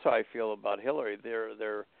 And that's how I feel about Hillary.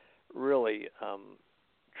 They're really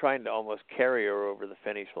trying to almost carry her over the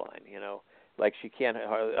finish line. Like she can't.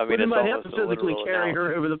 I mean, you it's might almost have to physically carry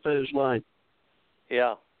her over the finish line.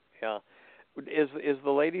 Yeah. Is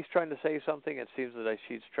the ladies trying to say something? It seems that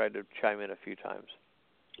she's tried to chime in a few times.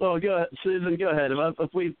 Oh, go ahead, Susan. Go ahead.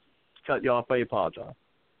 If we cut you off, I apologize.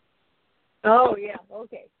 Oh yeah.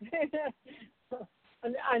 Okay.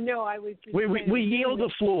 I know. I was. We yield the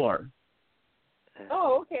floor.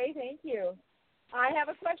 Oh, okay. Thank you. I have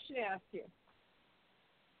a question to ask you.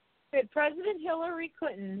 Did President Hillary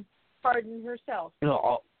Clinton pardon herself?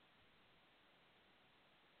 No.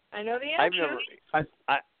 I know the answer.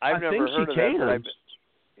 I've never heard of can. that.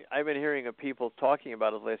 But I've been hearing of people talking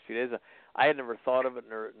about it the last few days. I had never thought of it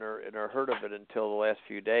nor heard of it until the last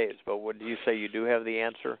few days. But would you say you do have the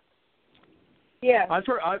answer? Yeah. I've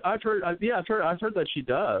heard that she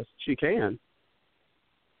does. She can.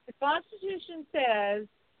 The Constitution says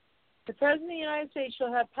the President of the United States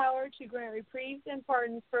shall have power to grant reprieves and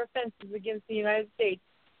pardons for offenses against the United States,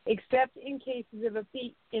 except in cases of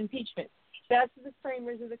impeachment. That's what the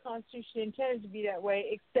framers of the Constitution intended to be that way,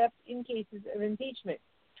 except in cases of impeachment.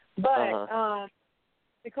 But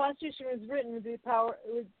the Constitution was written with the power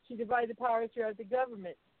to divide the power throughout the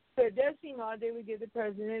government. So it does seem odd they would give the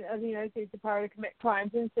President of the United States the power to commit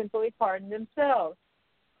crimes and simply pardon themselves.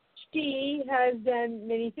 She has done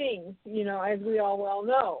many things, as we all well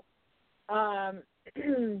know.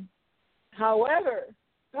 However,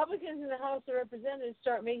 Republicans in the House of Representatives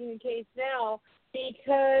start making the case now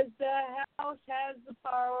because the House has the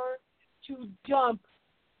power to dump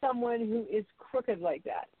someone who is crooked like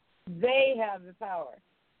that. They have the power.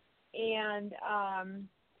 And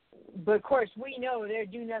but of course, we know they're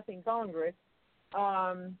do-nothing Congress.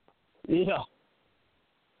 Yeah.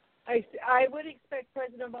 I would expect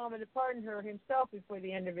President Obama to pardon her himself before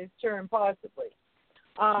the end of his term, possibly.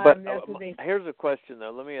 But here's a question,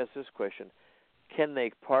 though. Let me ask this question: can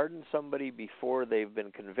they pardon somebody before they've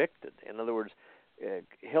been convicted? In other words,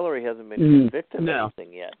 Hillary hasn't been convicted of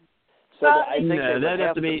anything yet. So I think that'd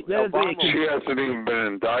have to be. She hasn't even been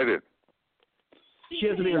indicted. She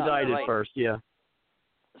has to be indicted first, yeah.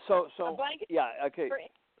 So yeah, okay. For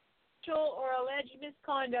actual or alleged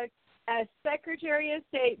misconduct as Secretary of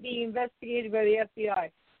State being investigated by the FBI.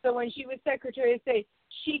 So when she was Secretary of State,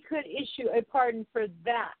 she could issue a pardon for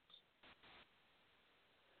that.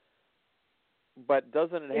 But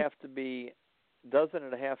doesn't it have to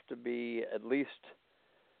be at least,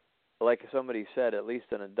 like somebody said, at least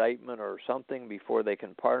an indictment or something before they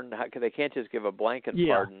can pardon? They can't just give a blanket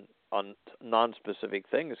pardon on non-specific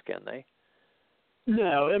things, can they?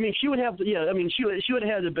 No, I mean she would have to. Yeah, I mean she would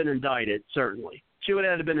have had to have been indicted. Certainly, she would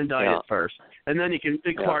have had to have been indicted first, and then you can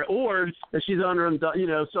or if she's under,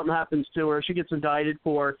 something happens to her, she gets indicted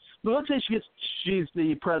for. But let's say she's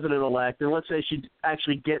the president-elect, and let's say she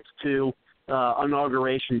actually gets to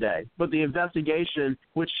inauguration day, but the investigation,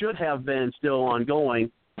 which should have been still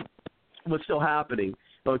ongoing, was still happening.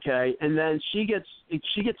 Okay, and then she gets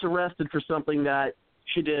arrested for something that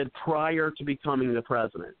she did prior to becoming the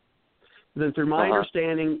president. Then, through my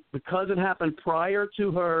understanding, because it happened prior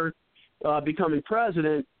to her becoming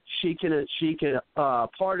president, she can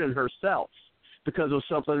pardon herself because of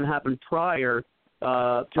something that happened prior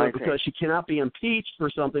to her, because she cannot be impeached for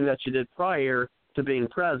something that she did prior to being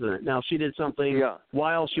president. Now, if she did something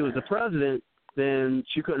while she was the president, then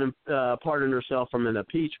she couldn't pardon herself from an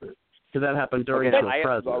impeachment because that happened during her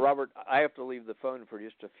president. Robert, I have to leave the phone for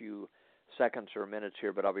just a few seconds or minutes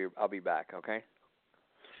here, but I'll be back. Okay.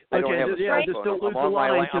 Okay, just don't lose the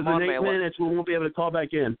line because in 8 minutes we won't be able to call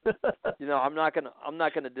back in. I'm not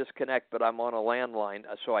gonna disconnect, but I'm on a landline,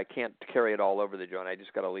 so I can't carry it all over the joint. I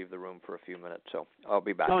just got to leave the room for a few minutes, so I'll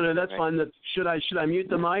be back. Oh no, that's fine. Should I mute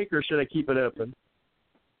the mic or should I keep it open?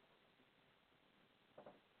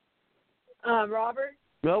 Robert.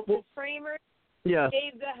 Well, the framers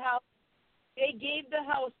gave the House. They gave the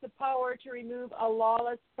House the power to remove a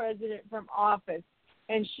lawless president from office.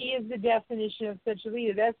 And she is the definition of such a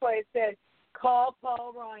leader. That's why I said call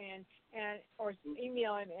Paul Ryan or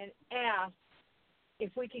email him and ask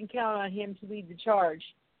if we can count on him to lead the charge.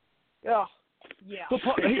 Oh, yeah. Well,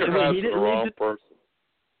 he didn't lead the person.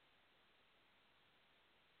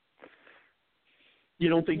 You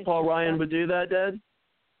don't think Paul Ryan would do that, Dad?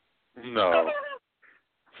 No.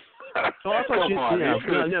 Oh, I thought Paul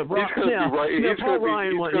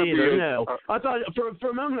Ryan wouldn't either. No, I thought for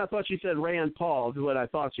a moment I thought she said Rand Paul is what I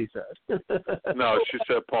thought she said. No, she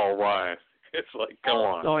said Paul Ryan. It's like, come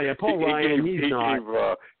on. Oh yeah, Paul Ryan. He's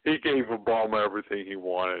not. He gave Obama everything he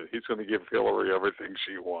wanted. He's going to give Hillary everything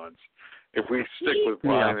she wants. If we stick with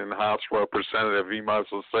Ryan in the House Representative, he might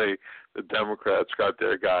as well say the Democrats got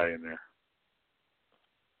their guy in there.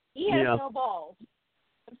 He has no balls.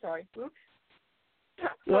 I'm sorry. Oops.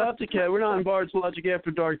 Well, that's okay. We're not in Bard's Logic After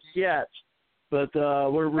Dark yet, but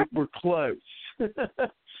we're close.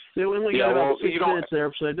 We only got about 6 minutes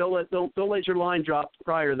there, so don't let your line drop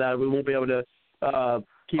prior to that. We won't be able to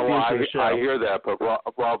keep you into the show. I hear that, but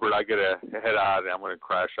Robert, I got to head out, and I'm going to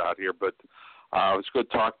crash out here. But it was good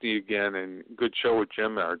talking to you again, and good show with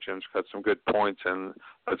Jim there. Jim's got some good points, and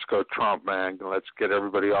let's go Trump, man. Let's get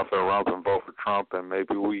everybody off their rump and vote for Trump, and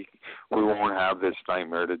maybe we won't have this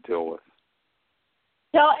nightmare to deal with.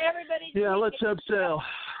 Tell everybody. Yeah, let's hope so.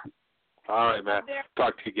 All right, man.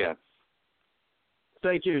 Talk to you again.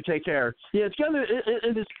 Thank you. Take care. Yeah, it's kind of,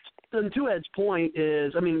 and to Ed's point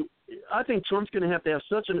is, I mean, I think Trump's going to have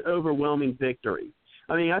such an overwhelming victory.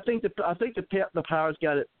 I mean, I think the powers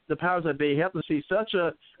the powers that be have to see such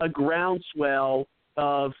a groundswell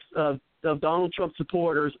of Donald Trump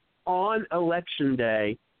supporters on election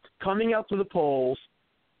day coming out to the polls.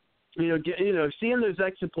 Seeing those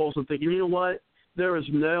exit polls and thinking, you know what? There is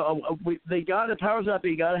the powers that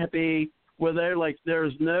be got to be where they're like,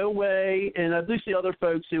 there's no way, and at least the other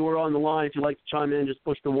folks who are on the line, if you'd like to chime in, just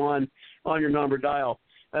push the 1 on your number dial.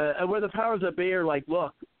 Where the powers that be are like,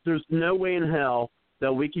 look, there's no way in hell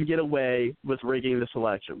that we can get away with rigging this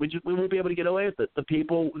election. We won't be able to get away with it. The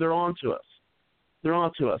people, they're on to us. They're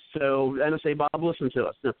on to us. So NSA Bob, listen to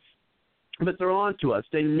us. No. But they're on to us.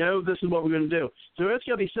 They know this is what we're going to do. So it's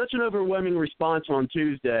going to be such an overwhelming response on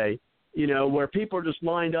Tuesday, where people are just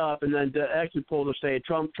lined up and then the exit polls are saying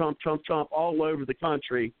Trump, Trump, Trump, Trump all over the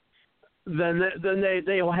country. Then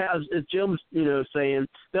they'll have, as Jim's, saying,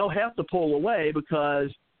 they'll have to pull away because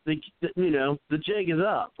the jig is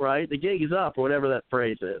up, right? The gig is up, or whatever that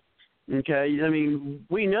phrase is. Okay, I mean,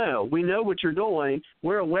 we know what you're doing.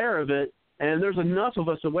 We're aware of it, and there's enough of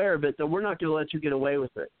us aware of it that we're not going to let you get away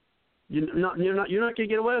with it. You're not going to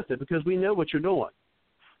get away with it because we know what you're doing.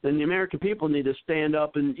 Then the American people need to stand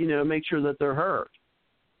up and make sure that they're heard.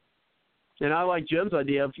 And I like Jim's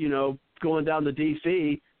idea of going down to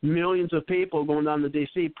D.C., millions of people going down to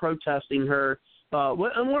D.C. protesting her.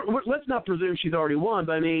 Let's not presume she's already won,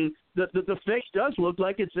 but I mean the fix does look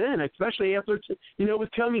like it's in, especially after with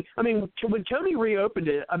Comey. I mean when Comey reopened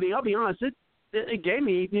it, I mean I'll be honest, it gave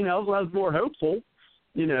me I was more hopeful,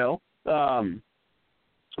 but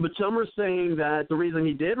some are saying that the reason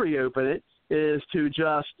he did reopen it is to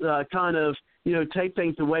just kind of take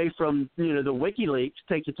things away from the WikiLeaks,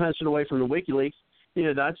 take attention away from the WikiLeaks.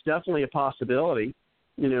 That's definitely a possibility,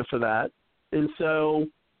 for that. And so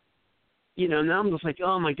now I'm just like,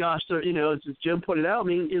 oh my gosh, as Jim pointed out, I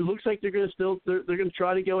mean, it looks like they're going to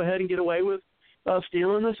try to go ahead and get away with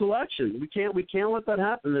stealing this election. We can't let that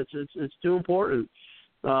happen. It's too important.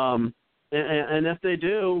 And if they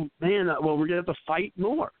do, man, well, we're going to have to fight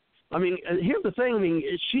more. I mean, here's the thing. I mean,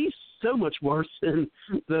 she's so much worse than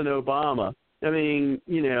Obama. I mean,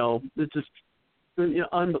 it's just,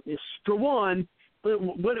 for one,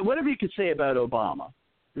 whatever you could say about Obama,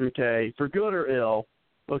 okay, for good or ill,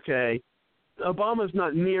 okay, Obama's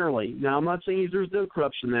not nearly, now I'm not saying there's no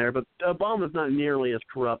corruption there, but Obama's not nearly as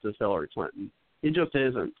corrupt as Hillary Clinton. He just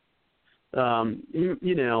isn't.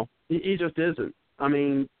 He just isn't. I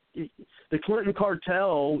mean, the Clinton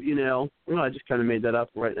cartel, I just kind of made that up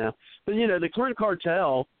right now. But, the Clinton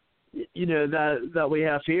cartel, that we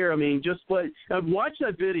have here, I mean, just watch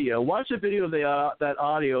that video. Watch the video of that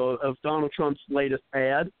audio of Donald Trump's latest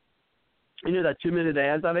ad. That 2-minute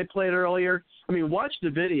ad that I played earlier. I mean, watch the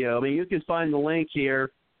video. I mean, you can find the link here,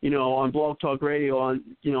 on Blog Talk Radio on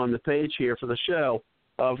the page here for the show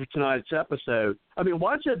for tonight's episode. I mean,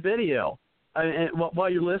 watch that video while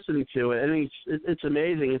you're listening to it. I mean, it's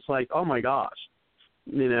amazing. It's like, oh my gosh,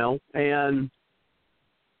 and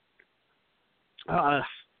I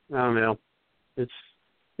don't know. It's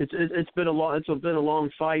been a long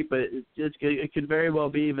fight, but it could very well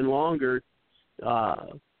be even longer.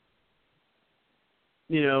 Have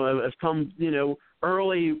come,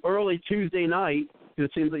 early Tuesday night. It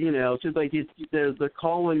seems like they're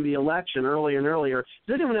calling the election earlier and earlier.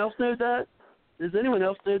 Does anyone else know that? Does anyone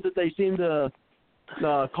else know that they seem to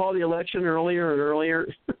call the election earlier and earlier?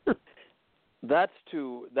 That's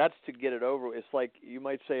to get it over. It's like you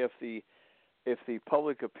might say if the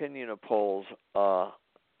public opinion polls are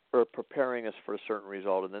preparing us for a certain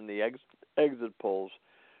result, and then the exit polls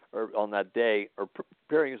on that day are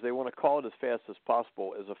preparing us, they want to call it as fast as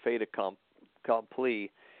possible as a fait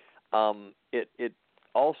accompli. It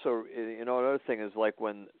also, another thing is like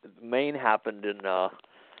when Maine happened in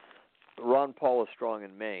Ron Paul is strong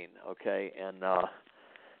in Maine, okay, and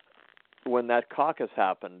when that caucus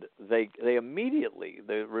happened, they immediately,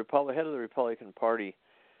 the head of the Republican Party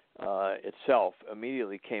itself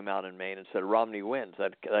immediately came out in Maine and said Romney wins.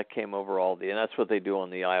 That came over and that's what they do on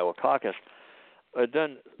the Iowa caucus. It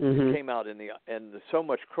then came out and so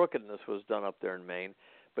much crookedness was done up there in Maine.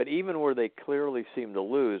 But even where they clearly seemed to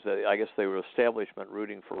lose, I guess they were establishment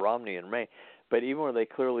rooting for Romney in Maine, but even where they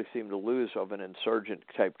clearly seemed to lose of an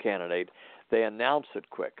insurgent-type candidate, they announced it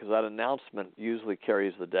quick, because that announcement usually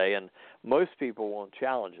carries the day, and most people won't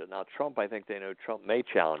challenge it. Now, Trump, I think they know Trump may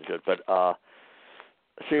challenge it, but I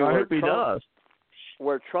hope he does.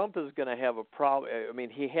 Where Trump is going to have a problem, I mean,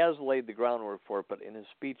 he has laid the groundwork for it, but in his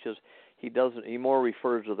speeches, he more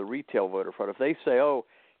refers to the retail voter fraud. If they say, oh,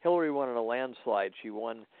 Hillary won in a landslide, she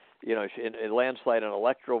won, in a landslide on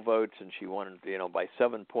electoral votes, and she won, by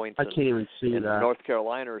 7 points in North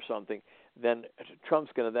Carolina or something, then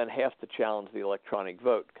Trump's going to then have to challenge the electronic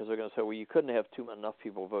vote, because they're going to say, well, you couldn't have enough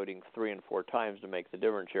people voting 3 and 4 times to make the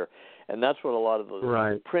difference here. And that's what a lot of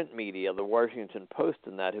the print media, the Washington Post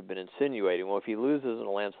and that, have been insinuating. Well, if he loses in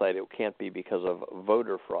a landslide, it can't be because of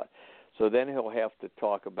voter fraud. So then he'll have to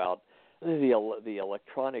talk about the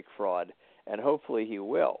electronic fraud, and hopefully he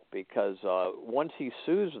will, because once he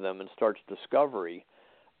sues them and starts discovery,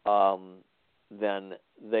 then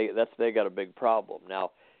they got a big problem.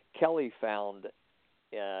 Now, Kelly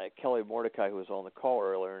Mordecai, who was on the call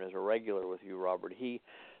earlier and is a regular with you, Robert, he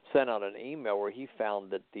sent out an email where he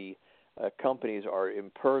found that the companies are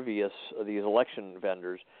impervious, these election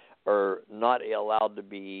vendors are not allowed to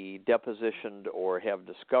be depositioned or have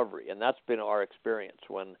discovery. And that's been our experience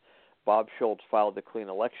when Bob Schultz filed the clean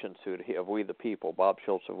election suit of We the People. Bob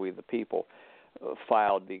Schultz of We the People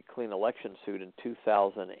filed the clean election suit in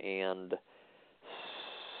 2000 and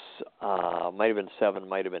might have been 7,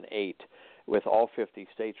 might have been 8, with all 50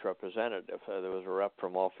 states represented. There was a rep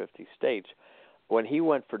from all 50 states. When he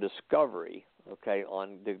went for discovery, okay,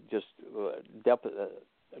 on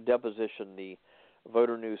deposition, the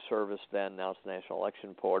Voter News Service, then now it's National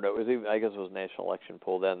Election Poll. I guess it was National Election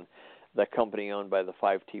Poll then. The company owned by the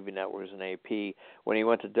 5 TV networks and AP. When he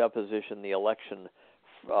went to deposition the election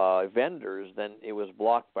vendors, then it was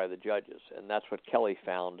blocked by the judges, and that's what Kelly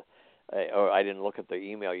found. I didn't look at the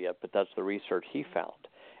email yet, but that's the research he found.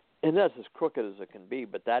 And that's as crooked as it can be,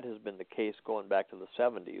 but that has been the case going back to the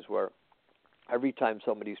 70s, where every time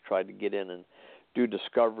somebody's tried to get in and do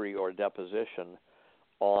discovery or deposition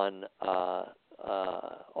on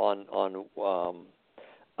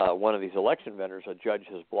one of these election vendors, a judge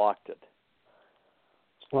has blocked it.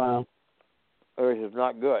 Wow. Which is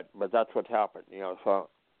not good, but that's what's happened. So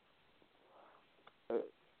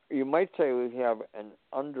you might say we have an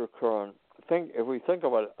undercurrent if we think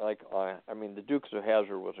about it, like I mean, the Dukes of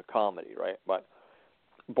Hazzard was a comedy, right? But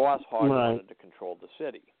Boss Hogg wanted to control the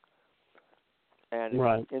city. And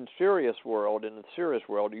in the serious world,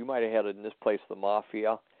 you might have had in this place the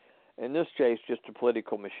mafia. In this case, just a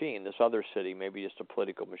political machine. This other city, maybe just a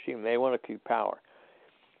political machine. They want to keep power.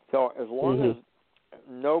 So as long as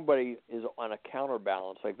nobody is on a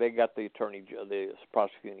counterbalance, like they got the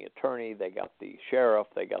prosecuting attorney, they got the sheriff,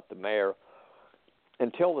 they got the mayor.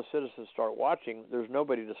 Until the citizens start watching, there's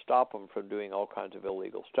nobody to stop them from doing all kinds of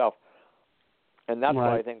illegal stuff. And that's what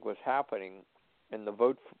I think was happening in the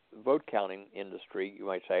vote counting industry, you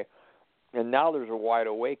might say. And now there's a wide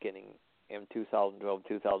awakening in 2012,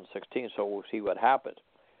 2016, so we'll see what happens.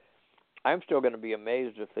 I'm still going to be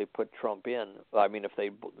amazed if they put Trump in. I mean, if they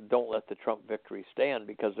don't let the Trump victory stand,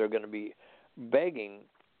 because they're going to be begging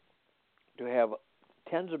to have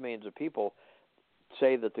tens of millions of people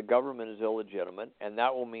say that the government is illegitimate, and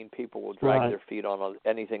that will mean people will drag their feet on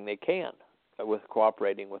anything they can with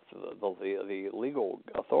cooperating with the legal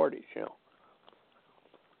authorities, you know.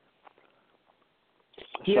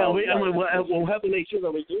 Yeah, we'll have to make sure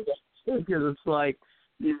that we do that, because it's like,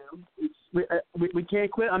 you know, we can't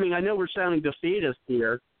quit. I mean, I know we're sounding defeatist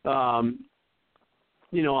here,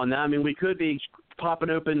 you know, on that. I mean, we could be popping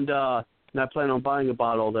open. Not planning on buying a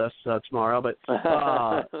bottle of this tomorrow, but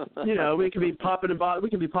you know, we could be popping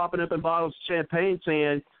open bottles of champagne,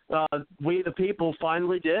 saying we the people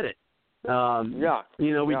finally did it.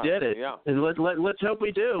 You know, we did it, and let's hope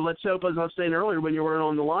we do. Let's hope, as I was saying earlier when you were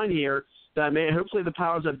on the line here, that hopefully the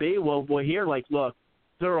powers that be will hear, like, look,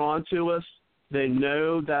 they're on to us. They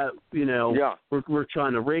know that, you know, we're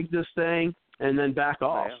trying to rig this thing, and then back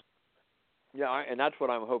off. Yeah, and that's what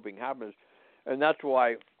I'm hoping happens, and that's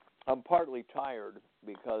why I'm partly tired,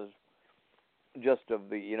 because just of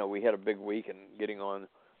the, you know, we had a big week in getting on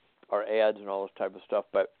our ads and all this type of stuff,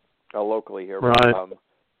 but locally here. But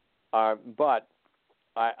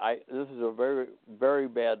this is a very, very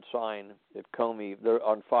bad sign that Comey, they're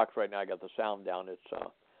on Fox right now. I got the sound down. It's,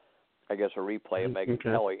 I guess, a replay of Megyn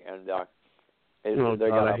Kelly, and I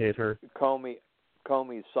hate her.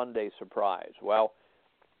 Comey's Sunday surprise. Well,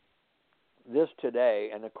 this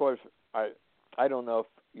today, and of course, I don't know if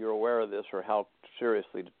you're aware of this or how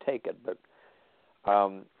seriously to take it, but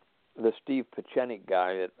the Steve Pieczenik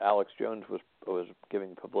guy that Alex Jones was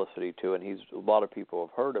giving publicity to, and a lot of people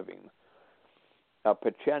have heard of him.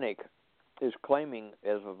 Pieczenik is claiming,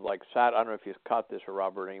 as of like I don't know if you caught this or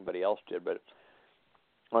Robert or anybody else did, but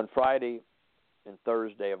on Friday and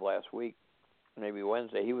Thursday of last week, maybe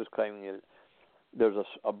Wednesday, he was claiming that there's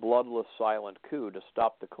a bloodless, silent coup to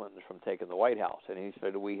stop the Clintons from taking the White House, and he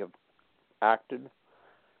said we have acted,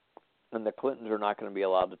 and the Clintons are not going to be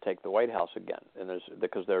allowed to take the White House again, and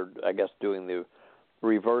because they're, I guess, doing the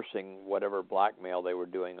reversing whatever blackmail they were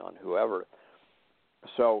doing on whoever.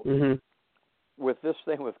 So with this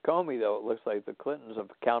thing with Comey, though, it looks like the Clintons have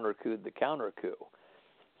counter-couped the counter-coup.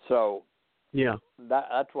 So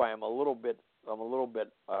that's why I'm a little bit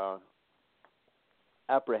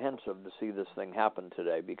apprehensive to see this thing happen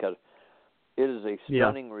today, because it is a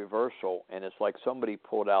stunning reversal, and it's like somebody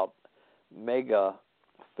pulled out mega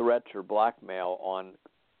threats or blackmail on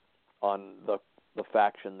the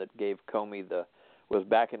faction that gave Comey was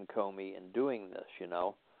backing Comey in doing this, you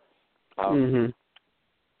know. The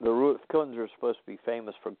Clintons are supposed to be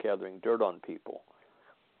famous for gathering dirt on people,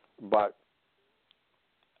 but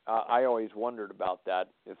I always wondered about that,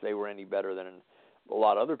 if they were any better than a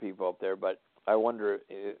lot of other people up there. But I wonder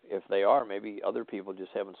if they are. Maybe other people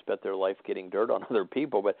just haven't spent their life getting dirt on other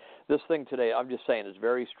people. But this thing today, I'm just saying, is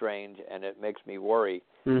very strange, and it makes me worry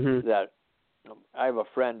that I have a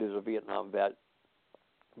friend who's a Vietnam vet,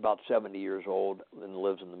 about 70 years old, and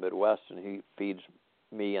lives in the Midwest, and he feeds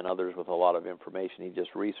me and others with a lot of information. He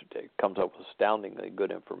just recently comes up with astoundingly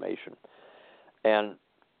good information, and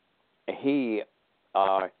he's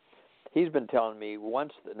been telling me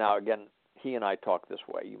once. Now again, he and I talk this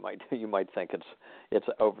way. You might think it's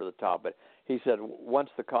over the top, but he said once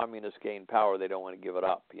the communists gain power, they don't want to give it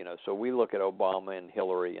up. You know, so we look at Obama and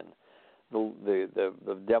Hillary, and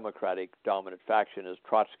the Democratic dominant faction is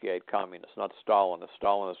Trotskyite communists, not Stalinists.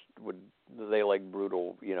 Stalinists they like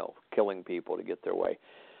brutal, you know, killing people to get their way.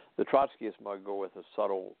 The Trotskyists might go with a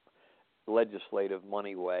subtle legislative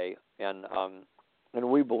money way, and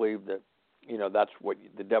we believe that, you know, that's what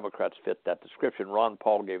the Democrats fit that description. Ron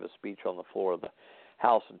Paul gave a speech on the floor of the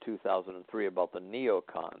House in 2003 about the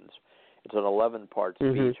neocons. It's an 11-part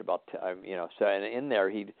speech about, you know, so, and in there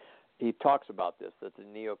he talks about this, that the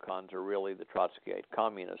neocons are really the Trotskyite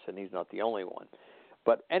communists, and he's not the only one.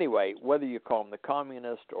 But anyway, whether you call them the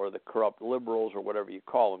communist or the corrupt liberals or whatever you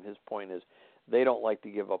call them, his point is they don't like to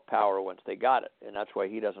give up power once they got it, and that's why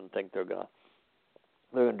he doesn't think they're going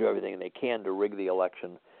to do everything they can to rig the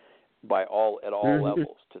election at all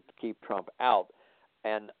levels to keep Trump out,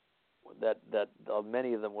 and that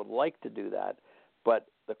many of them would like to do that, but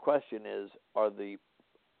the question is, are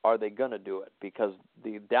they going to do it? Because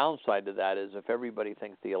the downside to that is if everybody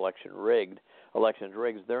thinks the election's rigged,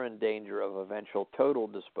 they're in danger of eventual total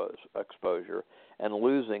exposure and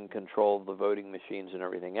losing control of the voting machines and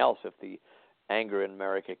everything else if the anger in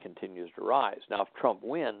America continues to rise. Now, if Trump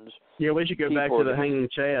wins... Yeah, we should go back to the hanging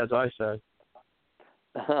Chaz, I say.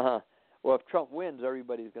 Well, if Trump wins,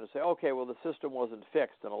 everybody's going to say, okay, well, the system wasn't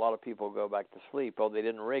fixed, and a lot of people go back to sleep. Oh, they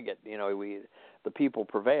didn't rig it. The people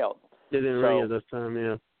prevailed. They didn't rig it this time,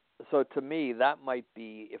 yeah. So to me, that might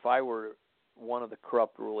be, if I were one of the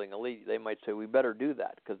corrupt ruling elite, they might say we better do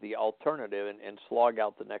that because the alternative, and slog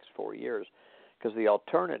out the next 4 years, because the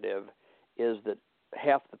alternative is that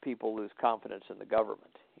half the people lose confidence in the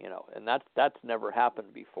government, and that's never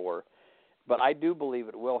happened before. But I do believe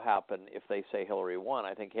it will happen if they say Hillary won.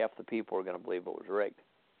 I think half the people are going to believe it was rigged.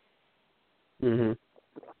 Mm-hmm.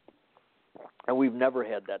 And we've never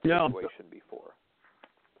had that situation before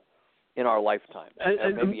in our lifetime,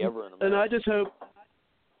 and maybe ever in America. And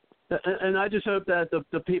I just hope that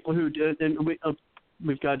the people who did, and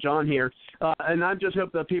we've got John here, and I just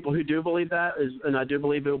hope that people who do believe that and I do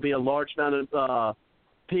believe it will be a large amount of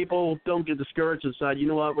people don't get discouraged and decide, you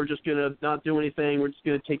know what, we're just going to not do anything. We're just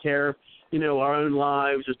going to take care of, our own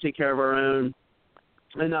lives, just take care of our own,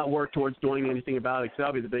 and not work towards doing anything about it, because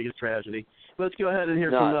that'll be the biggest tragedy. Let's go ahead and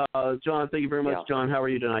hear from John. Thank you very much, John. How are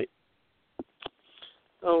you tonight?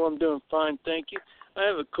 Oh, I'm doing fine, thank you. I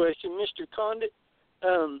have a question. Mr. Condit,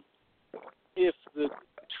 if the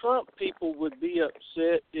Trump people would be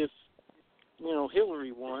upset if,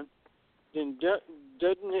 Hillary won, then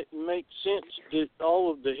doesn't it make sense that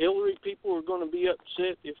all of the Hillary people are going to be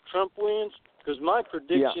upset if Trump wins? Because my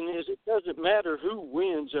prediction is it doesn't matter who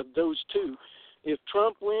wins of those two. If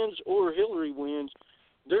Trump wins or Hillary wins,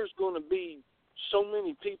 there's going to be so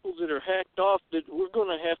many people that are hacked off that we're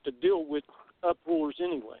going to have to deal with uproars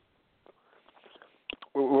anyway.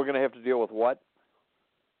 We're going to have to deal with what?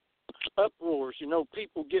 Uproars,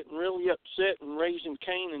 people getting really upset and raising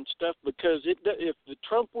Cain and stuff because if the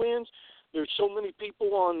Trump wins, there's so many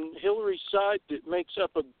people on Hillary's side that makes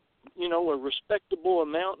up a respectable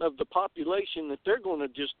amount of the population that they're going to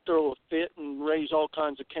just throw a fit and raise all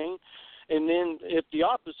kinds of Cain. And then if the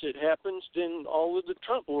opposite happens, then all of the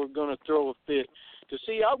Trump are going to throw a fit. Because,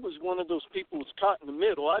 see, I was one of those people who's caught in the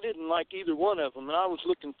middle. I didn't like either one of them, and I was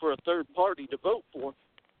looking for a third party to vote for.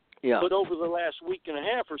 Yeah. But over the last week and a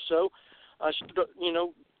half or so, I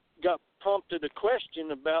got prompted a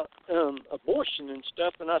question about abortion and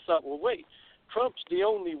stuff, and I thought, well, wait, Trump's the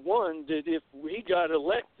only one that if he got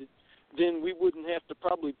elected, then we wouldn't have to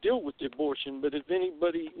probably deal with the abortion. But if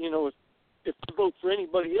anybody, if we vote for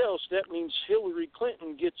anybody else, that means Hillary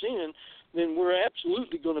Clinton gets in, then we're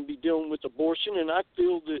absolutely going to be dealing with abortion. And I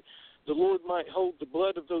feel that the Lord might hold the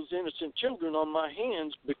blood of those innocent children on my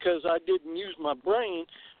hands because I didn't use my brain.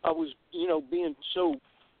 I was, being so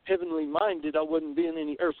heavenly minded, I wasn't being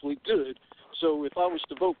any earthly good. So if I was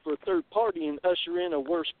to vote for a third party and usher in a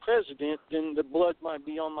worse president, then the blood might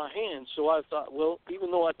be on my hands. So I thought, well,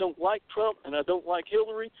 even though I don't like Trump and I don't like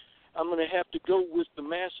Hillary, I'm going to have to go with the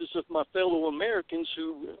masses of my fellow Americans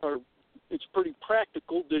who are, it's pretty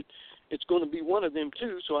practical that it's going to be one of them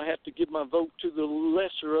too, so I have to give my vote to the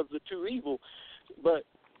lesser of the two evil. But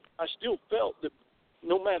I still felt that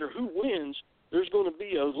no matter who wins, there's going to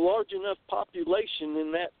be a large enough population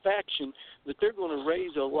in that faction that they're going to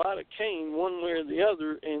raise a lot of Cain one way or the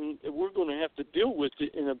other, and we're going to have to deal with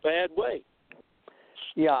it in a bad way.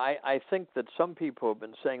 Yeah, I think that some people have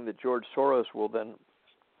been saying that George Soros will then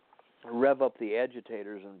rev up the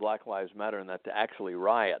agitators in Black Lives Matter and that to actually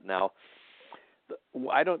riot. Now,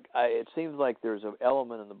 it seems like there's an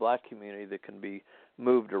element in the black community that can be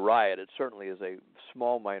moved to riot. It certainly is a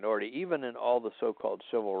small minority. Even in all the so-called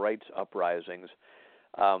civil rights uprisings,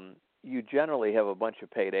 you generally have a bunch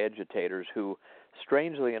of paid agitators who,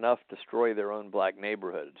 strangely enough, destroy their own black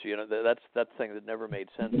neighborhoods. That's the thing that never made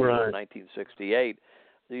sense until 1968.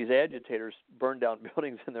 These agitators burn down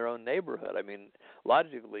buildings in their own neighborhood. I mean,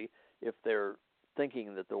 logically, if they're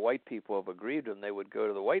thinking that the white people have aggrieved them, they would go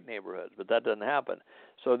to the white neighborhoods, but that doesn't happen.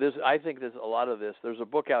 So I think there's a lot of this. There's a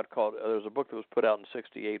book that was put out in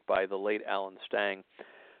 '68 by the late Alan Stang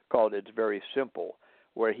called "It's Very Simple,"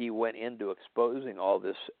 where he went into exposing all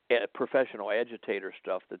this professional agitator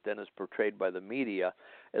stuff that then is portrayed by the media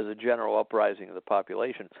as a general uprising of the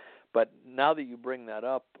population. But now that you bring that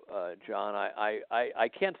up, John, I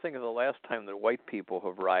can't think of the last time that white people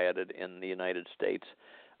have rioted in the United States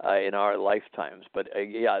in our lifetimes. But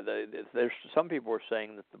there's some people are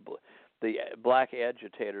saying that the black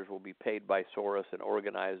agitators will be paid by Soros and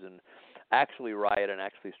organize and actually riot and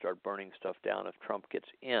actually start burning stuff down if Trump gets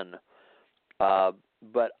in.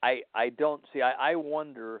 But I don't see. I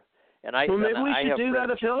wonder. And I well, maybe we should do friends.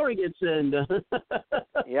 that if Hillary gets in.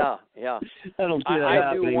 yeah. I don't see that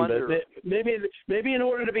happening. Do wonder. But maybe in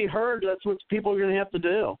order to be heard, that's what people are going to have to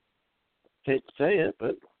do. Hate to say it,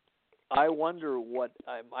 but I wonder what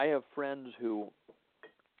I have friends who.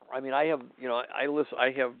 I mean, I have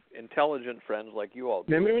I have intelligent friends like you all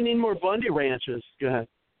do. Maybe we need more Bundy ranches. Go ahead.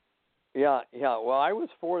 Yeah. Well, I was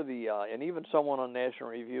for the, and even someone on National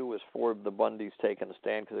Review was for the Bundys taking a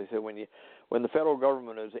stand because they said when the federal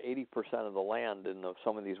government is 80% of the land in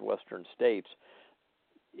some of these western states,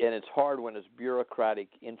 and it's hard when it's bureaucratic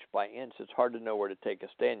inch by inch. It's hard to know where to take a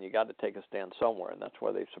stand. You got to take a stand somewhere, and that's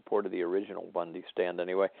why they supported the original Bundy stand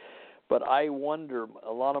anyway. But I wonder.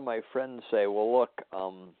 A lot of my friends say, "Well, look."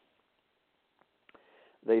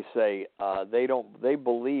 They say they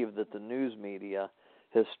believe that the news media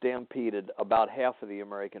has stampeded about half of the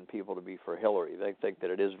American people to be for Hillary. They think that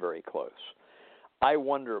it is very close. I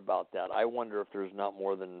wonder about that. I wonder if there's not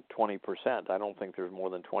more than 20%. I don't think there's more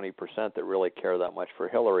than 20% that really care that much for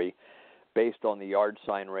Hillary based on the yard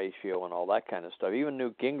sign ratio and all that kind of stuff. Even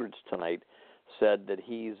Newt Gingrich tonight said that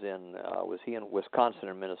he's in, was he in Wisconsin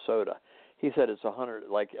or Minnesota? He said it's 100,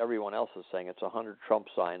 like everyone else is saying, it's 100 Trump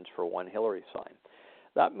signs for one Hillary sign.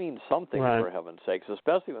 That means something, right, for heaven's sakes,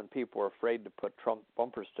 especially when people are afraid to put Trump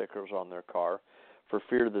bumper stickers on their car for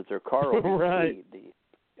fear that their car will be right. keyed.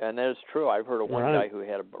 And that's true. I've heard of one guy who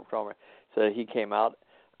had a Trump said he came out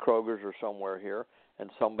Kroger's or somewhere here,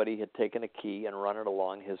 and somebody had taken a key and run it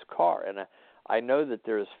along his car. And I know that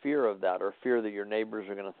there is fear of that, or fear that your neighbors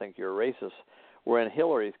are going to think you're a racist. Where in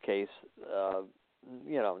Hillary's case,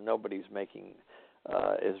 nobody's making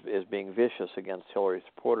is being vicious against Hillary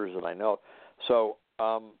supporters that I know. So.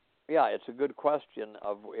 It's a good question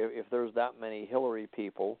of if there's that many Hillary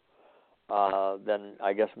people, then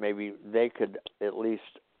I guess maybe they could at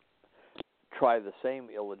least try the same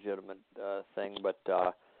illegitimate thing. But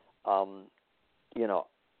I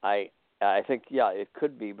think it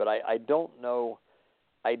could be, but I don't know.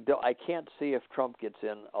 I can't see if Trump gets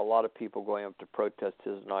in a lot of people going up to protest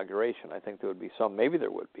his inauguration. I think there would be some. Maybe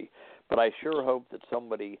there would be, but I sure hope that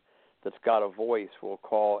somebody that's got a voice will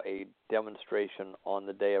call a demonstration on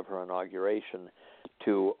the day of her inauguration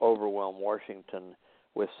to overwhelm Washington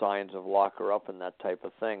with signs of lock her up and that type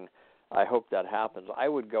of thing. I hope that happens. I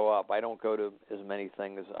would go up. I don't go to as many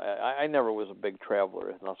things. I never was a big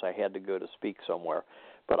traveler unless I had to go to speak somewhere.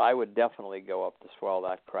 But I would definitely go up to swell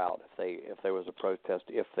that crowd if there was a protest,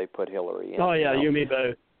 if they put Hillary in. Oh yeah, you and me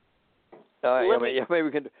both.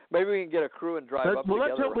 Maybe we can get a crew and drive up together.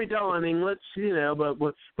 Let's hope we don't. I mean, let's but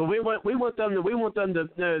we want them to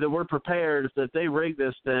know that we're prepared if they rig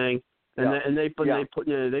this thing and they pull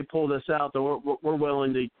this out, that we're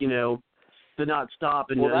willing to to not stop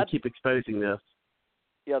and keep exposing this.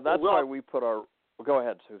 Yeah, that's why we put our. Go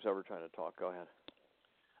ahead, who's ever trying to talk. Go ahead.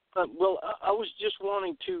 I was just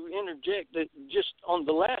wanting to interject that just on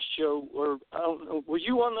the last show, or I don't know, were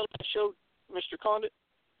you on the last show, Mr. Condit?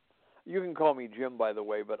 You can call me Jim, by the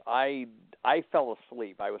way, but I fell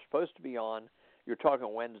asleep. I was supposed to be on. You're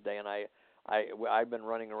talking Wednesday, and I've been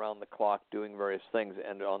running around the clock doing various things,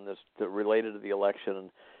 and on this related to the election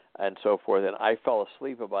and so forth. And I fell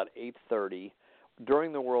asleep about 8:30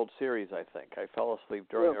 during the World Series. I think I fell asleep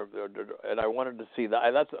during, and I wanted to see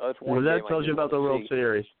that. That's one. Well, that tells you about the World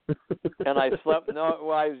Series. And I slept.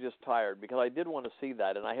 I was just tired because I did want to see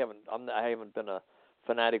that, and I haven't been a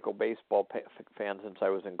fanatical baseball fan since I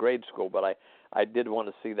was in grade school, but I did want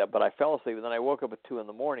to see that, but I fell asleep, and then I woke up at 2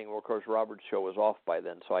 a.m. Well, of course, Robert's show was off by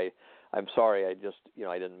then, so I'm sorry, I just,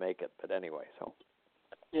 I didn't make it, but anyway, so.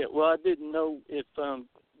 Yeah, well, I didn't know if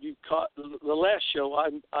you caught the last show. I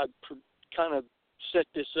kind of set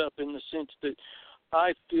this up in the sense that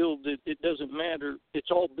I feel that it doesn't matter. It's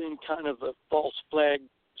all been kind of a false flag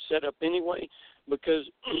set up anyway, because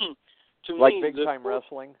to like me, big time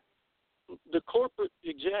wrestling. The corporate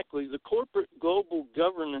global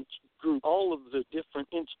governance group, all of the different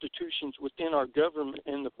institutions within our government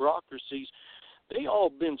and the bureaucracies, they all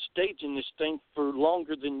been staging this thing for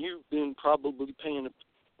longer than you've been probably paying.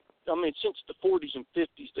 I mean, since the 40s and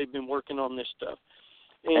 50s, they've been working on this stuff.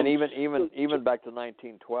 And even back to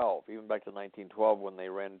 1912, when they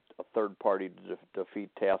ran a third party to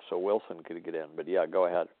defeat Taft so Wilson could get in. But yeah, go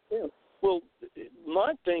ahead. Yeah. Well,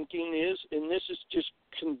 my thinking is, and this is just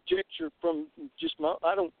conjecture from just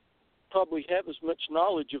I don't probably have as much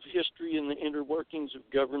knowledge of history and the inner workings of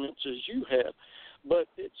governance as you have, but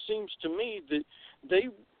it seems to me that they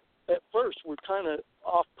at first were kind of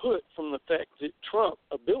off-put from the fact that Trump,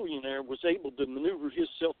 a billionaire, was able to maneuver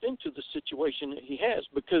himself into the situation that he has,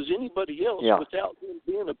 because anybody else without him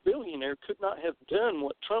being a billionaire could not have done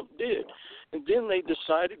what Trump did. And then they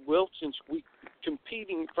decided, well, since we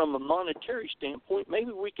competing from a monetary standpoint,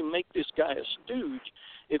 maybe we can make this guy a stooge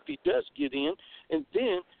if he does get in. And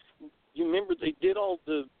then you remember they did all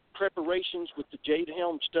the preparations with the Jade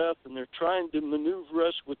Helm stuff, and they're trying to maneuver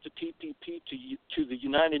us with the TPP to the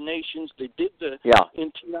United Nations. They did the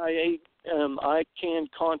NTIA ICANN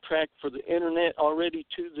contract for the internet already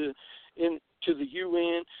to the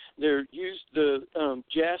UN. They used the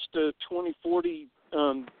JASTA 2040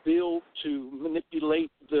 bill to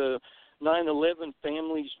manipulate the 9/11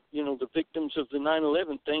 families, the victims of the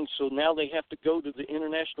 9/11 thing. So now they have to go to the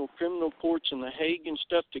international criminal courts in The Hague and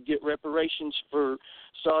stuff to get reparations for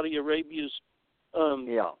Saudi Arabia's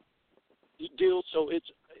deal. So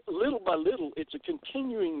it's little by little, it's a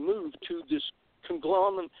continuing move to this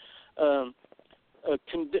conglomerate,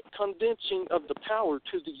 condensing of the power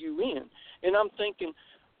to the UN. And I'm thinking,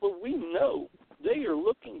 well, we know they are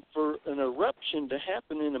looking for an eruption to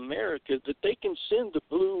happen in America, that they can send the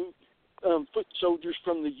blue foot soldiers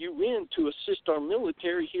from the UN to assist our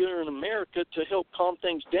military here in America to help calm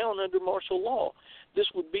things down under martial law. This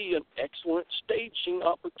would be an excellent staging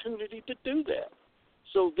opportunity to do that.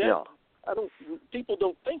 So that people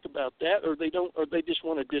don't think about that, or they just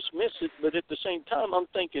want to dismiss it. But at the same time, I'm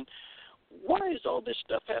thinking, why is all this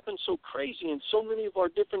stuff happen so crazy in so many of our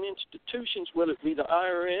different institutions, whether it be the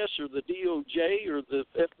IRS or the DOJ or the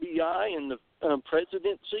FBI and the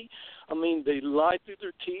presidency? I mean, they lie through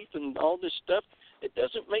their teeth and all this stuff. It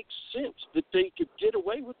doesn't make sense that they could get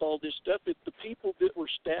away with all this stuff if the people that were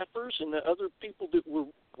staffers and the other people that were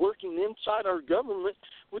working inside our government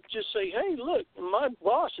would just say, hey, look, my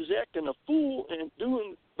boss is acting a fool and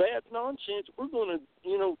doing bad nonsense. We're going to,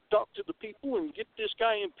 talk to the people and get this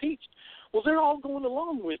guy impeached. Well, they're all going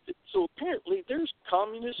along with it. So apparently there's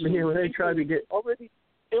communists they try to get already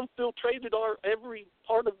infiltrated every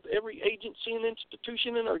part of every agency and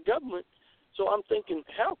institution in our government. So I'm thinking,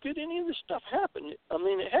 how could any of this stuff happen? I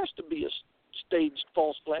mean, it has to be a staged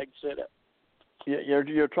false flag setup. Yeah,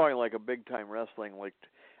 you're talking like a big time wrestling,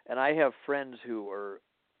 and I have friends who are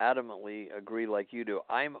adamantly agree like you do.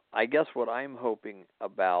 I guess what I'm hoping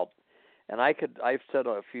about, and I've said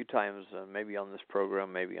a few times, maybe on this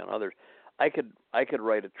program, maybe on others, I could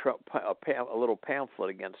write a little pamphlet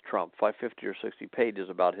against Trump, 50 or 60 pages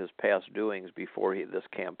about his past doings before this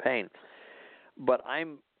campaign. But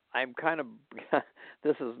I'm kind of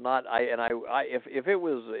this is not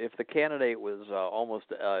if the candidate was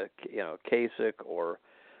almost Kasich or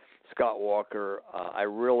Scott Walker, I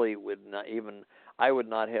really would not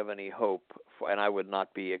have any hope and I would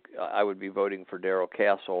be voting for Darrell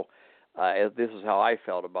Castle. As this is how I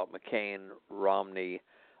felt about McCain, Romney,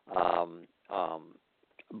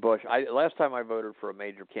 Bush. Last time I voted for a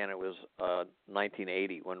major candidate was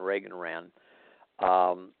 1980 when Reagan ran.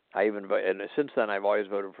 I even and since then I've always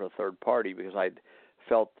voted for a third party because I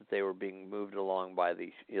felt that they were being moved along by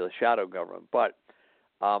the shadow government. But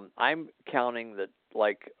I'm counting that,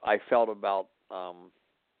 like I felt about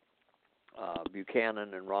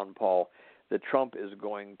Buchanan and Ron Paul, that Trump is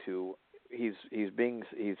going to he's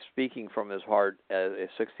speaking from his heart at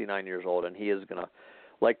 69 years old, and he is going to,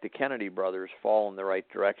 like the Kennedy brothers, fall in the right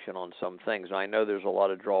direction on some things. And I know there's a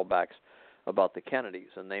lot of drawbacks about the Kennedys,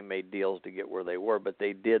 and they made deals to get where they were, but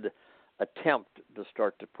they did attempt to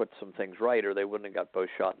start to put some things right, or they wouldn't have got both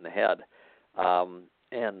shot in the head.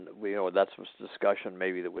 And that's a discussion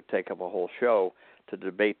maybe that would take up a whole show to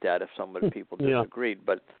debate that if some of the people disagreed.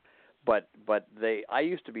 But I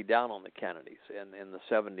used to be down on the Kennedys in the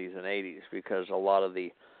 70s and 80s because a lot of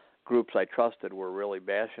the groups I trusted were really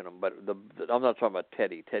bashing them. But I'm not talking about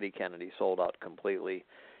Teddy. Teddy Kennedy sold out completely.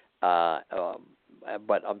 But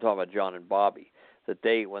I'm talking about John and Bobby. That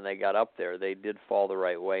when they got up there, they did fall the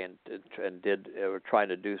right way and were trying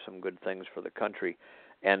to do some good things for the country,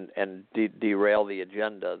 and derail the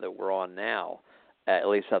agenda that we're on now. At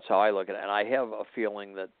least that's how I look at it. And I have a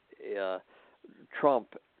feeling that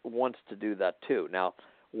Trump wants to do that too. Now,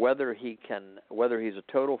 whether he's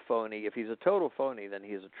a total phony, if he's a total phony, then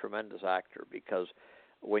he's a tremendous actor, because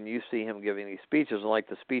when you see him giving these speeches, and like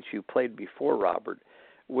the speech you played before, Robert,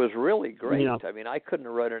 was really great. Yeah. I mean, I couldn't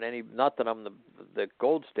have written any. Not that I'm the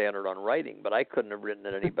gold standard on writing, but I couldn't have written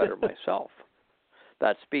it any better myself.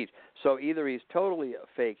 That speech. So either he's totally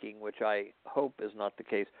faking, which I hope is not the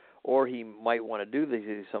case, or he might want to do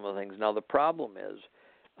some of the things. Now the problem is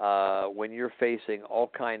when you're facing all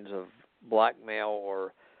kinds of blackmail,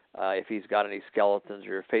 or if he's got any skeletons, or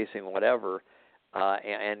you're facing whatever,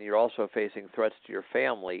 and you're also facing threats to your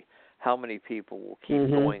family. How many people will keep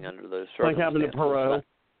going under those circumstances? Like having to Perot.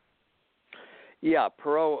 Yeah,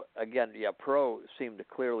 Perot, again, Perot seemed to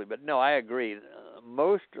clearly, but no, I agree.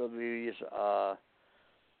 Most of these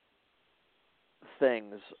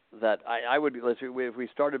things that I would, if we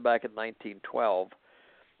started back in 1912,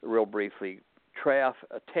 real briefly,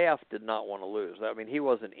 Taft did not want to lose. I mean, he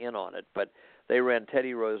wasn't in on it, but they ran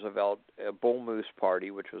Teddy Roosevelt, a Bull Moose Party,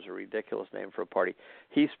 which was a ridiculous name for a party.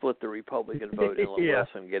 He split the Republican vote and let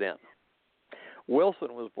Wilson get in.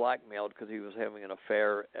 Wilson was blackmailed because he was having an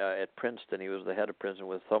affair at Princeton. He was the head of Princeton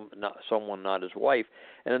with someone not his wife.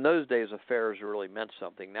 And in those days, affairs really meant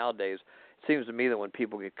something. Nowadays, it seems to me that when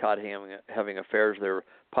people get caught having affairs, their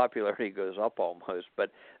popularity goes up almost.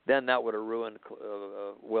 But then that would have ruined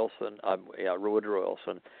Woodrow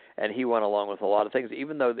Wilson. And he went along with a lot of things.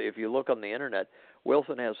 Even though if you look on the Internet,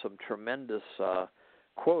 Wilson has some tremendous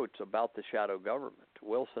quotes about the shadow government.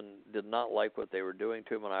 Wilson did not like what they were doing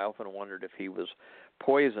to him, and I often wondered if he was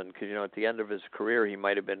poisoned because, at the end of his career, he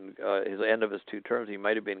might have been, his end of his 2 terms, he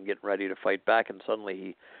might have been getting ready to fight back, and suddenly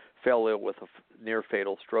he fell ill with a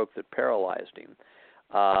near-fatal stroke that paralyzed him.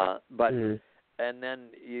 And then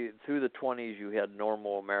through the 20s, you had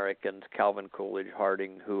normal Americans, Calvin Coolidge,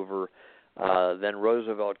 Harding, Hoover. Then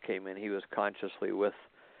Roosevelt came in. He was consciously with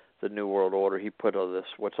the New World Order. He put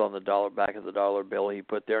what's on the back of the dollar bill, he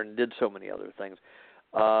put there, and did so many other things.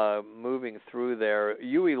 Moving through there,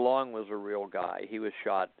 Huey Long was a real guy. He was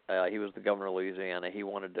shot. He was the governor of Louisiana. He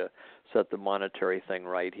wanted to set the monetary thing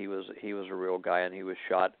right. He was a real guy, and he was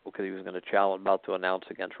shot because he was going to about to announce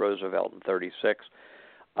against Roosevelt in '36.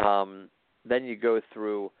 Then you go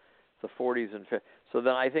through the 40s and 50s. So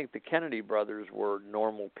then I think the Kennedy brothers were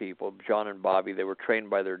normal people. John and Bobby, they were trained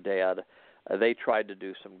by their dad. They tried to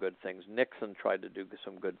do some good things. Nixon tried to do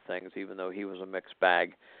some good things, even though he was a mixed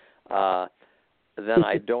bag. Then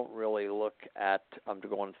I don't really look at. I'm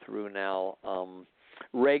going through now.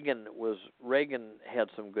 Reagan had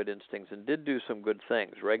some good instincts and did do some good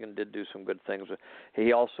things. Reagan did do some good things.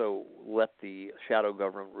 He also let the shadow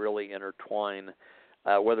government really intertwine.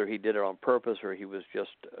 Whether he did it on purpose or he was just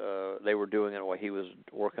they were doing it while he was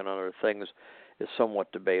working on other things is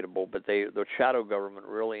somewhat debatable. But the shadow government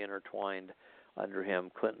really intertwined under him.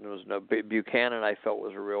 Clinton was Buchanan. I felt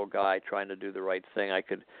was a real guy trying to do the right thing.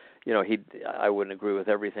 I wouldn't agree with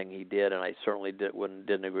everything he did, and I certainly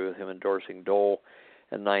didn't agree with him endorsing Dole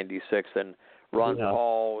in '96. And Ron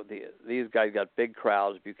Paul, these guys got big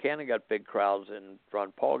crowds. Buchanan got big crowds, and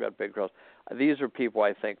Ron Paul got big crowds. These are people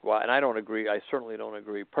I think, and I don't agree. I certainly don't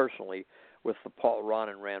agree personally with Ron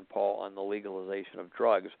and Rand Paul on the legalization of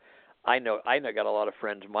drugs. I got a lot of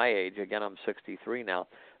friends my age. Again, I'm 63 now.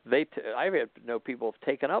 I know people have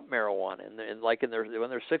taken up marijuana, and when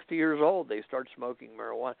they're 60 years old, they start smoking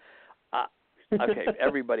marijuana. Okay,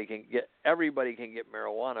 everybody can get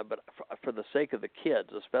marijuana, but for the sake of the kids,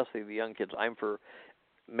 especially the young kids, I'm for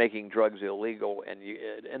making drugs illegal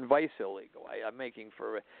and vice illegal. I'm making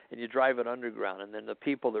and you drive it underground, and then the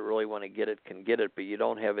people that really want to get it can get it, but you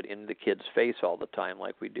don't have it in the kids' face all the time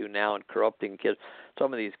like we do now and corrupting kids.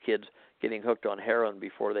 Some of these kids getting hooked on heroin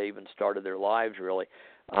before they even started their lives, really.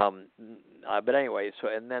 But anyway,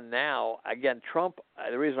 and then now, again, Trump,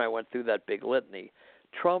 the reason I went through that big litany,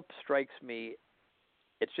 Trump strikes me,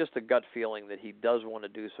 it's just a gut feeling that he does want to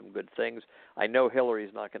do some good things. I know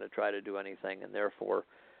Hillary's not going to try to do anything, and therefore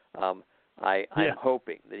I'm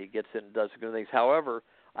hoping that he gets in and does good things. However,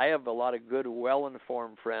 I have a lot of good,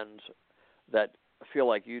 well-informed friends that feel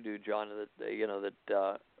like you do, John,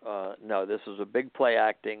 that no, this is a big play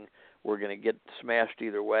acting. We're going to get smashed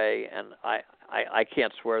either way, and I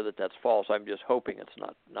can't swear that that's false. I'm just hoping it's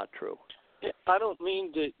not true. I don't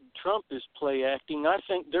mean that Trump is play acting. I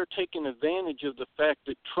think they're taking advantage of the fact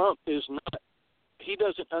that Trump is not. He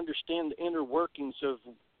doesn't understand the inner workings of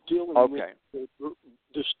dealing with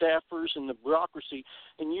the staffers and the bureaucracy.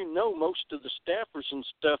 And most of the staffers and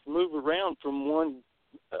stuff move around from one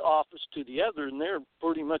office to the other, and they're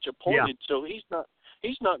pretty much appointed. Yeah. So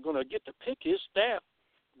he's not going to get to pick his staff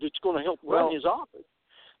that's going to help run his office.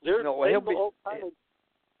 He'll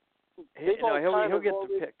get to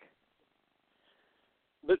pick.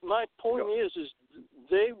 But my point is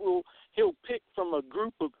he'll pick from a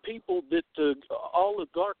group of people that the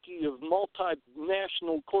oligarchy of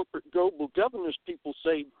multinational corporate global governance people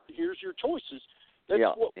say, here's your choices. That's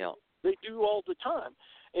what they do all the time.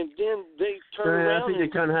 And then they turn around. I think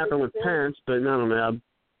it kind of happened with Pence, but I don't know.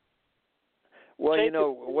 Well,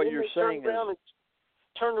 what you're saying is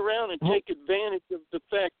turn around and take advantage of the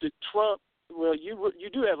fact that Trump. Well, you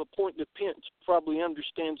do have a point that Pence probably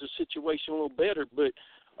understands the situation a little better, but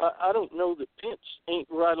I don't know that Pence ain't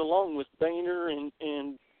right along with Boehner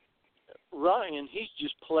and Ryan. He's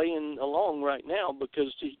just playing along right now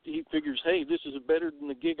because he figures, hey, this is better than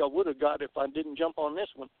the gig I would have got if I didn't jump on this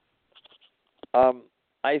one.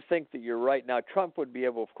 I think that you're right. Now, Trump would be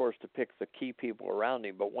able, of course, to pick the key people around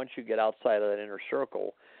him, but once you get outside of that inner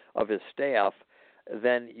circle of his staff,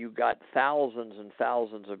 then you got thousands and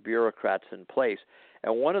thousands of bureaucrats in place.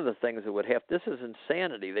 And one of the things that would have, this is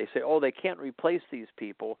insanity. They say, they can't replace these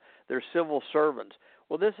people. They're civil servants.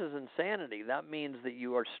 Well, this is insanity. That means that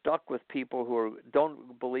you are stuck with people who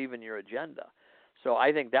don't believe in your agenda. So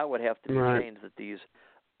I think that would have to be changed, that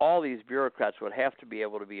all these bureaucrats would have to be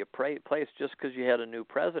able to be replaced just because you had a new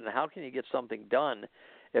president. How can you get something done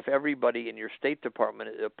if everybody in your State Department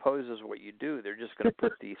opposes what you do? They're just going to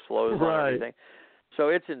put these slows on everything. So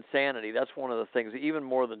it's insanity. That's one of the things, even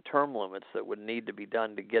more than term limits, that would need to be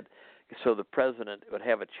done to get so the president would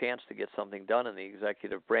have a chance to get something done in the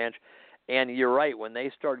executive branch. And you're right, when they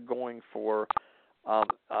start going for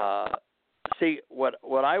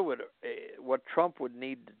what Trump would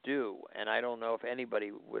need to do, and I don't know if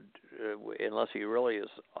anybody would, unless he really is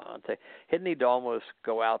on, he'd need to almost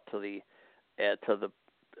go out to the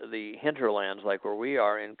hinterlands like where we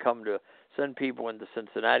are and send people into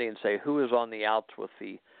Cincinnati and say who is on the outs with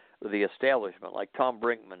the establishment. Like Tom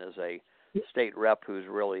Brinkman is a state rep who's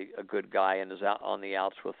really a good guy and is out on the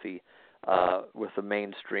outs with the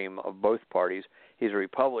mainstream of both parties. He's a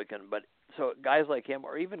Republican, but so guys like him,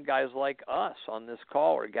 or even guys like us on this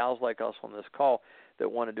call, or gals like us on this call that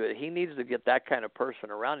want to do it, he needs to get that kind of person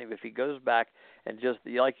around him. If he goes back and just,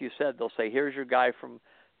 like you said, they'll say, here's your guy from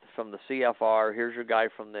the CFR, here's your guy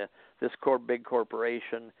from this big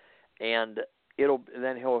corporation, and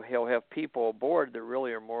then he'll have people aboard that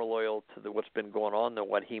really are more loyal to what's been going on than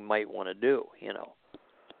what he might want to do.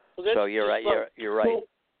 Well, so you're right. You're right.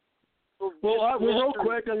 Well, real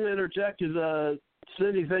quick, I'm going to interject because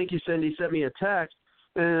Cindy, thank you, Cindy, sent me a text,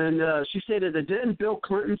 and she stated that didn't Bill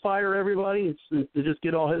Clinton fire everybody to just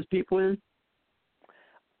get all his people in?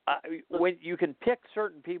 When you can pick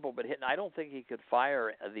certain people, but I don't think he could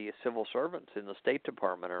fire the civil servants in the State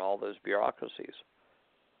Department and all those bureaucracies.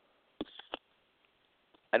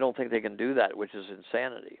 I don't think they can do that, which is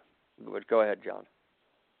insanity. But go ahead, John.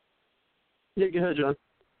 Yeah, go ahead, John.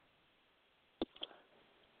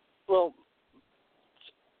 Well,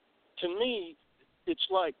 to me, it's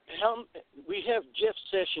like we have Jeff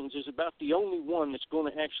Sessions is about the only one that's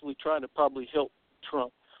going to actually try to probably help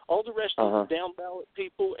Trump. All the rest of the down ballot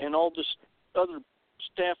people and all the other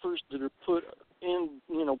staffers that are put in,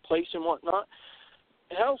 place and whatnot,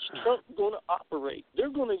 how's Trump going to operate? They're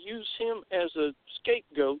going to use him as a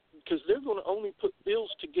scapegoat because they're going to only put bills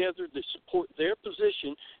together that support their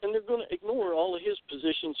position, and they're going to ignore all of his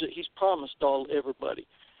positions that he's promised everybody.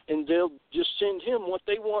 And they'll just send him what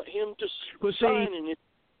they want him to sign, and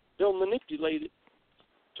they'll manipulate it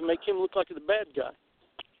to make him look like the bad guy.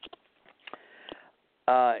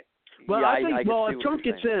 I think if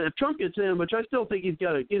Trump gets in, which I still think he's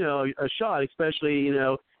got a shot, especially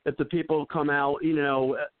if the people come out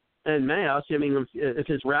en masse. I mean, if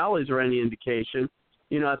his rallies are any indication,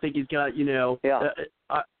 I think he's got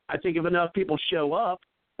I think if enough people show up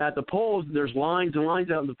at the polls, there's lines and lines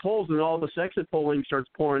out in the polls, and all this exit polling starts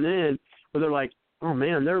pouring in, where they're like, oh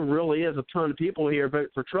man, there really is a ton of people here vote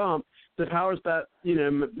for Trump. The powers that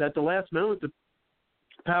at the last moment, the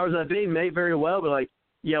powers that be may very well be like,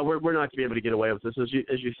 yeah, we're not going to be able to get away with this, as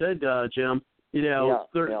you said, Jim.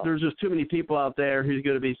 There's just too many people out there who's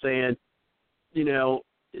going to be saying,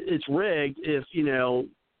 it's rigged if you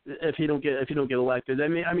don't get elected. I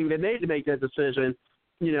mean, they made to make that decision,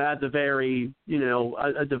 at the very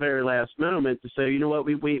last moment to say,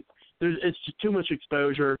 it's just too much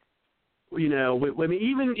exposure. I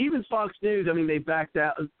mean, even Fox News, I mean, they backed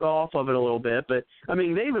off of it a little bit, but I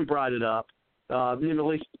mean, they even brought it up, at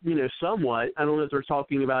least, somewhat. I don't know if they're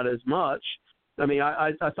talking about it as much. I mean,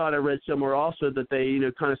 I thought I read somewhere also that they,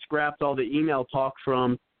 kind of scrapped all the email talk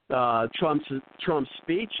from Trump's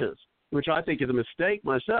speeches, which I think is a mistake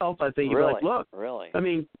myself. I think you're like, look, I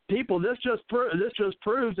mean, people, this just proves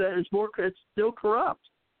that it's still corrupt.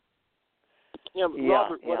 Yeah,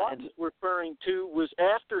 Robert, what I was referring to was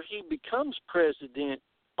after he becomes president,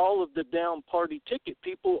 all of the down party ticket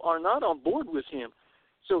people are not on board with him.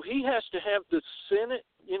 So he has to have the Senate,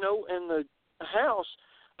 and the House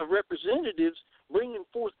of Representatives bringing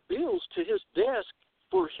forth bills to his desk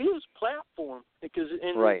for his platform, because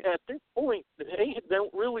at this point they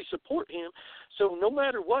don't really support him. So no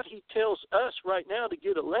matter what he tells us right now to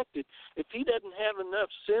get elected, if he doesn't have enough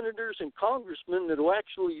senators and congressmen that will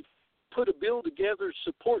actually put a bill together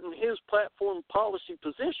supporting his platform policy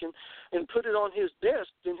position and put it on his desk,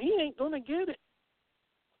 then he ain't going to get it.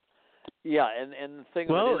 Yeah, and the thing.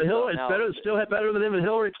 Well, Hillary, it's still better than having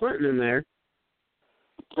Hillary Clinton in there.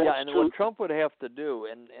 Yeah, and what Trump would have to do,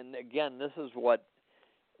 and again, this is what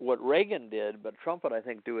Reagan did, but Trump would, I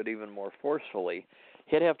think, do it even more forcefully.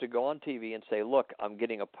 He'd have to go on TV and say, look, I'm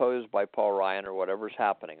getting opposed by Paul Ryan or whatever's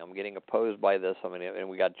happening. I'm getting opposed by this. And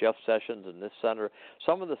we got Jeff Sessions and this senator.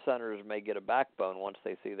 Some of the senators may get a backbone once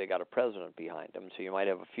they see they got a president behind them. So you might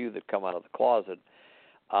have a few that come out of the closet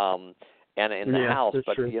and in the House.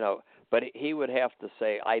 But, true. But he would have to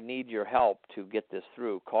say, I need your help to get this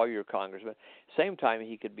through. Call your congressman. Same time,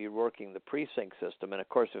 he could be working the precinct system. And, of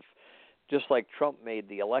course, if just like Trump made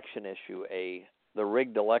the election issue the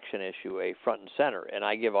rigged election issue a front and center, and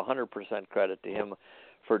I give 100% credit to him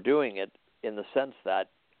for doing it in the sense that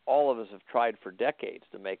all of us have tried for decades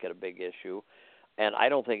to make it a big issue, and I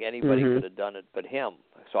don't think anybody could have done it but him.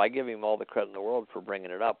 So I give him all the credit in the world for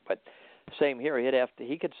bringing it up. But same here,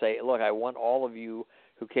 he could say, look, I want all of you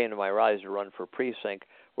who came to my rallies to run for precinct.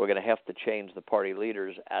 We're going to have to change the party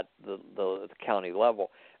leaders at the county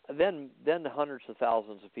level. Then hundreds of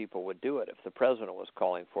thousands of people would do it if the president was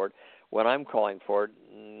calling for it. When I'm calling for it,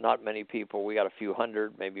 not many people. We got a few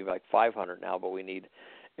hundred, maybe like 500 now, but we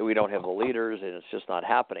don't have the leaders, and it's just not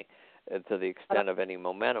happening to the extent of any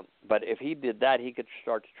momentum. But if he did that, he could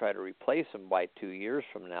start to try to replace him by 2 years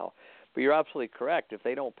from now. But you're absolutely correct. If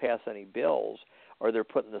they don't pass any bills or they're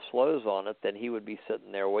putting the slows on it, then he would be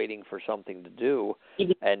sitting there waiting for something to do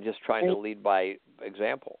and just trying to lead by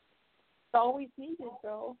example. It's always needed,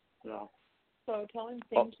 though. Yeah. So tell him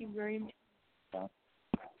thank you very much. So.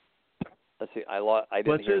 Let's see. I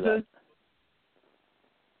didn't hear that.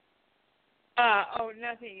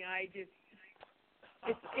 Nothing.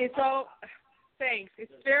 It's all. Thanks.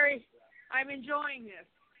 I'm enjoying this.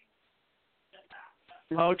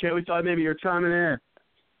 Okay, we thought maybe you're chiming in.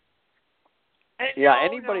 Yeah.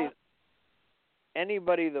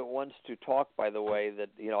 Anybody that wants to talk, by the way, that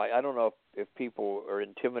I don't know if people are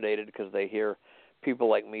intimidated because they hear people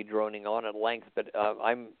like me droning on at length, but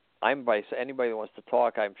I'm by anybody that wants to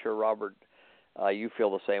talk. I'm sure Robert, you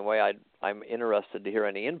feel the same way. I'm interested to hear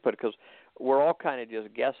any input because we're all kind of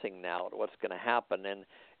just guessing now at what's going to happen, and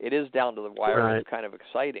it is down to the wire. Right. It's kind of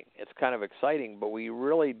exciting. But we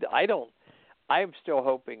really, I'm still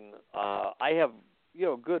hoping. I have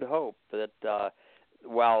good hope that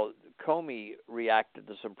while Comey reacted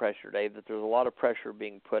to some pressure today, that there's a lot of pressure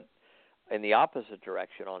being put in the opposite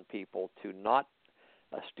direction on people to not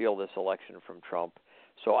steal this election from Trump.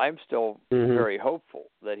 So I'm still very hopeful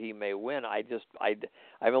that he may win.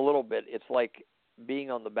 I'm a little bit, it's like being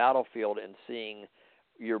on the battlefield and seeing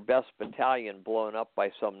your best battalion blown up by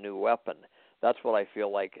some new weapon. That's what I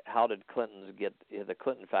feel like. How did the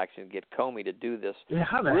Clinton faction get Comey to do this? Yeah,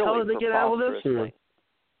 how the hell did they get out of this thing?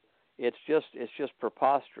 It's just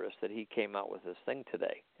preposterous that he came out with this thing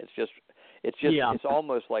today. It's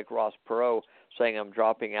almost like Ross Perot saying I'm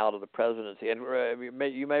dropping out of the presidency. And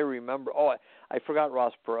you may remember. Oh, I forgot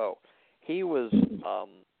Ross Perot. He was,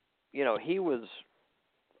 he was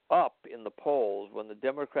up in the polls when the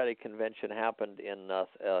Democratic convention happened in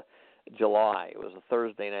July. It was a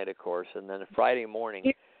Thursday night, of course, and then Friday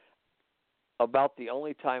morning. About the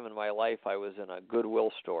only time in my life I was in a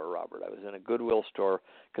Goodwill store, Robert. I was in a Goodwill store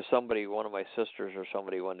because one of my sisters or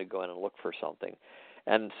somebody wanted to go in and look for something.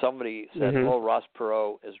 And somebody said, Ross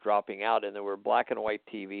Perot is dropping out. And there were black and white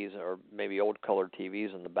TVs or maybe old colored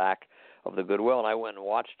TVs in the back of the Goodwill, and I went and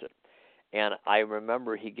watched it. And I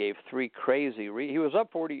remember he gave three crazy he was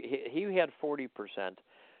up 40. He had 40%.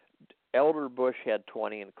 Elder Bush had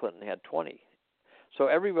 20 and Clinton had 20. So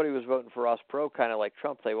everybody was voting for Ross Perot, kind of like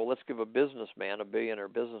Trump. Say, well, let's give a billionaire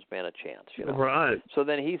businessman a chance. Right. So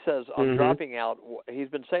then he says, I'm dropping out. He's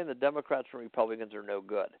been saying the Democrats and Republicans are no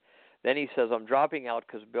good. Then he says, I'm dropping out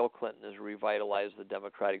because Bill Clinton has revitalized the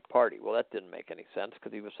Democratic Party. Well, that didn't make any sense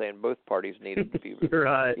because he was saying both parties needed to be,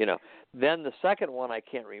 right. Then the second one I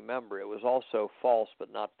can't remember. It was also false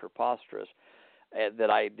but not preposterous. That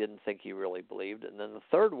I didn't think he really believed. And then the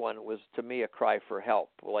third one was, to me, a cry for help,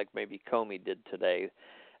 like maybe Comey did today,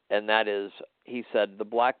 and that is, he said, the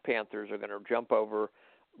Black Panthers are going to jump over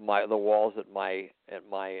the walls at my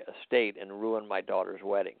estate and ruin my daughter's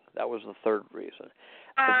wedding. That was the third reason.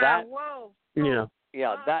 Whoa. Yeah.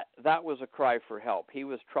 Yeah, that was a cry for help. He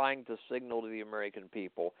was trying to signal to the American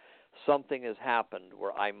people, something has happened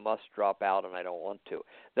where I must drop out and I don't want to.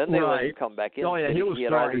 Then they let him come back in. Oh yeah, he was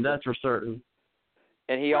threatened. That's for certain.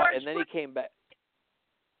 And then he came back.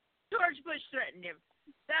 George Bush threatened him.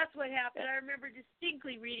 That's what happened. I remember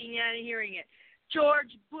distinctly reading that and hearing it.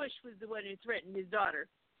 George Bush was the one who threatened his daughter.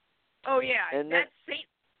 Oh yeah, and that Saint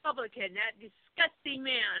Republican, that disgusting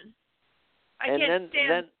man. I can't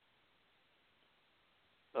stand.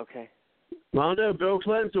 Okay. Well, no, Bill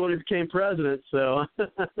Clinton's the one who became president, so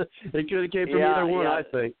it could have came from either one, I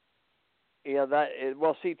think. Yeah,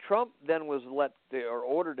 well, see, Trump then was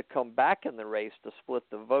ordered to come back in the race to split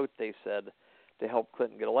the vote, they said, to help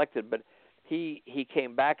Clinton get elected. But he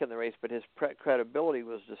came back in the race, but his credibility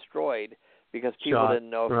was destroyed because people didn't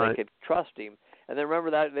know if they could trust him. And then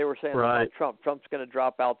remember that they were saying about Trump's going to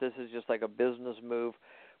drop out. This is just like a business move.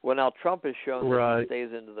 Well, now Trump has shown that he stays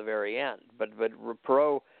into the very end. But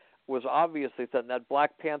Perot was obviously saying that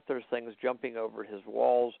Black Panthers thing's jumping over his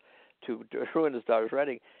walls to ruin his daughter's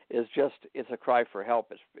wedding it's a cry for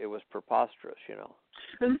help. It was preposterous, you know.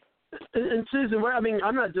 And Susan,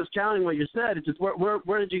 I'm not discounting what you said. It's just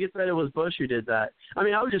where did you get that it was Bush who did that? I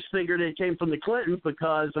mean, I would just figured it came from the Clintons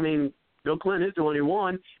because, I mean, Bill Clinton is the one who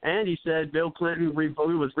won, and he said Bill Clinton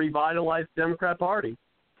was revitalized the Democrat Party.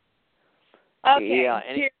 Okay, yeah,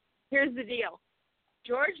 here's the deal.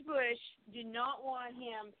 George Bush did not want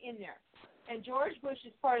him in there. And George Bush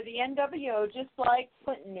is part of the NWO just like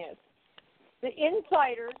Clinton is. The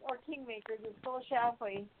insiders, or kingmakers, as Phyllis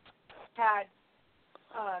Schlafly had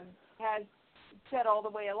said all the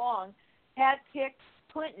way along, had picked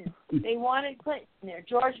Clinton. They wanted Clinton there.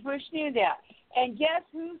 George Bush knew that. And guess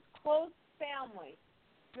who's close family?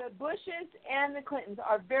 The Bushes and the Clintons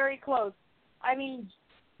are very close. I mean,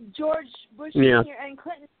 George Bush Sr. and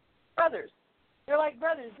Clinton brothers. They're like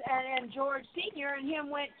brothers. And George Sr. and him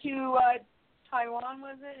went to Taiwan,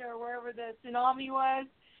 was it, or wherever the tsunami was,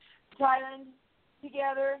 Thailand,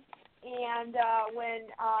 together. And when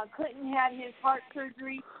Clinton had his heart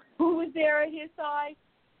surgery, who was there at his side?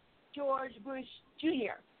 George Bush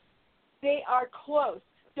Jr. They are close.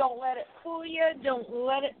 Don't let it fool you. Don't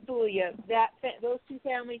let it fool you. Those two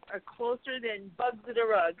families are closer than bugs in a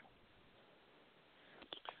rug.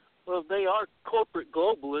 Well, they are corporate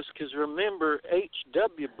globalists because remember,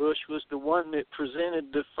 H.W. Bush was the one that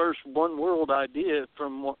presented the first one world idea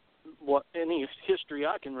from what any history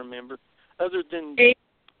I can remember, other than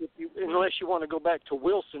unless you want to go back to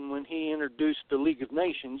Wilson when he introduced the League of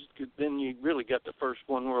Nations, then you really got the first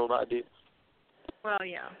one world idea. Well,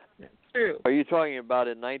 yeah, that's true. Are you talking about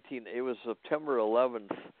it was September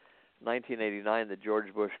 11th, 1989 that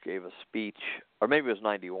George Bush gave a speech, or maybe it was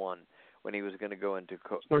 91, when he was going to go into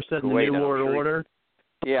Kuwait. The New World Order?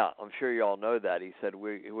 Yeah, I'm sure you all know that. He said,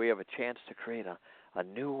 we have a chance to create a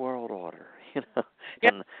new world order, you know.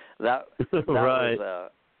 Yep. And that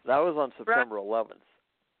was on September 11th,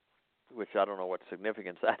 which I don't know what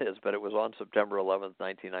significance that is, but it was on September 11th,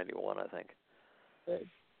 1991, I think. Good.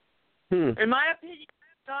 In my opinion,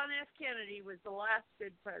 John F. Kennedy was the last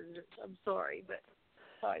good president. I'm sorry, but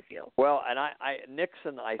that's how I feel. Well, and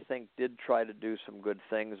Nixon, I think, did try to do some good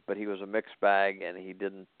things, but he was a mixed bag, and he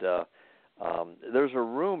didn't. There's a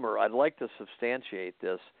rumor, I'd like to substantiate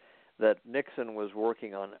this, that Nixon was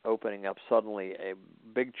working on opening up suddenly a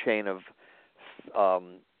big chain of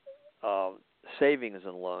savings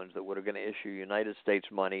and loans that were going to issue United States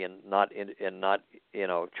money and not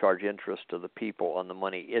charge interest to the people on the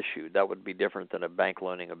money issued. That would be different than a bank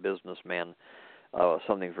loaning a businessman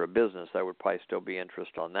something for a business. That would probably still be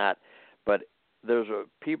interest on that. But there's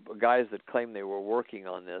guys that claim they were working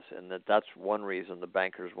on this, and that's one reason the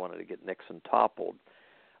bankers wanted to get Nixon toppled.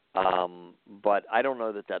 But I don't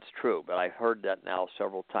know that that's true. But I've heard that now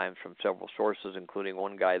several times from several sources, including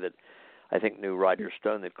one guy that I think knew Roger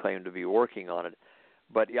Stone that claimed to be working on it.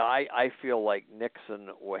 But yeah, I feel like Nixon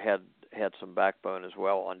had some backbone as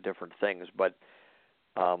well on different things. But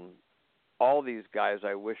all these guys,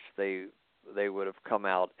 I wish they would have come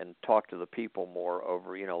out and talked to the people more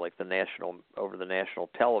over, like the national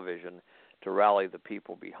television to rally the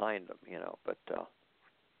people behind them, But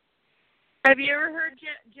have you ever heard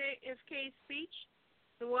JFK's speech?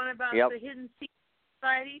 The one about the hidden secret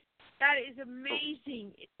societies? That is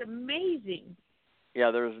amazing. It's amazing. Yeah,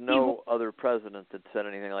 there's no other president that said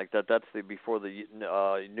anything like that. That's before the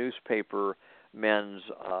newspaper men's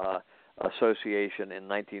association in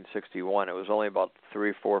 1961. It was only about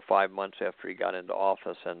 3, 4, 5 months after he got into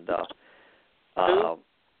office, and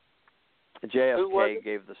JFK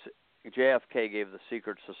gave the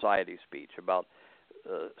secret society speech about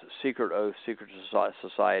secret oaths, secret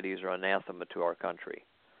societies are anathema to our country.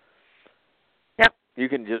 Yep. You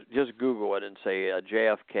can just Google it and say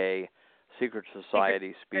JFK secret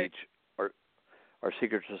society speech or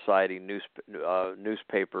secret society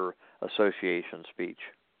newspaper association speech.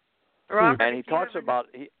 Robert, and he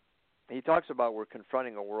talks about we're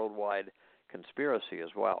confronting a worldwide conspiracy as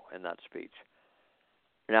well in that speech.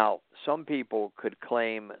 Now, some people could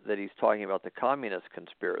claim that he's talking about the communist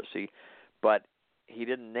conspiracy, but he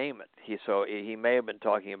didn't name it. He may have been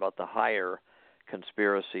talking about the higher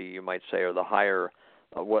conspiracy, you might say, or the higher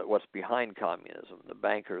what's behind communism, the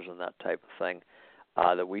bankers and that type of thing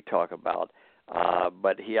that we talk about.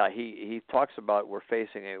 But he talks about we're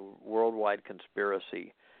facing a worldwide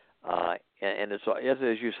conspiracy, and it's,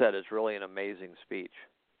 as you said, it's really an amazing speech.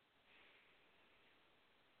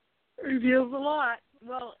 Reveals a lot.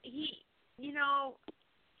 Well, here's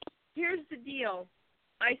the deal.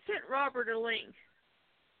 I sent Robert a link.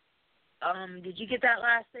 Did you get that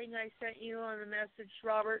last thing I sent you on the message,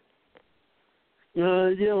 Robert?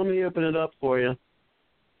 Yeah, let me open it up for you.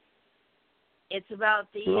 It's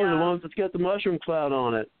about the... the ones that's got the mushroom cloud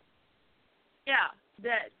on it. Yeah,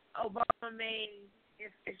 that Obama made,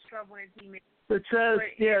 if Trump wins, he made. It says,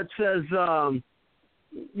 where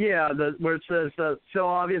it says, so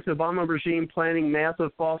obvious Obama regime planning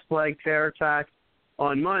massive false flag terror attack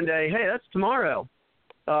on Monday. Hey, that's tomorrow.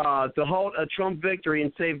 To halt a Trump victory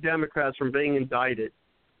and save Democrats from being indicted.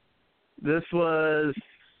 This was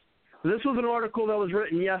an article that was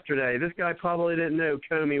written yesterday. This guy probably didn't know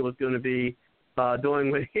Comey was going to be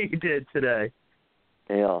doing what he did today.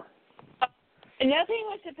 Yeah. Nothing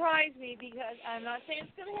would surprise me because I'm not saying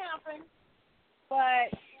it's going to happen, but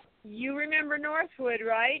you remember Northwood,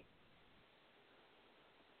 right?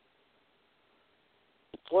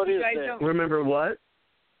 What is that? Remember what?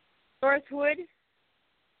 Northwood?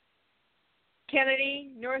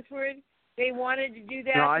 Kennedy, Northwood, they wanted to do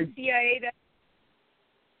that. The CIA.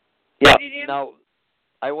 Now,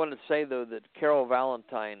 I want to say, though, that Carol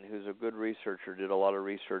Valentine, who's a good researcher, did a lot of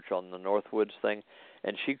research on the Northwoods thing,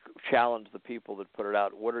 and she challenged the people that put it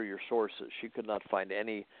out, what are your sources? She could not find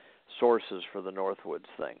any sources for the Northwoods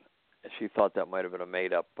thing. She thought that might have been a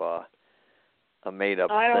made-up thing.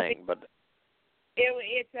 But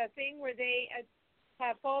it's a thing where they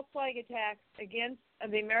have false flag attacks against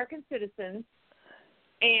the American citizens,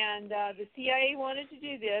 and the CIA wanted to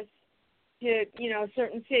do this to,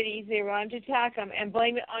 certain cities. They wanted to attack them and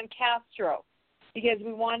blame it on Castro because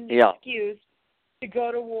we wanted an excuse to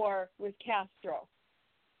go to war with Castro.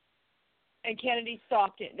 And Kennedy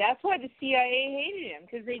stopped it. That's why the CIA hated him,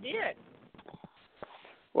 because they did.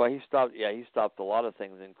 Well, he stopped a lot of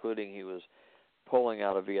things, including he was pulling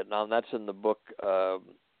out of Vietnam. That's in the book, The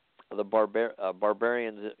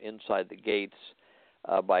Barbarians Inside the Gates,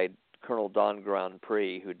 by Colonel Don Grand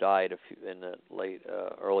Prix, who died in the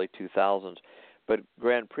early 2000s. But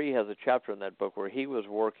Grand Prix has a chapter in that book where he was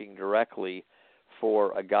working directly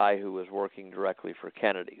for a guy who was working directly for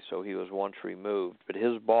Kennedy. So he was once removed. But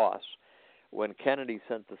his boss, when Kennedy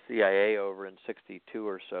sent the CIA over in 1962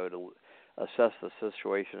 or so to assess the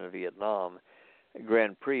situation in Vietnam,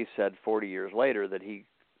 Grand Prix said 40 years later that he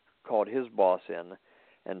called his boss in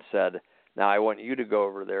and said, now I want you to go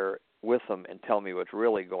over there with them and tell me what's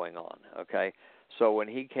really going on, okay? So when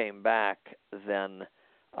he came back, then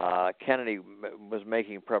Kennedy was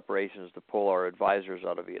making preparations to pull our advisors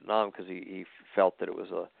out of Vietnam because he felt that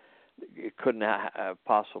it couldn't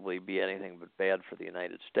possibly be anything but bad for the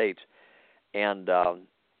United States. And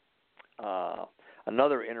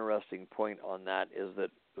another interesting point on that is that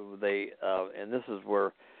they, and this is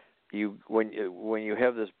where when you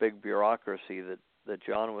have this big bureaucracy that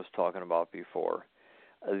John was talking about before,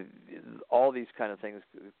 all these kind of things,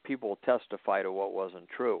 people testify to what wasn't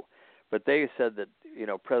true. But they said that,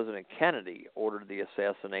 President Kennedy ordered the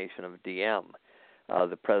assassination of Diem,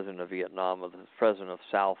 the president of Vietnam, or the president of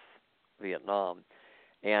South Vietnam.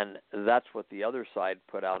 And that's what the other side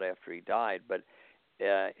put out after he died. But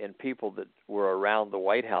in people that were around the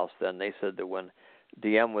White House then, they said that when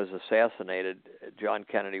Diem was assassinated, John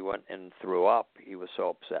Kennedy went and threw up. He was so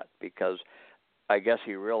upset because I guess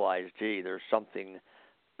he realized, there's something...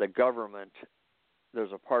 the government,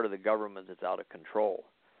 there's a part of the government that's out of control,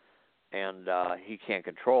 and he can't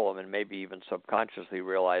control them, and maybe even subconsciously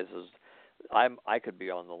realizes I could be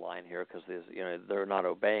on the line here because they're not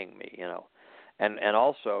obeying me, and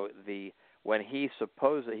also when he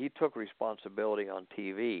took responsibility on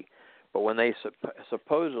TV, but when they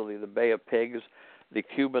supposedly the Bay of Pigs, the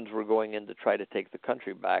Cubans were going in to try to take the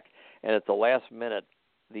country back, and at the last minute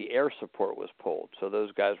the air support was pulled. So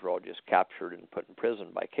those guys were all just captured and put in prison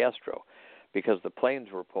by Castro because the planes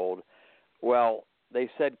were pulled. Well, they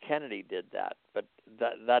said Kennedy did that, but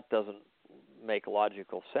that doesn't make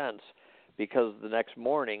logical sense, because the next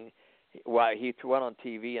morning, he went on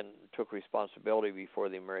TV and took responsibility before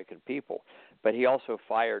the American people, but he also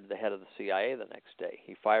fired the head of the CIA the next day.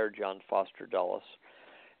 He fired John Foster Dulles,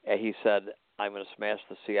 and he said, "I'm going to smash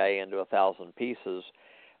the CIA into 1,000 pieces."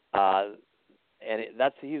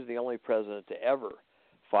 He's the only president to ever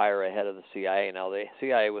fire a head of the CIA. Now, the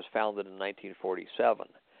CIA was founded in 1947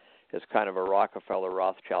 as kind of a Rockefeller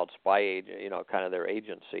Rothschild spy agent, kind of their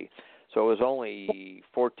agency. So it was only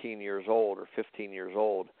 14 years old or 15 years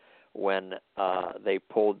old when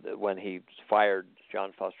when he fired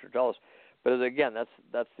John Foster Dulles. But again,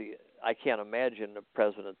 I can't imagine a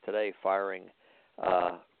president today firing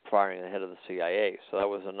the head of the CIA. So that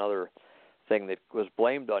was another thing that was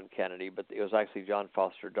blamed on Kennedy, but it was actually John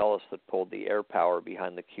Foster Dulles that pulled the air power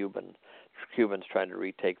behind the Cubans trying to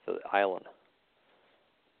retake the island.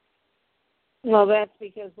 Well, that's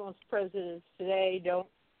because most presidents today don't,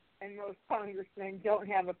 and most congressmen don't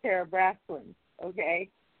have a pair of bracelets, okay?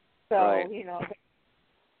 So, right.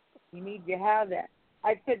 You need to have that.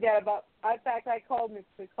 I said that in fact, I called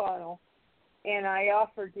Mr. McConnell, and I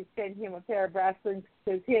offered to send him a pair of bracelets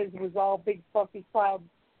because his was all big, fluffy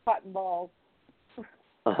cotton balls.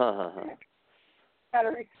 Got a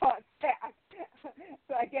response back.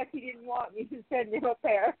 So I guess he didn't want me to send him a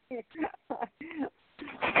pair.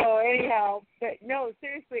 So anyhow, but no,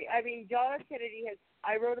 seriously, I mean, John F. Kennedy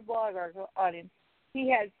I wrote a blog article on him. He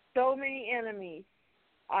has so many enemies.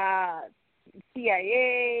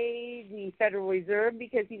 CIA, the Federal Reserve,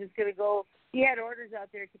 because he was going to go, he had orders out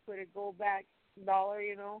there to put a gold-backed dollar,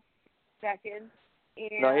 back in.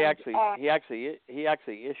 And, no, he actually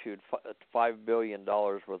issued $5 billion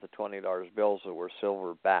worth of $20 bills that were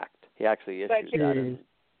silver backed. He actually issued that in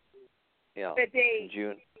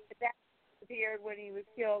June. That appeared when he was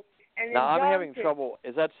killed. And now I'm having trouble.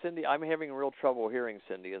 Is that Cindy? I'm having real trouble hearing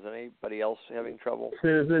Cindy. Is anybody else having trouble?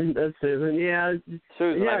 Susan, that's Susan. Yeah.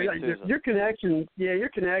 Susan. Yeah, I mean Susan. Your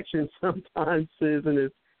connection sometimes, Susan,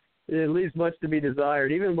 it leaves much to be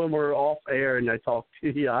desired. Even when we're off air and I talk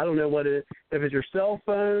to you, I don't know if it's your cell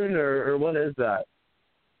phone or what is that.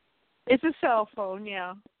 It's a cell phone,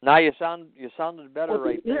 yeah. Now you sounded better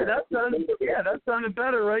right there. That sounded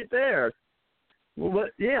better right there. Well,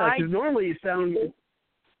 because normally you sound.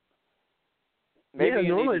 Maybe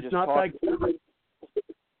normally it's not like.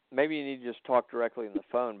 Maybe you need to just talk directly in the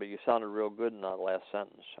phone, but you sounded real good in that last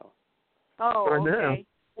sentence. So. Oh, okay.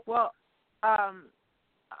 Well,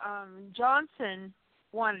 Johnson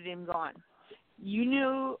wanted him gone. You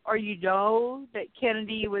knew or you know that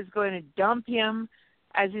Kennedy was going to dump him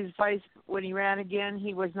as his vice when he ran again.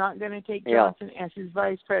 He was not going to take Johnson as his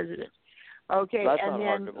vice president. Okay, that's and not then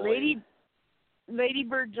hard to believe. Lady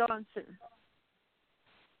Bird Johnson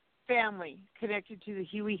family connected to the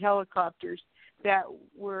Huey helicopters that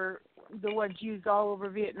were the ones used all over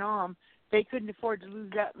Vietnam. They couldn't afford to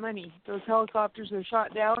lose that money. Those helicopters were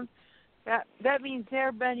shot down. That means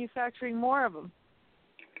they're manufacturing more of them.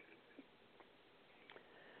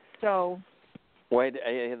 So. Wait,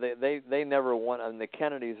 they never won. I mean, the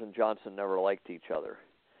Kennedys and Johnson never liked each other.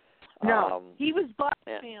 No, he was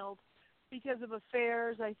blackmailed because of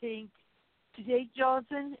affairs, I think, to take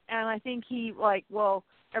Johnson, and I think he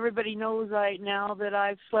everybody knows now that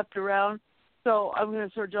I've slept around, so I'm going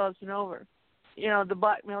to throw Johnson over. The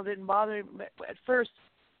blackmail didn't bother him, but at first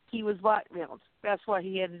he was blackmailed. That's why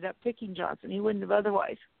he ended up picking Johnson. He wouldn't have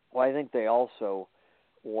otherwise. Well, I think they also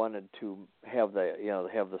wanted to have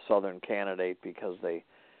the Southern candidate because they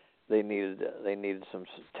needed some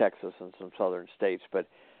Texas and some Southern states, but.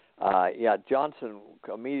 Johnson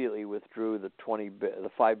immediately withdrew the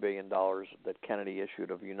 $5 billion that Kennedy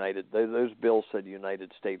issued of United. Those bills said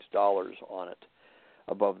United States dollars on it,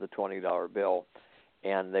 above the $20 bill,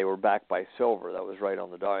 and they were backed by silver. That was right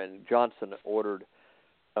on the dollar. And Johnson ordered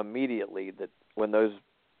immediately that when those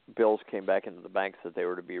bills came back into the banks, that they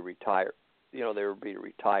were to be retired. They were to be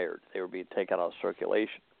retired. They were being taken out of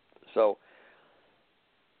circulation. So,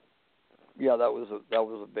 that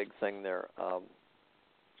was a big thing there.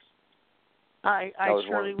 I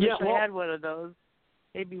surely wish I had one of those.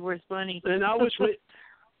 They'd be worth money. And I wish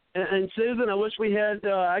and Susan, I wish we had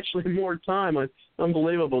actually more time.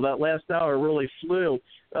 Unbelievable. That last hour really flew.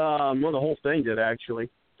 The whole thing did, actually.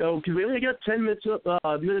 So, because we only got 10 minutes of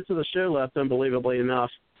the show left, unbelievably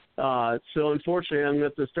enough. So, unfortunately, I'm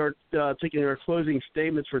going to have to start taking our closing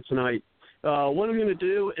statements for tonight. What I'm going to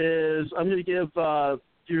do is I'm going to give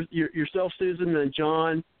yourself, Susan, and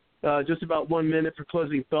John just about 1 minute for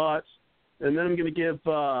closing thoughts. And then I'm going to give,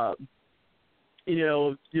 about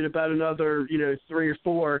another, 3 or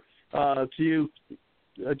 4 to you,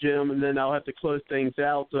 Jim, and then I'll have to close things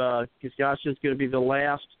out because gosh, it's going to be the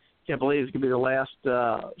last. Can't believe it's going to be the last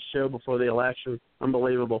show before the election.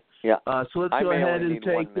 Unbelievable. Yeah. So let's go ahead and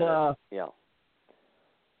take the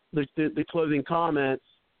closing comments.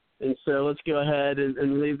 And so let's go ahead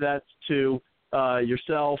and leave that to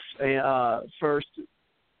yourself first,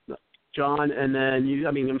 John, and then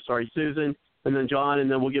Susan, and then John,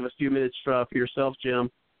 and then we'll give a few minutes for yourself,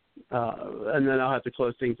 Jim, and then I'll have to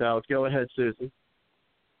close things out. Go ahead, Susan.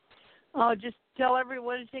 I'll just tell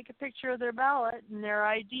everyone to take a picture of their ballot and their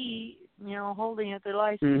ID, holding it, their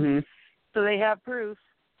license, so they have proof.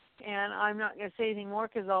 And I'm not going to say anything more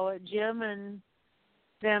because I'll let Jim and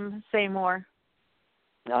them say more.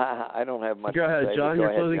 I don't have much to say. Go ahead, John,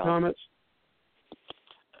 your closing comments?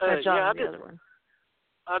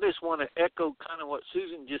 I just want to echo kind of what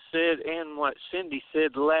Susan just said and what Cindy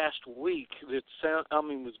said last week. Was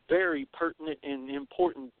very pertinent and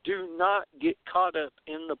important. Do not get caught up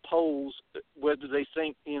in the polls, whether they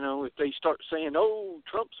think, if they start saying, "Oh,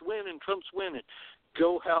 Trump's winning,"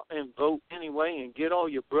 go out and vote anyway, and get all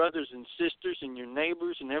your brothers and sisters and your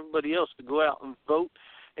neighbors and everybody else to go out and vote,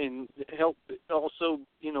 and help also,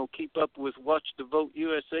 keep up with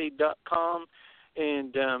WatchTheVoteUSA.com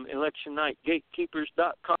and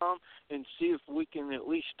electionnightgatekeepers.com, and see if we can at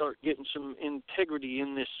least start getting some integrity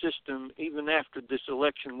in this system. Even after this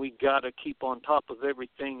election, we got to keep on top of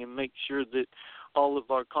everything and make sure that all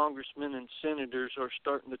of our congressmen and senators are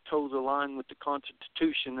starting to toe the line with the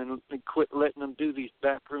Constitution and quit letting them do these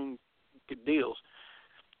backroom deals.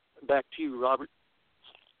 Back to you, Robert.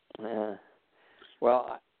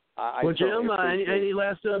 Well, Jim, any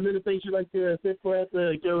last minute things you'd like to say before I have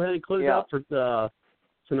to go ahead and close out for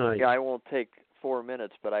tonight? Yeah, I won't take 4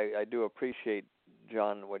 minutes, but I do appreciate,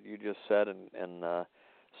 John, what you just said, and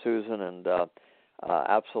Susan, and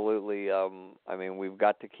absolutely. We've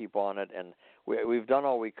got to keep on it, and we've done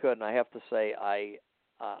all we could. And I have to say,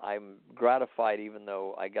 I'm gratified, even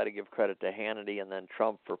though I got to give credit to Hannity and then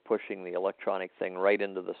Trump for pushing the electronic thing right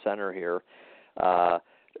into the center here.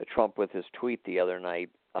 Trump with his tweet the other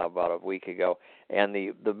night, about a week ago, and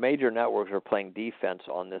the major networks are playing defense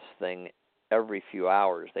on this thing every few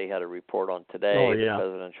hours. They had a report on today the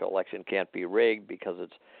presidential election can't be rigged because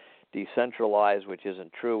it's decentralized, which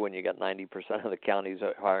isn't true when you got 90% of the counties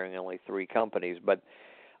hiring only 3 companies. But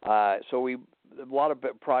so a lot of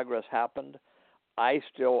progress happened. I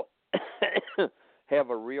still have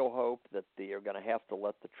a real hope that they're going to have to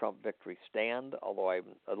let the Trump victory stand, although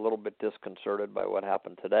I'm a little bit disconcerted by what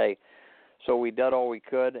happened today. So we did all we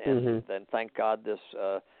could, and then thank God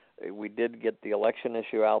we did get the election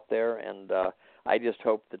issue out there, and I just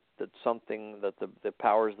hope that the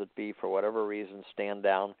powers that be, for whatever reason, stand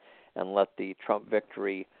down and let the Trump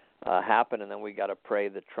victory happen, and then we got to pray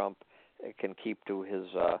that Trump can keep to his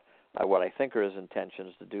what I think are his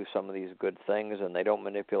intentions, to do some of these good things, and they don't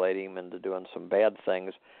manipulate him into doing some bad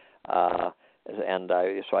things. So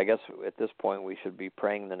I guess at this point we should be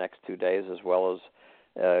praying the next 2 days, as well as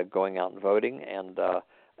going out and voting, and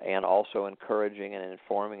also encouraging and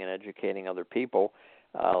informing and educating other people,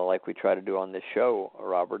 like we try to do on this show,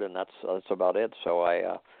 Robert, and that's about it. So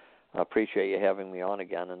I appreciate you having me on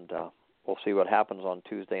again, and we'll see what happens on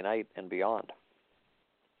Tuesday night and beyond.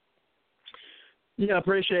 Yeah, I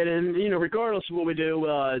appreciate it. And, regardless of what we do,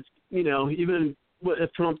 even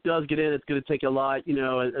if Trump does get in, it's going to take a lot,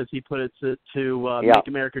 as he put it, to make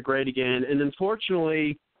America great again. And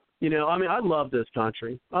unfortunately, I love this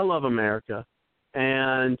country. I love America.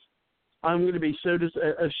 And I'm going to be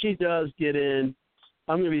if she does get in,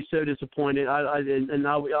 I'm going to be so disappointed. I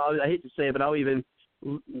hate to say it, but I'll even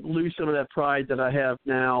lose some of that pride that I have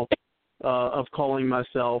now of calling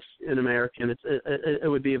myself an American. It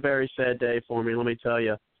would be a very sad day for me, let me tell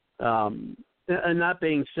you. And that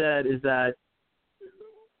being said, is that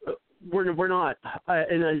we're not,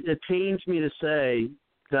 and it pains me to say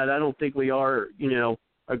that I don't think we are,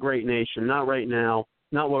 a great nation. Not right now,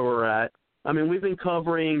 not where we're at. I mean, we've been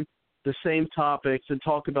covering the same topics and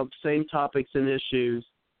talking about the same topics and issues,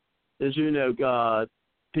 as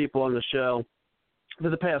people on the show, for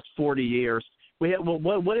the past 40 years.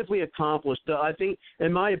 What have we accomplished? I think,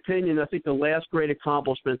 in my opinion, the last great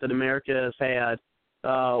accomplishment that America has had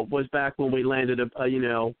was back when we landed a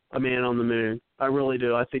man on the moon. I really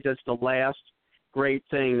do. I think that's the last great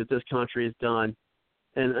thing that this country has done,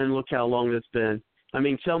 and look how long it's been. I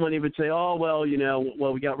mean, someone would say, "Oh, well,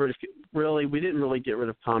 we got rid of." Really, we didn't really get rid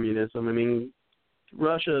of communism. I mean,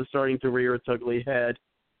 Russia is starting to rear its ugly head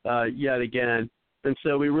yet again, and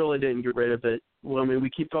so we really didn't get rid of it. Well, I mean, we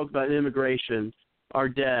keep talking about immigration, our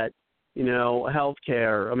debt, health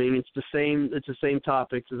care. I mean, it's the same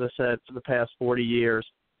topics, as I said, for the past 40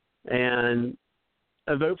 years. And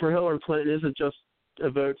a vote for Hillary Clinton isn't just a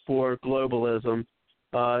vote for globalism.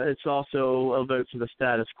 It's also a vote for the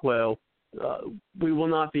status quo. We will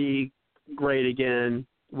not be great again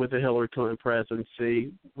with the Hillary Clinton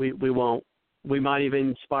presidency. We won't. We might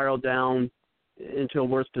even spiral down into a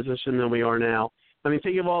worse position than we are now. I mean,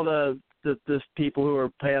 think of all the people who are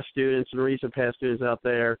past students and recent past students out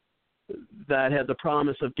there that had the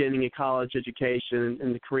promise of getting a college education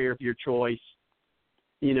and the career of your choice,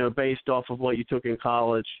 based off of what you took in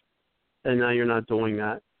college, and now you're not doing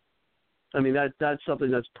that. I mean, that's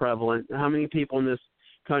something that's prevalent. How many people in this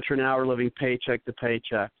country now are living paycheck to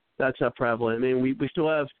paycheck? That's how prevalent. I mean, we still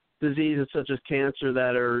have diseases such as cancer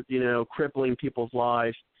that are, crippling people's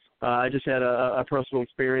lives. I just had a personal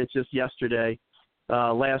experience just yesterday.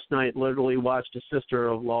 Last night, literally watched a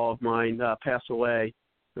sister-in-law of mine pass away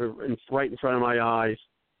right in front of my eyes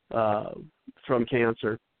from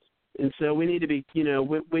cancer. And so we need to be,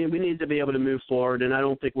 we need to be able to move forward, and I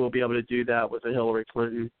don't think we'll be able to do that with a Hillary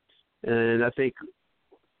Clinton. And I think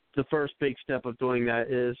the first big step of doing that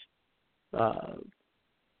is,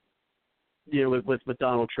 with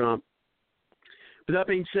Donald Trump. With that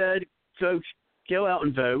being said, folks, go out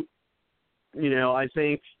and vote. I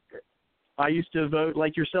think I used to vote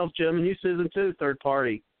like yourself, Jim, and you, Susan, too, third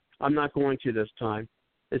party. I'm not going to this time.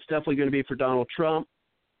 It's definitely going to be for Donald Trump.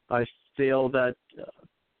 I feel that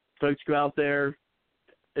folks go out there.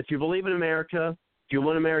 If you believe in America, if you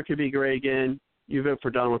want America to be great again, you vote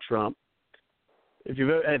for Donald Trump. If you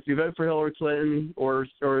vote for Hillary Clinton or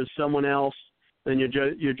someone else, then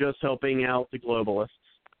you're just helping out the globalists.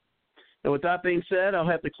 And with that being said, I'll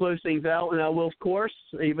have to close things out, and I will, of course,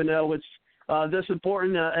 even though it's this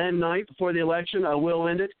important end night before the election, I will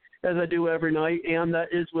end it as I do every night, and that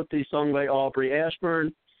is with the song by Aubrey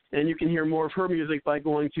Ashburn. And you can hear more of her music by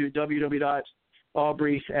going to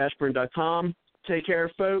www.aubreyashburn.com. Take care,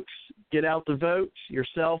 folks. Get out the vote,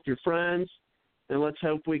 yourself, your friends, and let's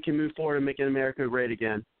hope we can move forward and make America great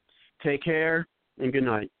again. Take care, and good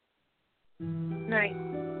night. Night.